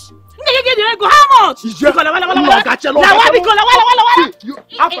much?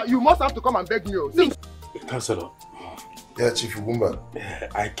 How much? You must have to come and beg me. Councillor. Yeah, Chief Ugumba.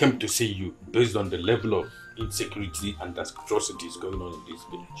 I came to see you based on the level of insecurity and atrocities going on in this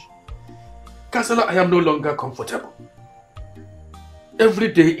village. Councillor, I am no longer comfortable. Every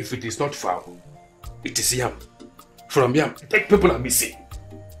day, if it is not foul, it is yam. From yam, people are missing.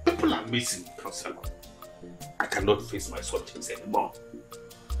 People are missing, Councillor. I cannot face my subjects anymore.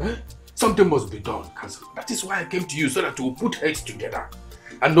 Something must be done, Councillor. That is why I came to you, so that we will put heads together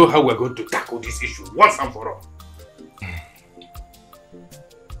and know how we are going to tackle this issue once and for all.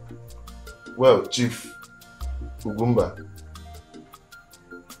 Well, Chief Ugumba,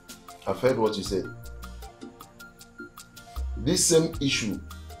 I've heard what you said. This same issue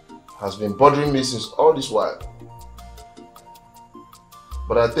has been bothering me since all this while.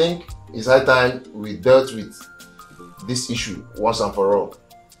 But I think it's high time we dealt with this issue once and for all.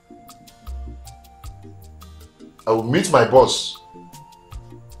 I will meet my boss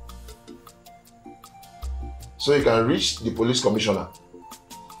so you can reach the police commissioner.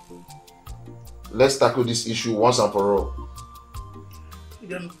 Let's tackle this issue once and for all.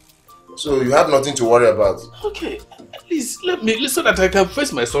 So you have nothing to worry about. Okay, please let me so that I can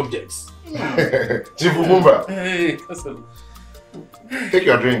face my subjects. Chief Ugumba. Hey, take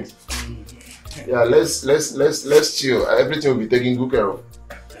your drink. Yeah, let's chill. Everything will be taken good care of.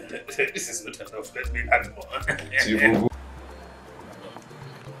 This is not enough. Let me add more. Chief Ugumba.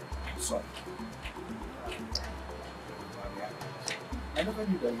 Sorry. I never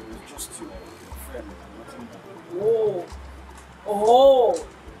knew that you were just your friend and nothing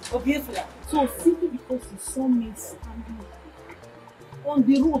Oh, beautiful. So simply because you saw me standing on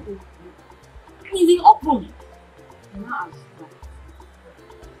the road, in the open, now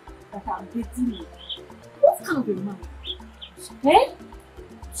that I'm dating you. What kind of a man? Hey?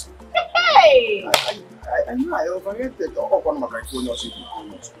 Hey! And I overrated all one of my phone or something.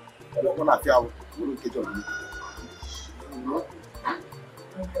 I don't want to feel get on me.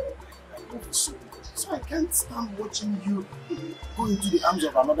 So I can't stand watching you go into the arms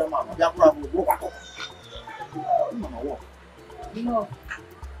of another man. No.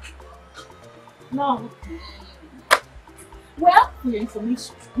 No. Well, for your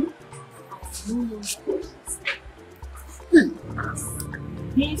information, I no longer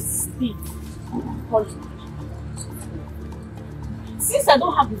this thing since I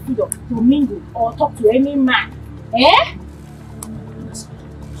don't have the freedom to mingle or talk to any man, eh?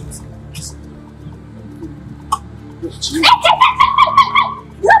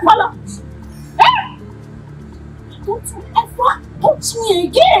 Don't you ever touch me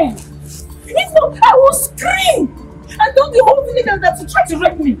again! If not, I will scream and tell the whole village that you tried to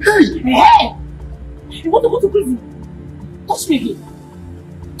rape me. Hey! You want to go to prison? Touch me again!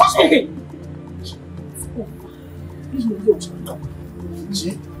 Touch me again!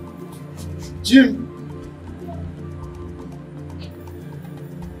 Jim!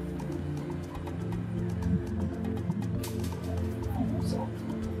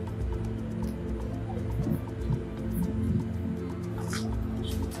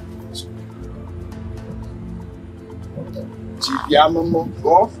 Yeah, Mama,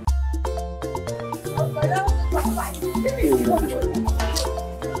 go.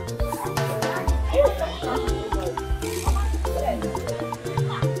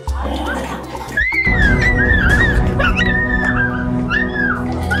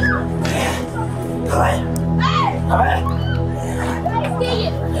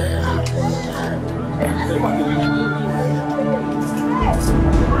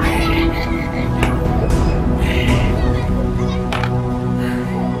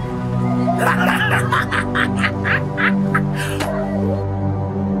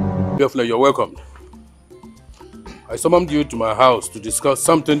 You're welcome. I summoned you to my house to discuss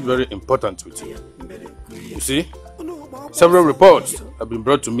something very important with you. You see, several reports have been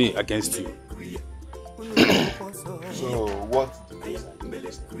brought to me against you. So, what?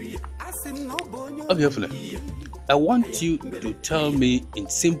 I want you to tell me in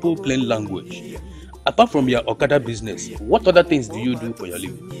simple, plain language, apart from your OKADA business, what other things do you do for your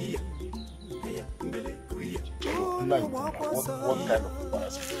living? What kind of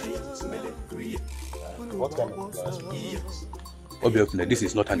embarrassment? What kind of embarrassment? Obviously, this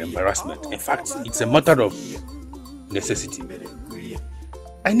is not an embarrassment. In fact, it's a matter of necessity.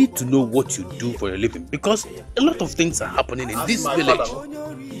 I need to know what you do for a living because a lot of things are happening in this village.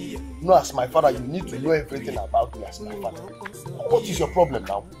 No, as my father, you need to know everything about me as my father. What is your problem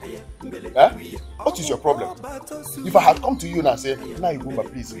now? Eh? What is your problem? If I had come to you and say, now you go,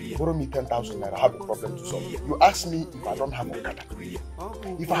 please borrow me 10,000 naira, I have a problem to solve. You ask me if I don't have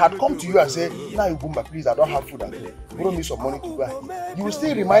OKADA. If I had come to you and say, now you go, please, I don't have food at home, borrow me some money to go ahead, you will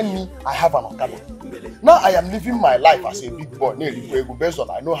still remind me I have an OKADA. Now I am living my life as a big boy, based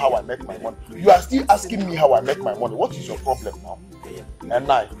on I know how I make my money. You are still asking me how I make my money. What is your problem now? And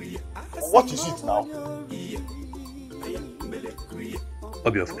now, what is it now?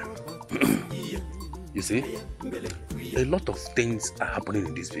 You see, a lot of things are happening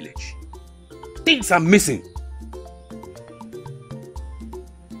in this village. Things are missing.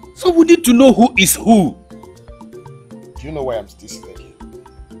 So we need to know who is who. Do you know why I'm still seated here?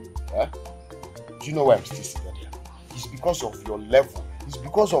 Huh? Do you know why I'm still seated here? It's because of your level. It's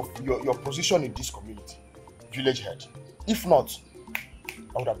because of your position in this community. Village head. If not,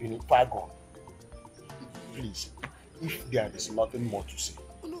 I would have been far gone. Please, if there is nothing more to say,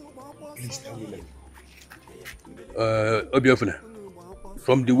 please tell me let me go.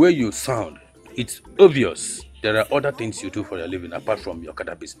 From the way you sound, it's obvious there are other things you do for your living apart from your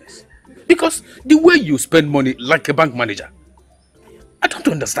OKADA business. Because the way you spend money like a bank manager, I don't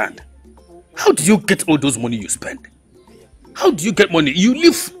understand. How do you get all those money you spend? How do you get money? You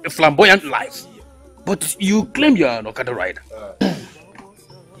live a flamboyant life, but you claim you're an OKADA rider.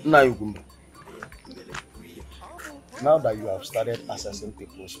 Now that you have started assessing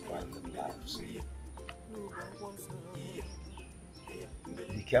people's private lives,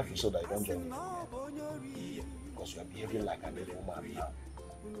 be careful so that you don't join me. Because you are behaving like an evil man now.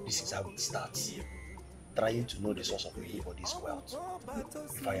 This is how it starts. Trying to know the source of everybody's wealth.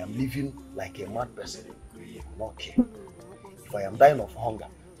 If I am living like a mad person, you will not care. If I am dying of hunger,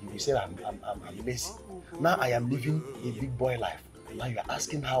 you will say I'm lazy. Now I am living a big boy life. Now you are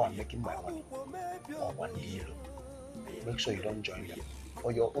asking how I'm making my money. Oh, one deal. Make sure you don't join them.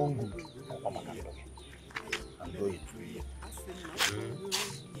 For your own good. I'm going.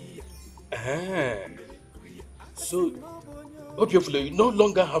 So, obviously, you no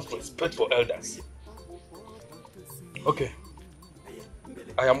longer have respect for elders. Okay.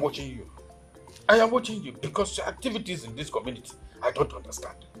 I am watching you. I am watching you because your activities in this community, I don't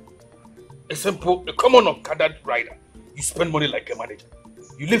understand. A common OKADA rider. You spend money like a manager.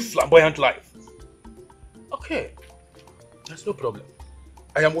 You live flamboyant life. Okay. There's no problem.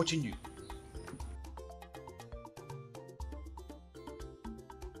 I am watching you.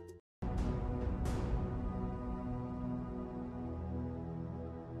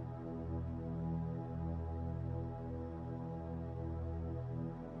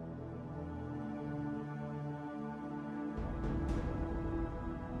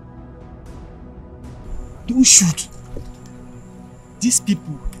 Don't shoot. These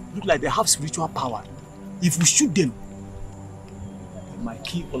people look like they have spiritual power. If we shoot them, they might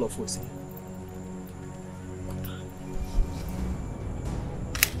kill all of us.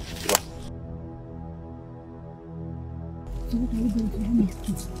 So what are we going to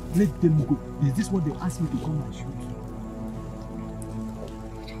do? Let them go. Is this what they asked me to come and shoot?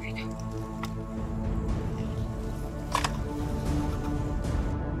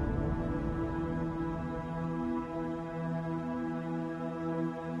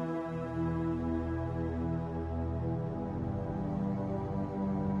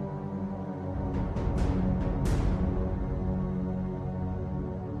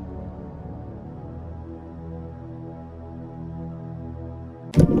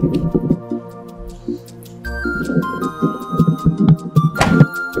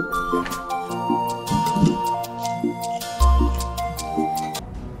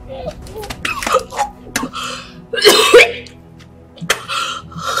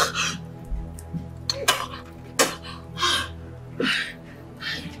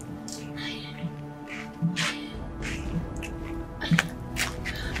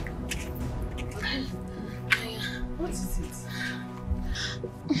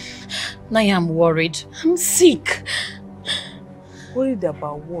 Now I'm worried. I'm sick. Worried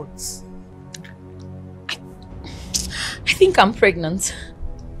about what? I think I'm pregnant.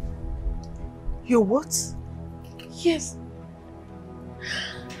 You're what? Yes.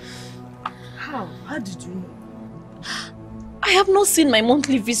 How? How did you know? I have not seen my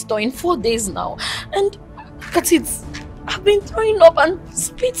monthly visitor in 4 days now. And look at it. I've been throwing up and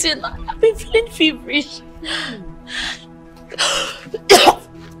spitting. I've been feeling feverish.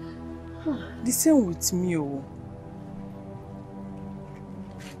 The same with me, oh.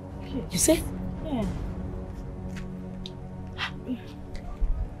 You say? Yeah.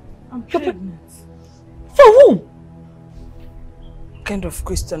 I'm pregnant. For whom? What kind of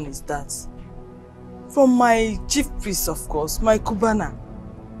question is that? From my chief priest, of course, my Kubana.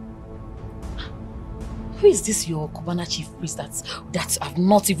 Who is this your Kubana chief priest that I've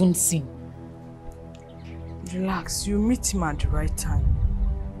not even seen? Relax, you meet him at the right time.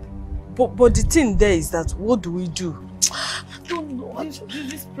 But the thing there is that, what do we do? I don't know.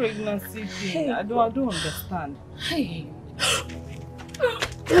 This pregnancy thing, I don't understand. Hey.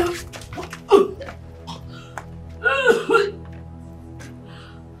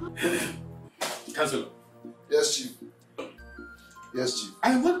 Councillor. Yes, Chief. Yes, Chief.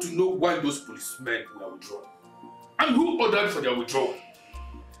 I want to know why those policemen were withdrawn. And who ordered for their withdrawal.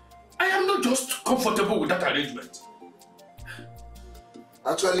 I am not just comfortable with that arrangement.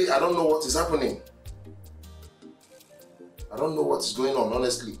 Actually, I don't know what is happening. I don't know what is going on,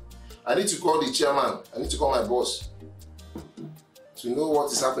 honestly. I need to call the chairman. I need to call my boss to know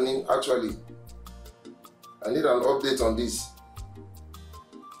what is happening actually. I need an update on this.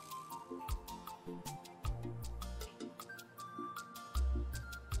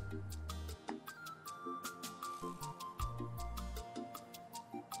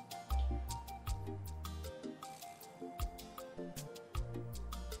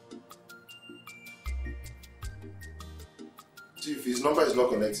 Chief, his number is not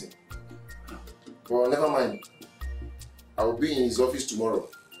connecting. But never mind. I will be in his office tomorrow.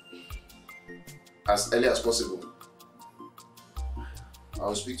 As early as possible. I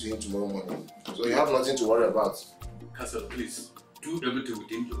will speak to him tomorrow morning. So you have nothing to worry about. Council, please, do everything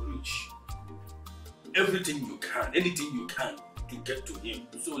within your reach. Everything you can, anything you can to get to him.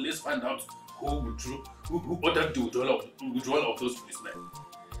 So let's find out who ordered the withdrawal of those policemen.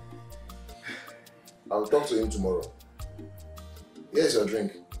 I will talk to him tomorrow. Here's your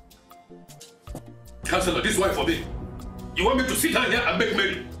drink. Councillor, this is why for me. You want me to sit down here and make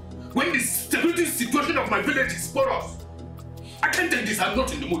merry? When the security situation of my village is porous. I can't take this. I'm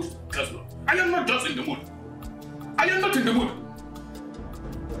not in the mood, Councillor. I am not just in the mood. I am not in the mood.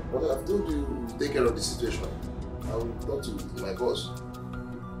 But I've told you to take care of the situation. I will talk to my boss.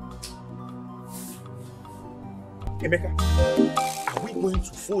 Emeka, are we going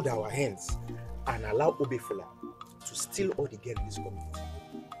to fold our hands and allow Obefela to steal all the girls in this community.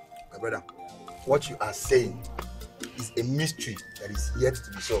 My brother, what you are saying is a mystery that is yet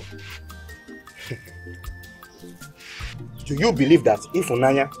to be solved. Do you believe that if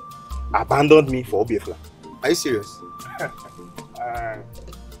Unanya abandoned me for Obiefla? Are you serious?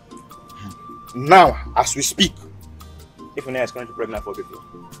 Now, as we speak, if Unanya is currently pregnant for Obiefla.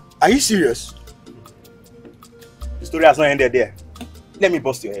 Are you serious? The story has not ended there. Let me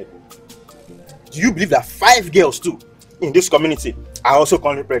bust your head. Do you believe that 5 girls too in this community are also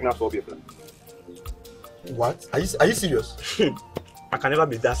currently pregnant for Obiefla? What? Are you serious? I can never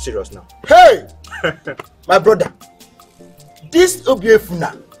be that serious now. Hey! My brother, this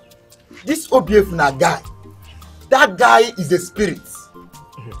Obiefuna guy, that guy is a spirit.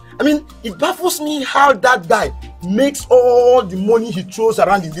 I mean, it baffles me how that guy makes all the money he throws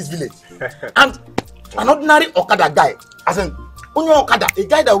around in this village. And an ordinary OKADA guy, as in only OKADA, a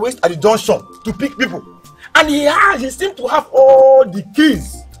guy that waits at the junction to pick people. And he seems to have all the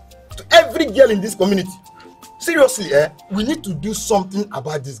keys to every girl in this community. Seriously, we need to do something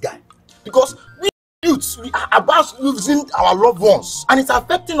about this guy. Because we youths, we are about losing our loved ones. And it's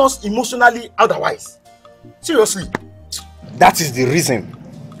affecting us emotionally otherwise. Seriously. That is the reason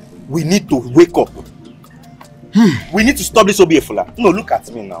we need to wake up. We need to stop this Obiefula. No, look at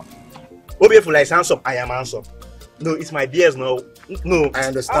me now. Obiefula is handsome. I am handsome. No, it's my beers now. No. I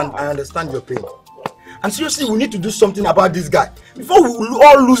understand your pain. And seriously, we need to do something about this guy. Before we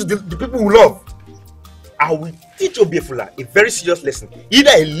all lose the people we love. I will teach Obiefula a very serious lesson.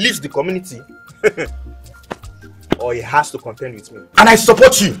 Either he leaves the community or he has to contend with me. And I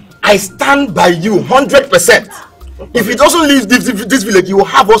support you. I stand by you 100%. If he doesn't leave this village, he will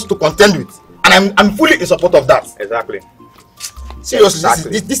have us to contend with. And I'm fully in support of that. Exactly. Seriously,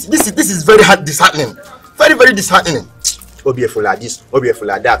 exactly. This is very disheartening. Very, very disheartening. Obiefula this,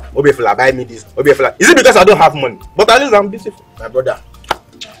 Obiefula that, Obiefula buy me this, Obiefula. Is it because I don't have money? But at least I'm beautiful. My brother,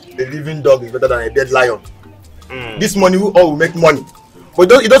 the living dog is better than a dead lion. This money will make money.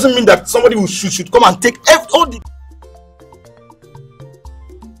 But it doesn't mean that somebody who should come and take all the...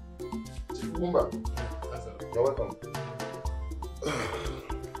 You're welcome.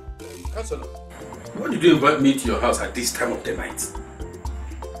 Councilor, why did you invite me to your house at this time of the night?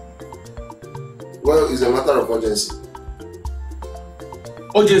 Well, it's a matter of urgency.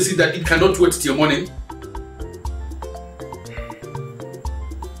 Urgency that it cannot wait till morning?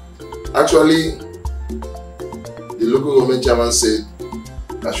 Actually, the local government chairman said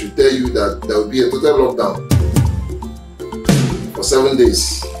I should tell you that there will be a total lockdown for 7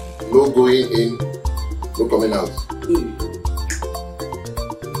 days. No going in, no coming out.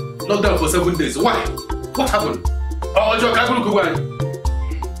 Lockdown for 7 days. Why? What happened? Well,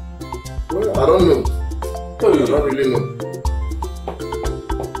 I don't know. I don't really know.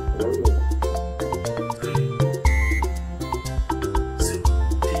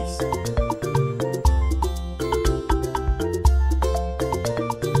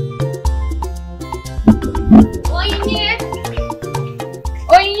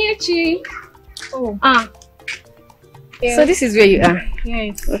 Oh. Yeah. So this is where you are?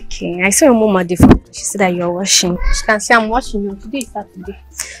 Yes. Okay. I saw your mom at the phone. She said that you are washing. She can say I'm washing you. Today is Saturday.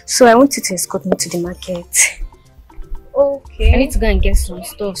 So I want you to escort me to the market. Okay. I need to go and get some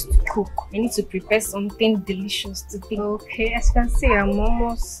stuff to cook. I need to prepare something delicious to take. Okay. As you can see, I'm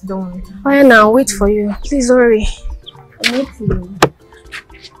almost done. Oh yeah, now I'll wait for you. Please hurry. I'm waiting.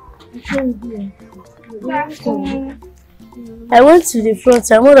 I went to the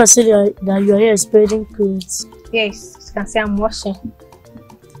front. I want to say that you are here spreading clothes. Yes, you can say I'm washing.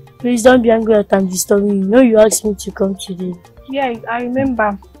 Please don't be angry that I'm disturbing you. You know you asked me to come today. Yeah, I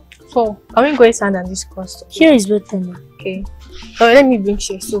remember. So, can we go inside and discuss? Here is better now. Okay. So let me bring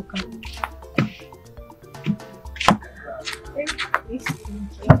you so can.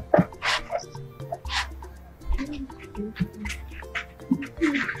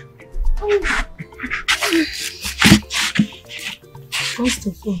 First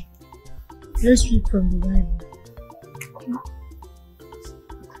of all, let's read from the Bible.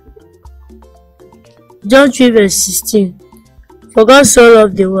 John 3 verse 16. For God so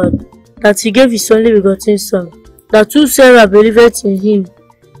loved the world, that he gave his only begotten Son, that whosoever believeth in him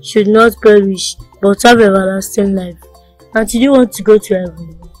should not perish, but have everlasting life. And did you want to go to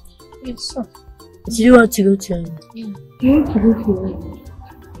heaven? Yes, sir. Did you want to go to heaven? Yeah. You want to go to heaven?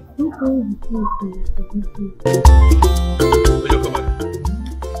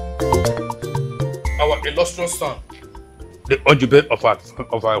 Our illustrious son, the Ojube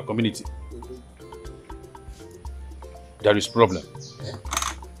of our community. There is problem.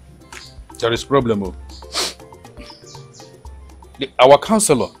 There is problem. Our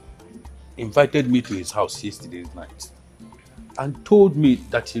councillor invited me to his house yesterday night and told me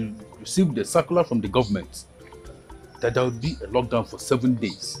that he received a circular from the government that there will be a lockdown for 7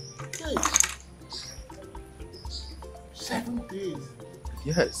 days. Hey. 7 days?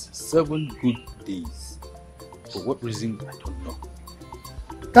 Yes, 7 good days. For what reason, I don't know.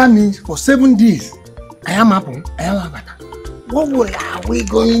 That means for 7 days, I am Apple, I am Agata. What are we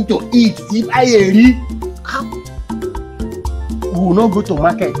going to eat if I eat? We will not go to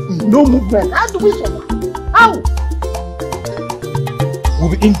market. No movement. How do we survive? How? We'll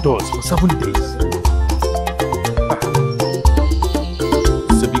be indoors for 7 days.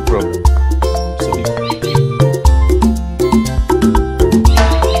 It's a big problem. It's a big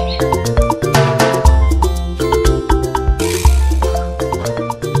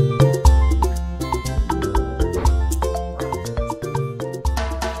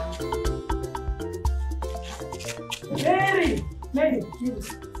Mary,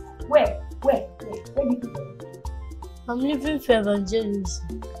 where did you go? I'm leaving for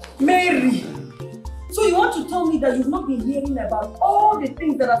evangelism. Mary! So you want to tell me that you've not been hearing about all the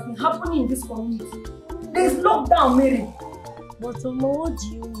things that have been happening in this community? There's lockdown, Mary. But Mama, what do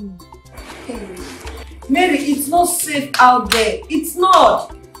you mean? Hey, Mary, it's not safe out there. It's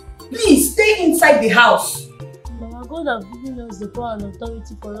not. Please, stay inside the house. Mama, God has given us the power and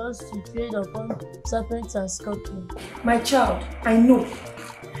authority for us to tread upon serpents and scorpions. My child, I know.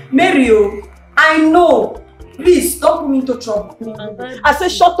 Mary, I know. Please, don't put me into trouble. I say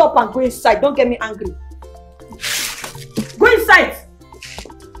shut up and go inside. Don't get me angry. Go inside.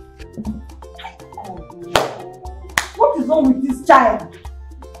 What is wrong with this child?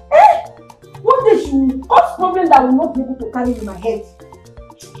 Eh? One day she will cause problem that I will not be able to carry in my head.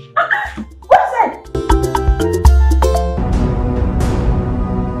 Go inside.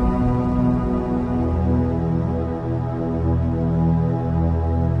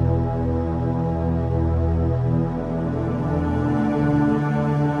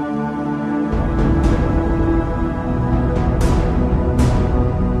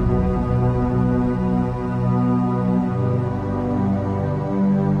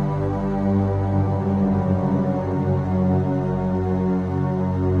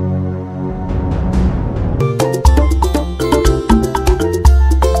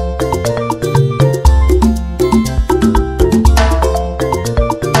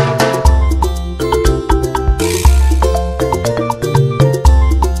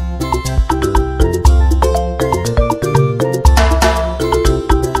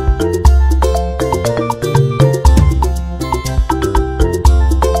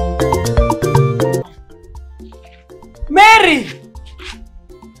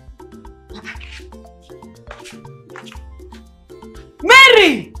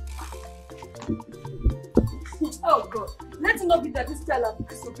 Mary! Oh God, let it not be that this child has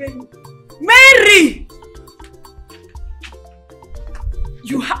disobeyed me. Mary!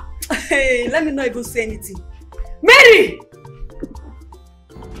 You have... Hey, let me not even say anything. Mary!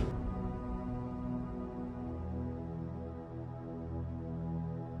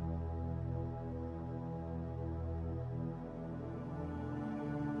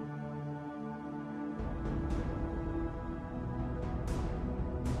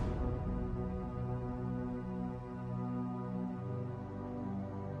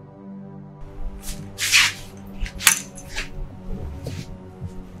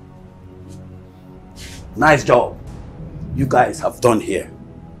 Nice job you guys have done here.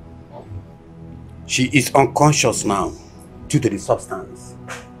 She is unconscious now due to the substance.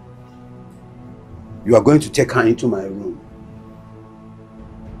 You are going to take her into my room.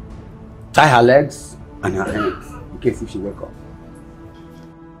 Tie her legs and her hands in case if she wakes up.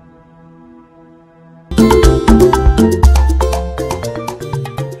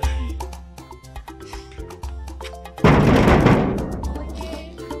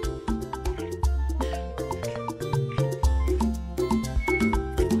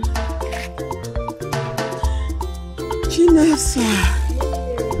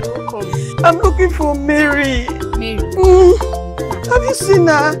 I'm looking for Mary. Mary? Have you seen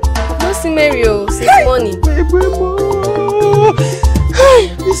her? I've not seen Mary since morning.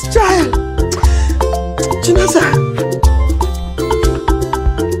 Hey, this child. Chinasa.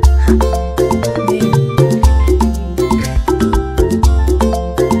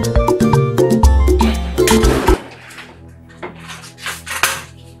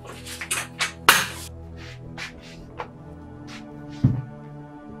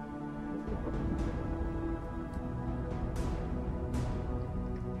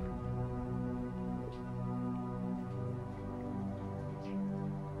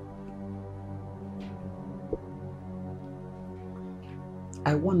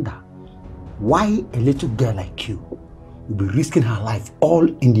 I wonder Why a little girl like you will be risking her life all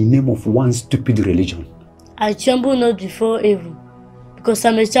in the name of one stupid religion? I tremble not before evil, because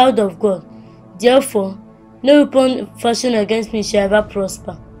I'm a child of God. Therefore, no weapon fashioned against me shall ever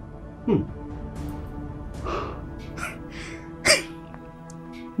prosper.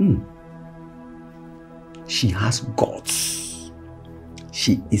 She has guts.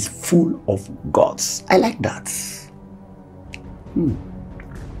 She is full of guts. I like that.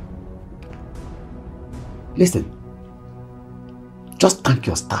 Listen, just thank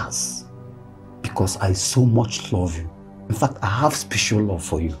your stars because I so much love you. In fact, I have special love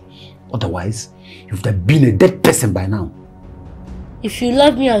for you. Otherwise, you would have been a dead person by now. If you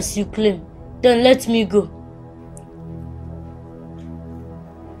love me as you claim, then let me go.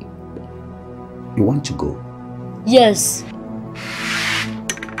 You want to go? Yes.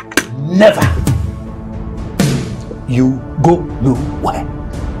 Never. You go nowhere.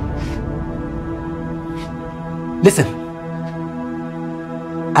 Listen,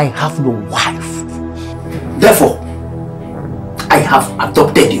 I have no wife. Therefore, I have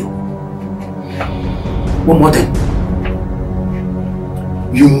adopted you. One more thing.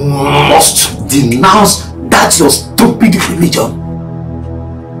 You must denounce that your stupid religion.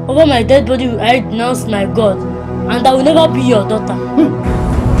 Over my dead body will I denounce my God, and I will never be your daughter.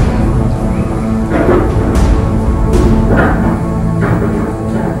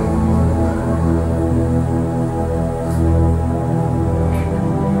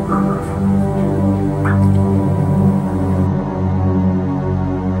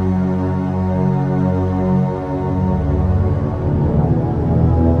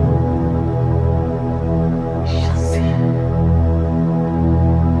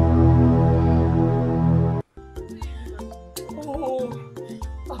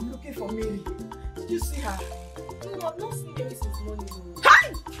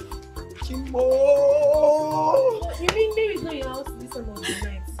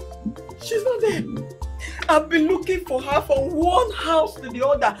 To the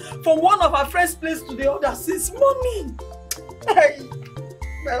other, from one of our friends' place to the other since morning. Hey,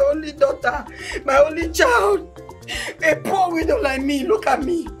 my only daughter, my only child, a poor widow like me. Look at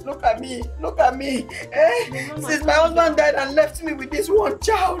me, look at me, look at me. Eh? Mama, since my husband died and left me with this one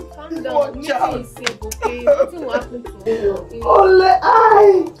child, one child.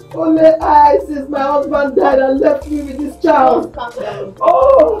 Only I, since my husband died and left me with this child.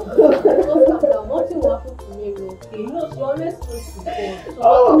 Oh, nothing will happen to Mary, okay? You know, she always prays to God.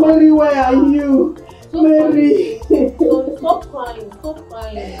 Oh, Mary, where are you? So Mary. So stop crying, stop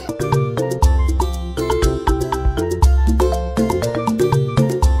crying.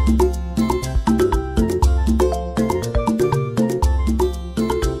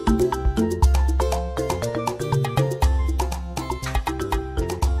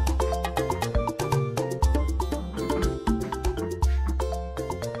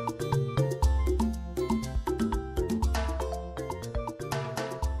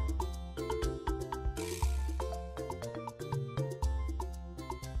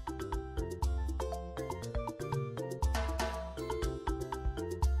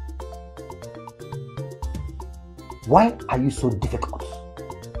 Why are you so difficult?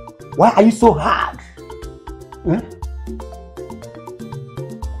 Why are you so hard? Eh?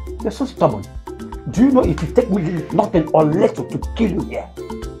 You're so stubborn. Do you know if you take me nothing or little to kill you here?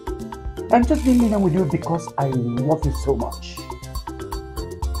 I'm just being mean with you because I love you so much.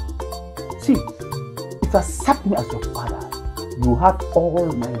 See, if you accept me as your father, you have all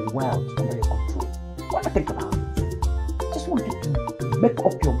my wealth under your control. What do you think about it? Just want you to make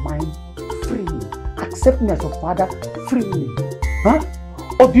up your mind freely. Accept me as your father freely. Huh?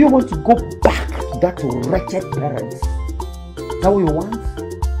 Or do you want to go back to that wretched parents? Is that what you want?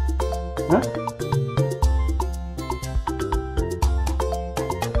 Huh?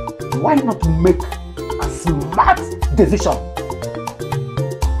 Why not make a smart decision?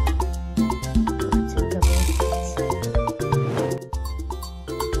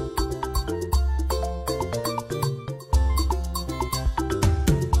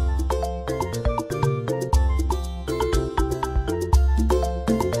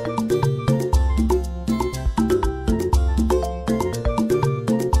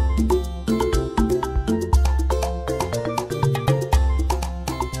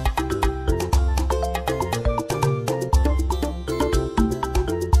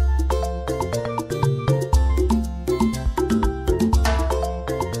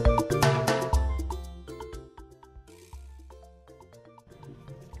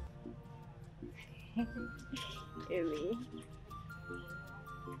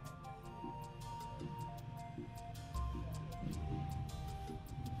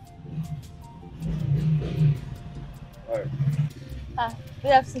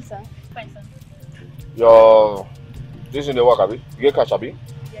 Good afternoon, sir. Fine, sir. Your this in the work, Abi? You get cash, Abi?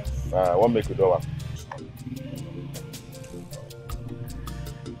 Yes. One make you do one.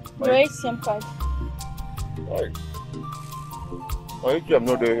 Your ATM card. Right. My ATM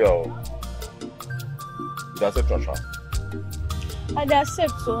no dey here. Did I say transfer? I dey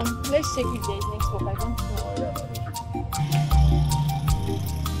accept, so let's check if there is next work. I don't know.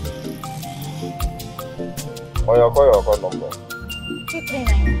 Call your account number.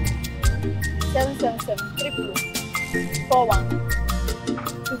 239 777 41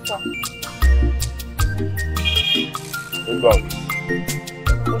 24. Good done.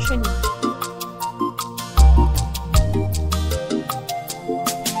 Ocean.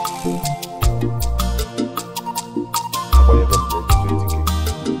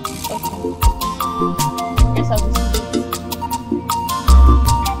 Yes, I will see it.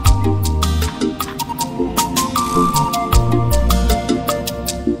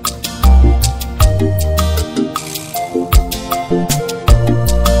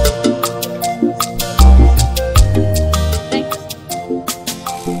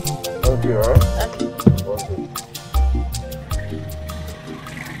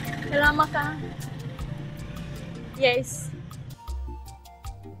 Yes.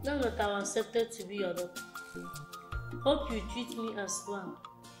 Now that I am accepted to be your daughter, hope you treat me as one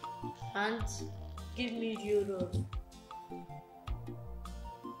and give me your love.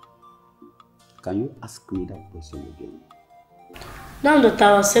 Can you ask me that question again? Now that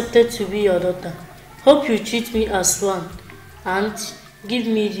I am accepted to be your daughter, hope you treat me as one and give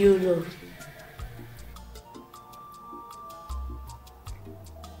me your love.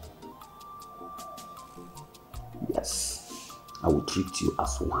 Yes, I will treat you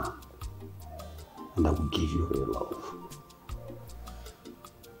as one, and I will give you real love.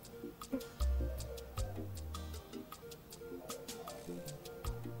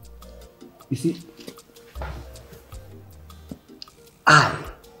 You see, I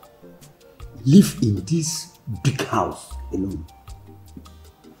live in this big house alone.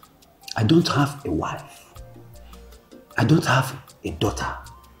 I don't have a wife. I don't have a daughter.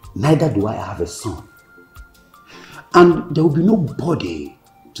 Neither do I have a son. And there will be nobody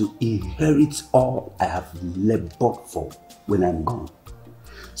to inherit all I have labored for when I'm gone.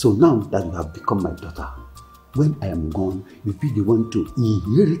 So now that you have become my daughter, when I am gone, you'll be the one to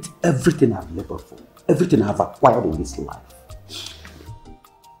inherit everything I've labored for, everything I've acquired in this life.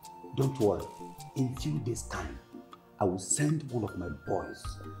 Don't worry, in a few days' time, I will send one of my boys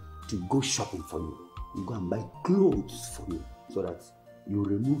to go shopping for you. You go and buy clothes for you so that you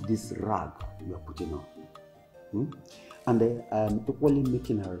remove this rag you are putting on. And I am equally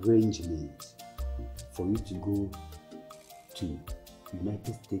making arrangements for you to go to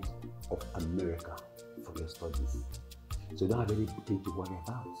United States of America for your studies. So you don't have anything to worry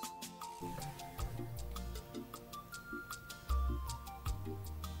about.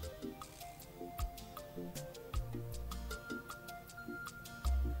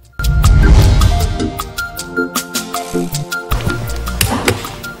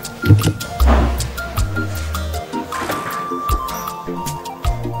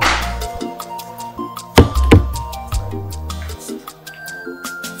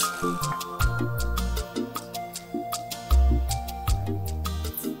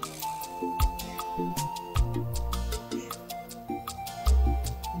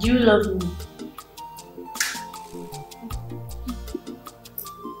 Do you love me?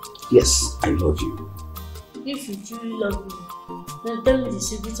 Yes, I love you. If you truly love me, then tell me the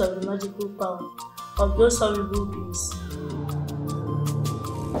secret of the magical power of those horrible beings.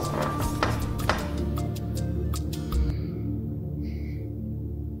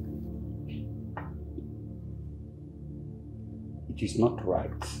 It is not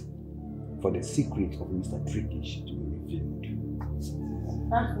right for the secret of Mr. Trickish to be revealed.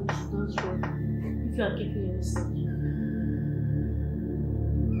 That one should not worry if you are keeping your secret.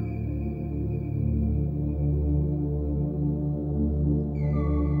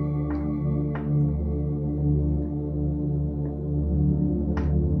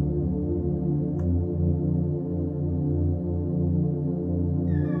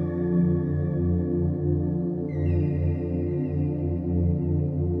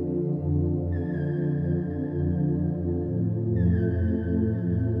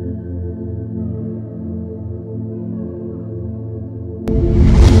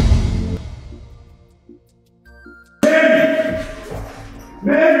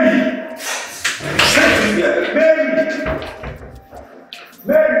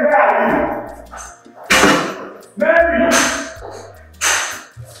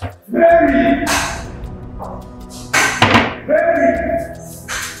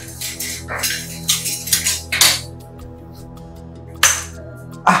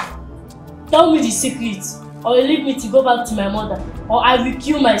 the secret, or you leave me to go back to my mother, or I will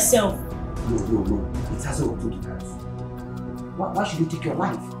kill myself. No. It hasn't got to do that. Why should you take your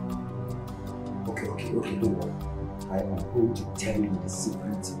life? Okay, don't worry. I am going to tell you the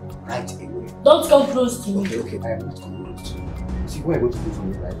secret right away. Don't come close to me. Okay, I am not coming close to you. See, what I'm going to do for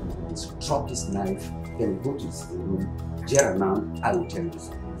you right now is drop this knife, then we go to the room. Here and now, I will tell you the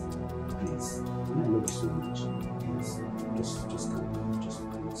secret. Please, I love you so much. Please, just come. Just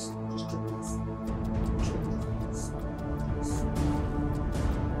please, just drop this.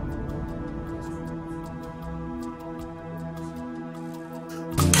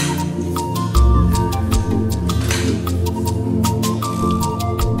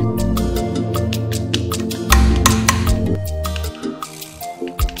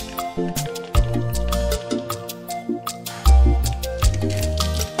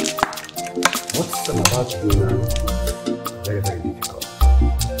 Very, very difficult.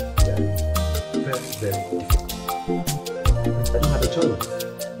 Yeah. Very, very difficult. I don't have a choice.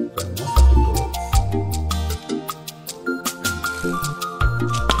 So I must have to do it.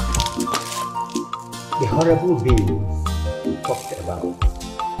 The horrible beings we talked about,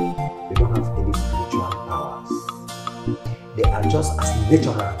 they don't have any spiritual powers. They are just as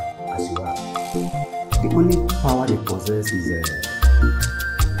natural as you are. The only power they possess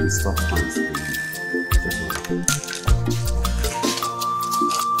is substance.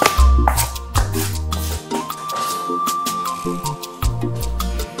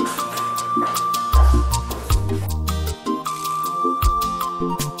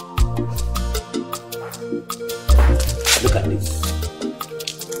 Look at this.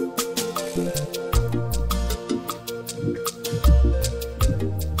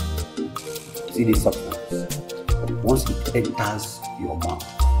 See this substance? Once it enters your mouth,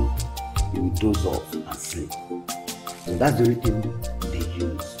 you will doze off and sleep. So that's the only thing they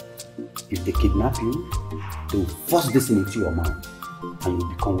use. If they kidnap you, they will force this into your mouth and you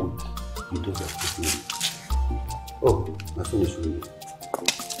become weak. You doze off to sleep. Oh, my phone is ringing.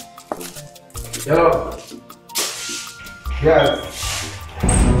 Hello. Yes.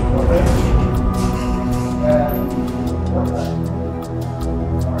 Okay.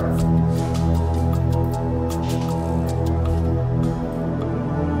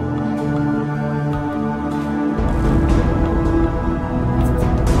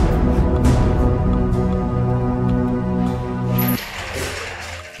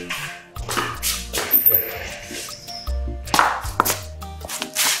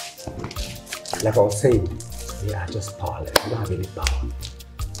 Like I was saying, they are just powerless. They don't have any power.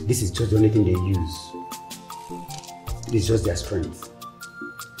 This is just the only thing they use. This is just their strength.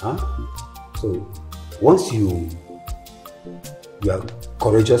 Huh? So once you are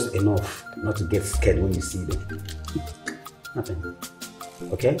courageous enough not to get scared when you see them, nothing.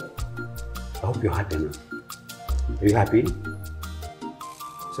 Okay? I hope you're happy now. Are you happy?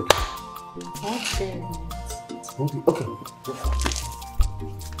 It's okay. Okay.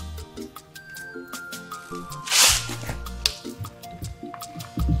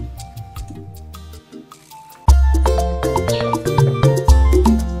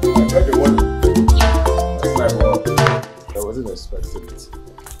 Expected it.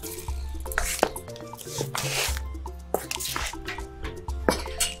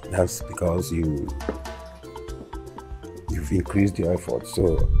 That's because you've increased your effort,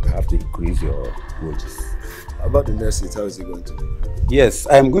 so I have to increase your wages. How about the next hit? How is it going to be? Yes,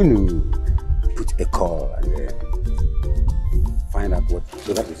 I'm going to put a call and find out what.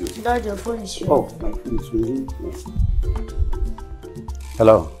 So that is it. Dad, your phone is ringing. Oh, my phone is ringing. Yes.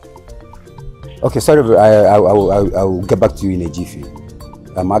 Hello. Okay, sorry, I will get back to you in a jiffy.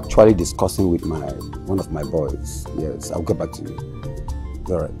 I'm actually discussing with one of my boys. Yes, I'll get back to you.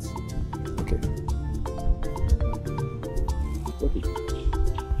 All right. Okay.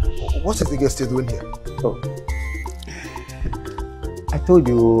 What is the girl still doing here? Oh. I told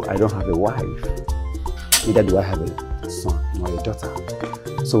you I don't have a wife. Neither do I have a son nor a daughter.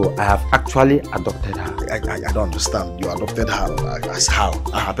 So I have actually adopted her. I don't understand. You adopted her as how?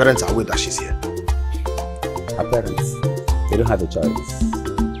 Her parents are aware that she's here. Her parents, they don't have a choice.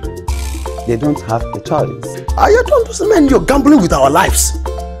 They don't have a choice. I don't understand. You're gambling with our lives.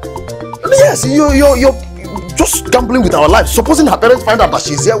 Yes, you're just gambling with our lives. Supposing her parents find out that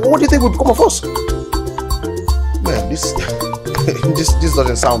she's here, what do you think will become of us? Man, this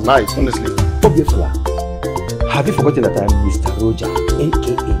doesn't sound nice, honestly. Obviously, have you forgotten that I'm Mr. Roger,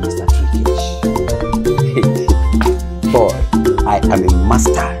 aka Mr. Trickish? Boy, I am a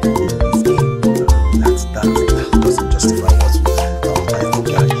master in this game. That doesn't justify what I think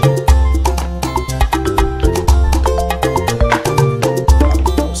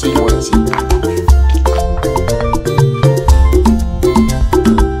I'll see you when I see you.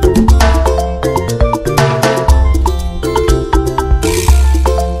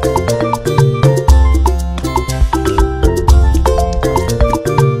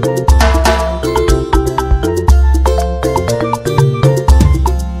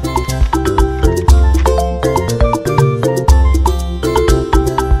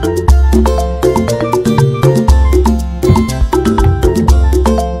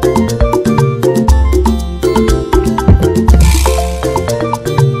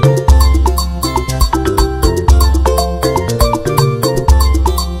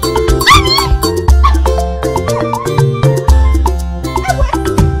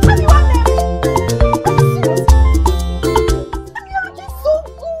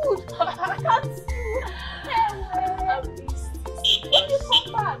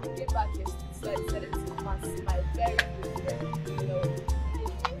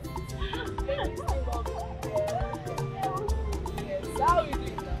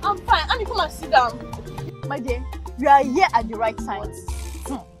 I'm fine. Annie, come and sit down. My dear, we are here at the right time.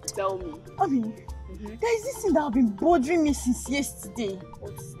 Tell me. Ami, there is this thing that has been bothering me since yesterday.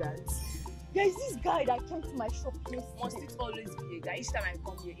 What is that? There is this guy that came to my shop yesterday. Must it always be a guy? Each time I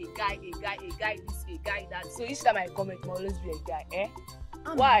come here, a guy this, a guy that. So each time I come, it must always be a guy, eh?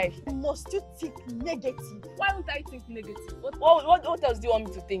 Why? Must you think negative? Why won't I think negative? What else do you want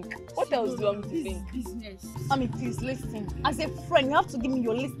me to think? What else do you want me to think? Business. Ami, please listen. As a friend, you have to give me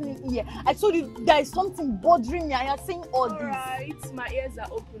your listening ear. I told you there is something bothering me and you're saying all this. Alright, my ears are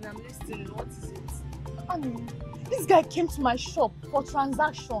open. I'm listening. What is it? Ami, this guy came to my shop for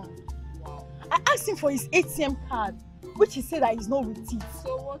transaction. Wow. I asked him for his ATM card, which he said that he's not with it.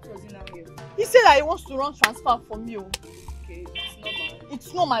 So what was he now here? He said that he wants to run transfer from you. Okay, it's normal.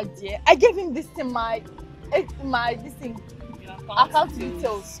 It's not, my dear. I gave him this thing, account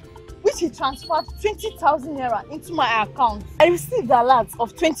details, which he transferred 20,000 naira into my account. I received the alert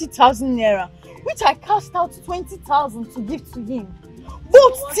of 20,000 naira, which I cashed out 20,000 to give to him.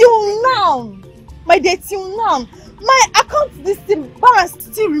 But till now, my dear, till now, my account balance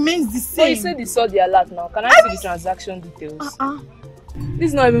still remains the same. So you said you saw the alert now. Can I see the transaction details? This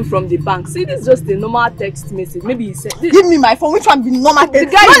is not even from the bank. See, this is just a normal text message. Maybe he said... Give me my phone. Which one be normal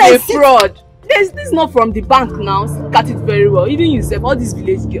text? The guy is a fraud. This is not from the bank now. Look at it very well. Even you said all these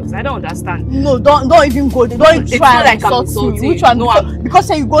village girls. I don't understand. No, don't even go there. Don't even try and insult me. Which one? No, because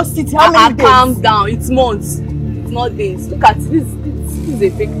say you go sit. How many days? Calm down. It's months. It's not days. Look at this. This is a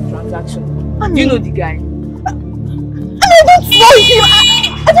fake transaction. Do you know the guy? I don't know him.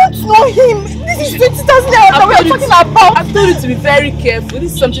 I don't know him. This is 20,000 naira that we are talking about. I've told you to be very careful.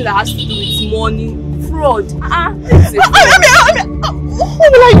 This is something that has to do with money. Fraud. What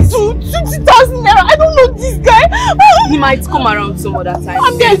will I do? 20,000 naira. I don't know this guy. He might come around some other time.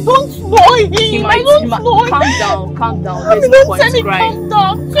 I don't know him. I don't know him. Calm down. There's no point crying.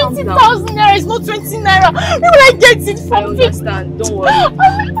 Calm down. 20,000 naira is not 20 naira. Where will I get it from? I understand. Don't worry.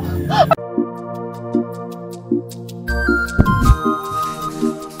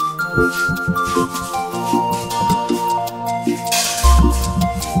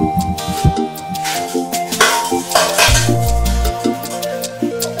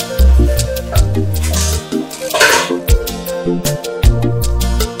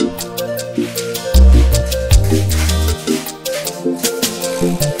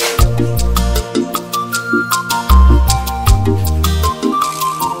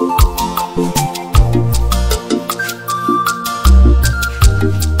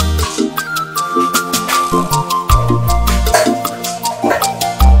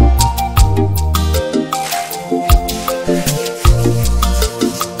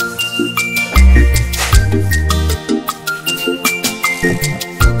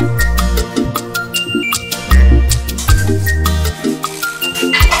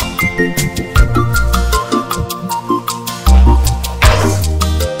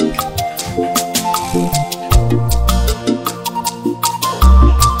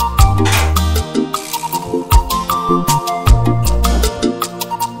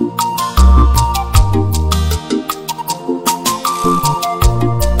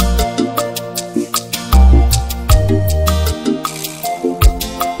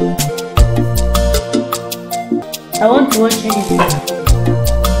 I want to watch anything.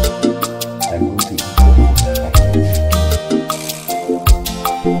 I'm going to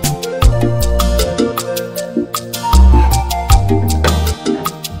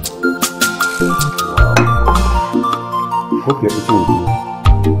Hope you're eating with me.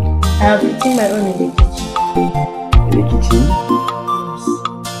 I have eaten my own in the kitchen. In the kitchen? Yes.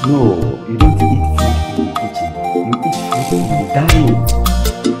 No, you don't eat food in the kitchen. You eat food in the dining.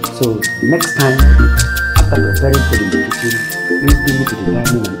 So next time, after preparing food in the kitchen, please bring me to the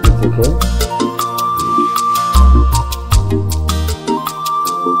dining and eat, okay?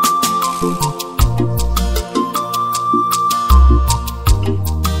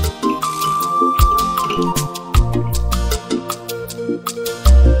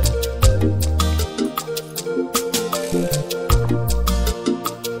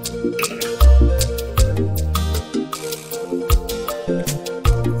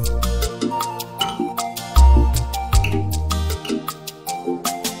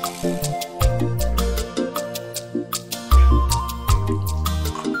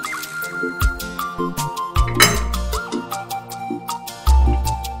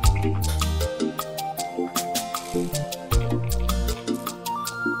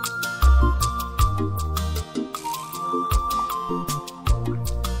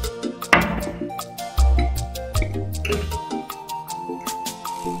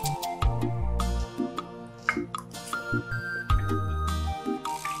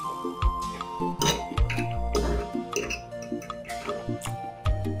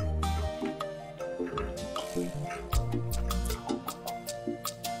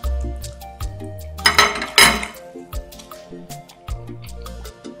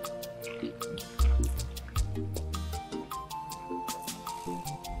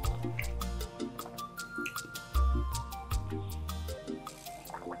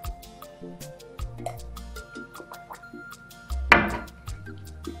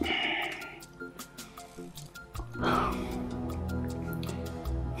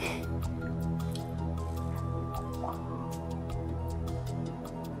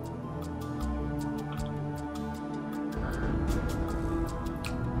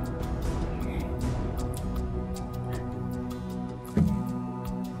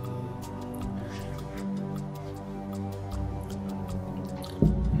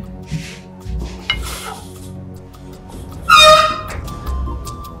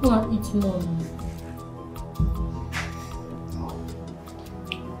 Go and eat more.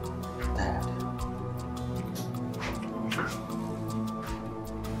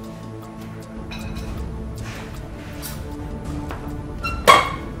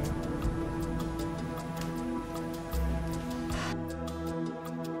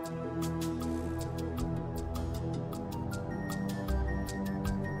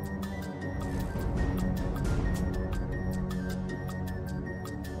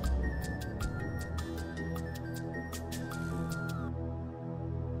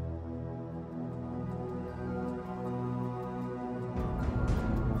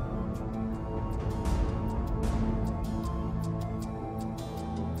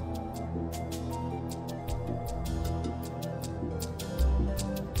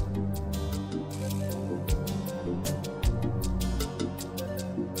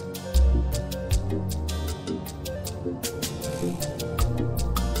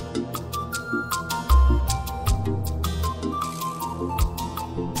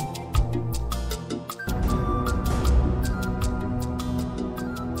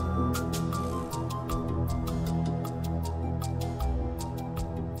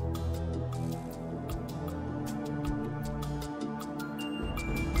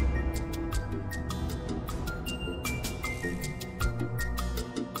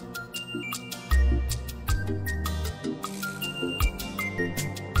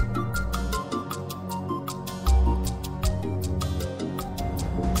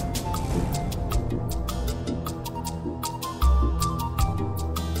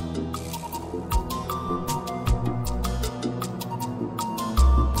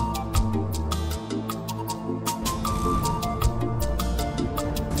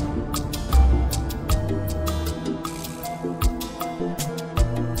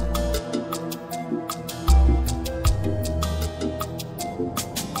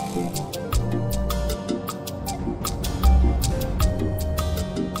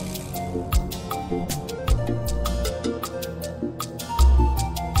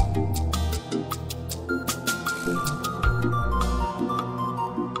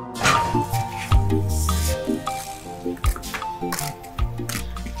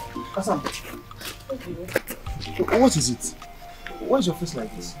 What is it? Why is your face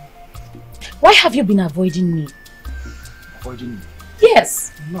like this? Why have you been avoiding me? Avoiding me?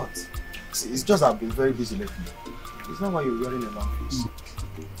 Yes. I'm not. See, it's just I've been very busy lately. Is that why you're wearing a long face?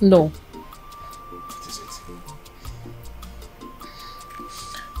 No. What is it?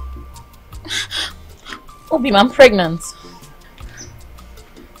 Obim, I'm pregnant.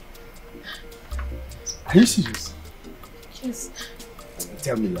 Are you serious? Yes.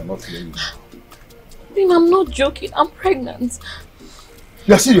 Tell me you're not playing. Obim, I'm not joking. I'm pregnant.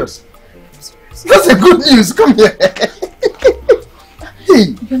 You're serious? That's a good news. Come here.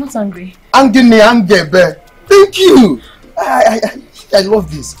 Hey. You're not angry. Angebe. Thank you. I love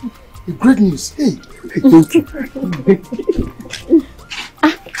this. Great news. Hey. Thank you.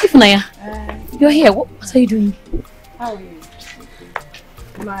 Ifunaya, you're here. What are you doing? How are you?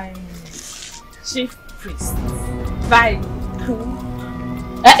 My chief priest. Bye.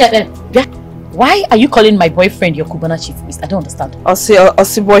 Why are you calling my boyfriend your Kubana chief priest? I don't understand.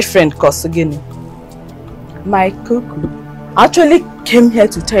 Osi boyfriend, cause again. My cuckoo actually came here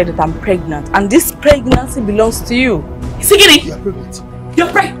to tell you that I'm pregnant, and this pregnancy belongs to you. Sigini! You're pregnant. You're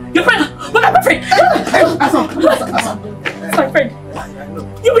pregnant. You're pregnant. But I'm pregnant. It's my friend.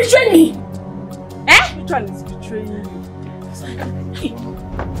 You betrayed me. Eh? Which one is betraying you?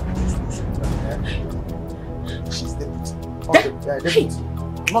 She's deputy. Deputy.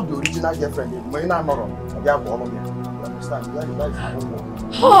 Not the original girlfriend. You understand?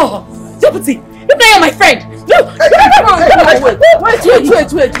 Oh, deputy! You're not my friend! No!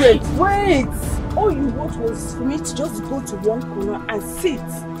 Wait! All you want was for me to just go to one corner and sit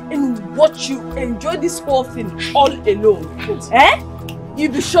and watch you enjoy this whole thing all alone. Eh? You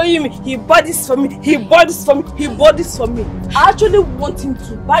be showing me, he bought this for me, he bought this for me, he bought this for me. I actually want him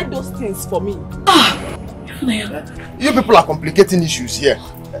to buy those things for me. You people are complicating issues here.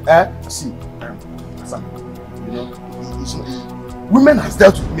 See, you know, women has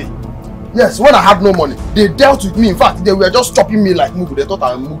dealt with me. Yes, when I had no money, they dealt with me. In fact, they were just stopping me like Mugu. They thought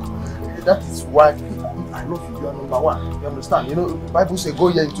I was Mugu. That is why I love you. You are number one. You understand? You know, the Bible says, go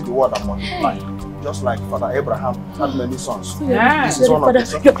here into the world and multiply. Just like Father Abraham had many sons. Yeah. This is one of the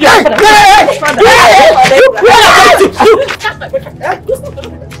sons.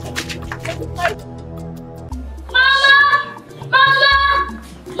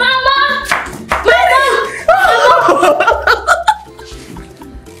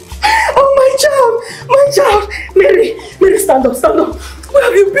 Oh, my child! Mary, stand up. Where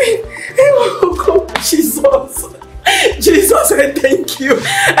have you been? Oh, God, Jesus. Jesus, I thank you.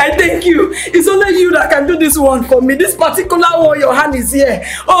 I thank you. It's only you that can do this one for me. This particular one, your hand is here.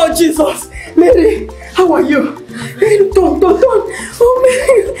 Oh, Jesus. Mary, how are you? Hey, don't. Oh,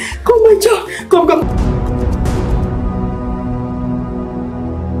 Mary. Come, my child. Come.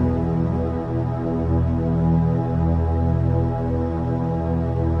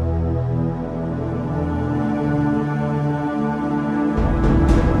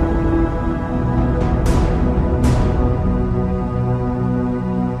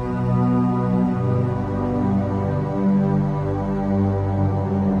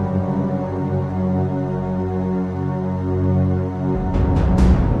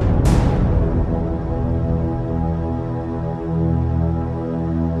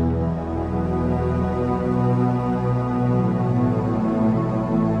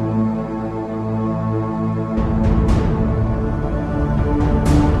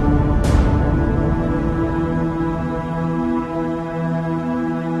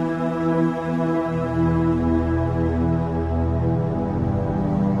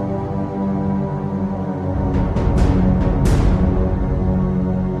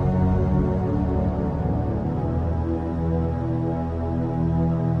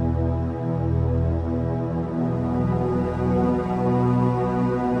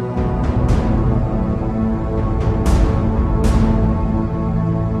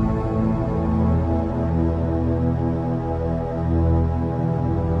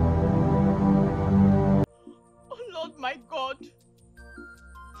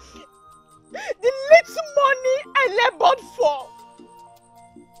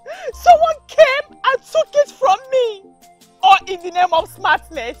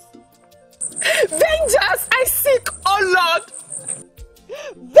 Vengeance I seek, oh Lord!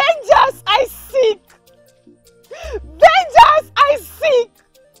 Vengeance I seek! Vengeance I seek!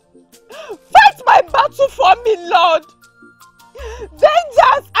 Fight my battle for me, Lord!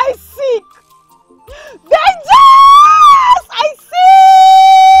 Vengeance I seek! Vengeance I seek!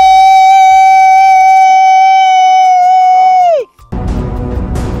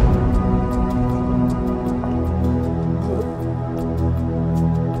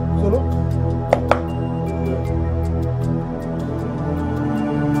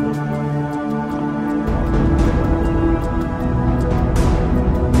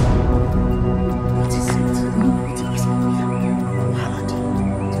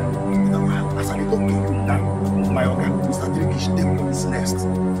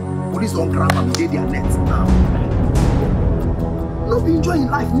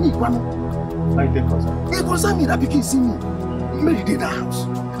 That begin see me. Mary did that house.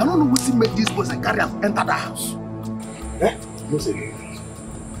 I don't know what he made these boys and carry them enter the house. Eh? No say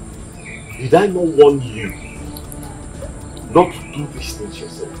did I not warn you not to do these things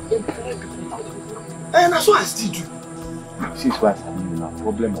yourself? And that's what I still do. See what I mean now.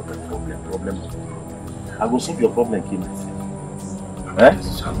 Problem. I will solve your problem, Kim. Eh?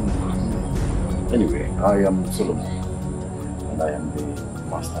 Anyway, I am Solomon and I am the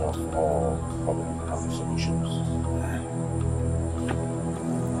master of all problem solutions.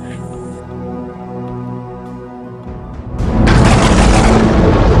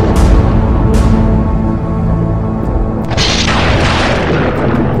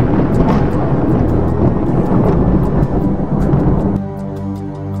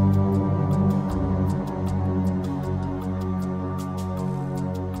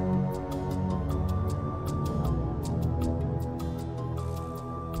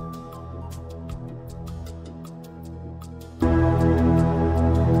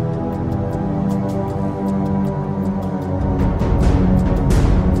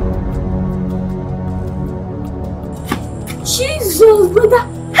 Jesus,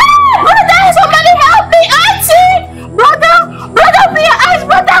 brother!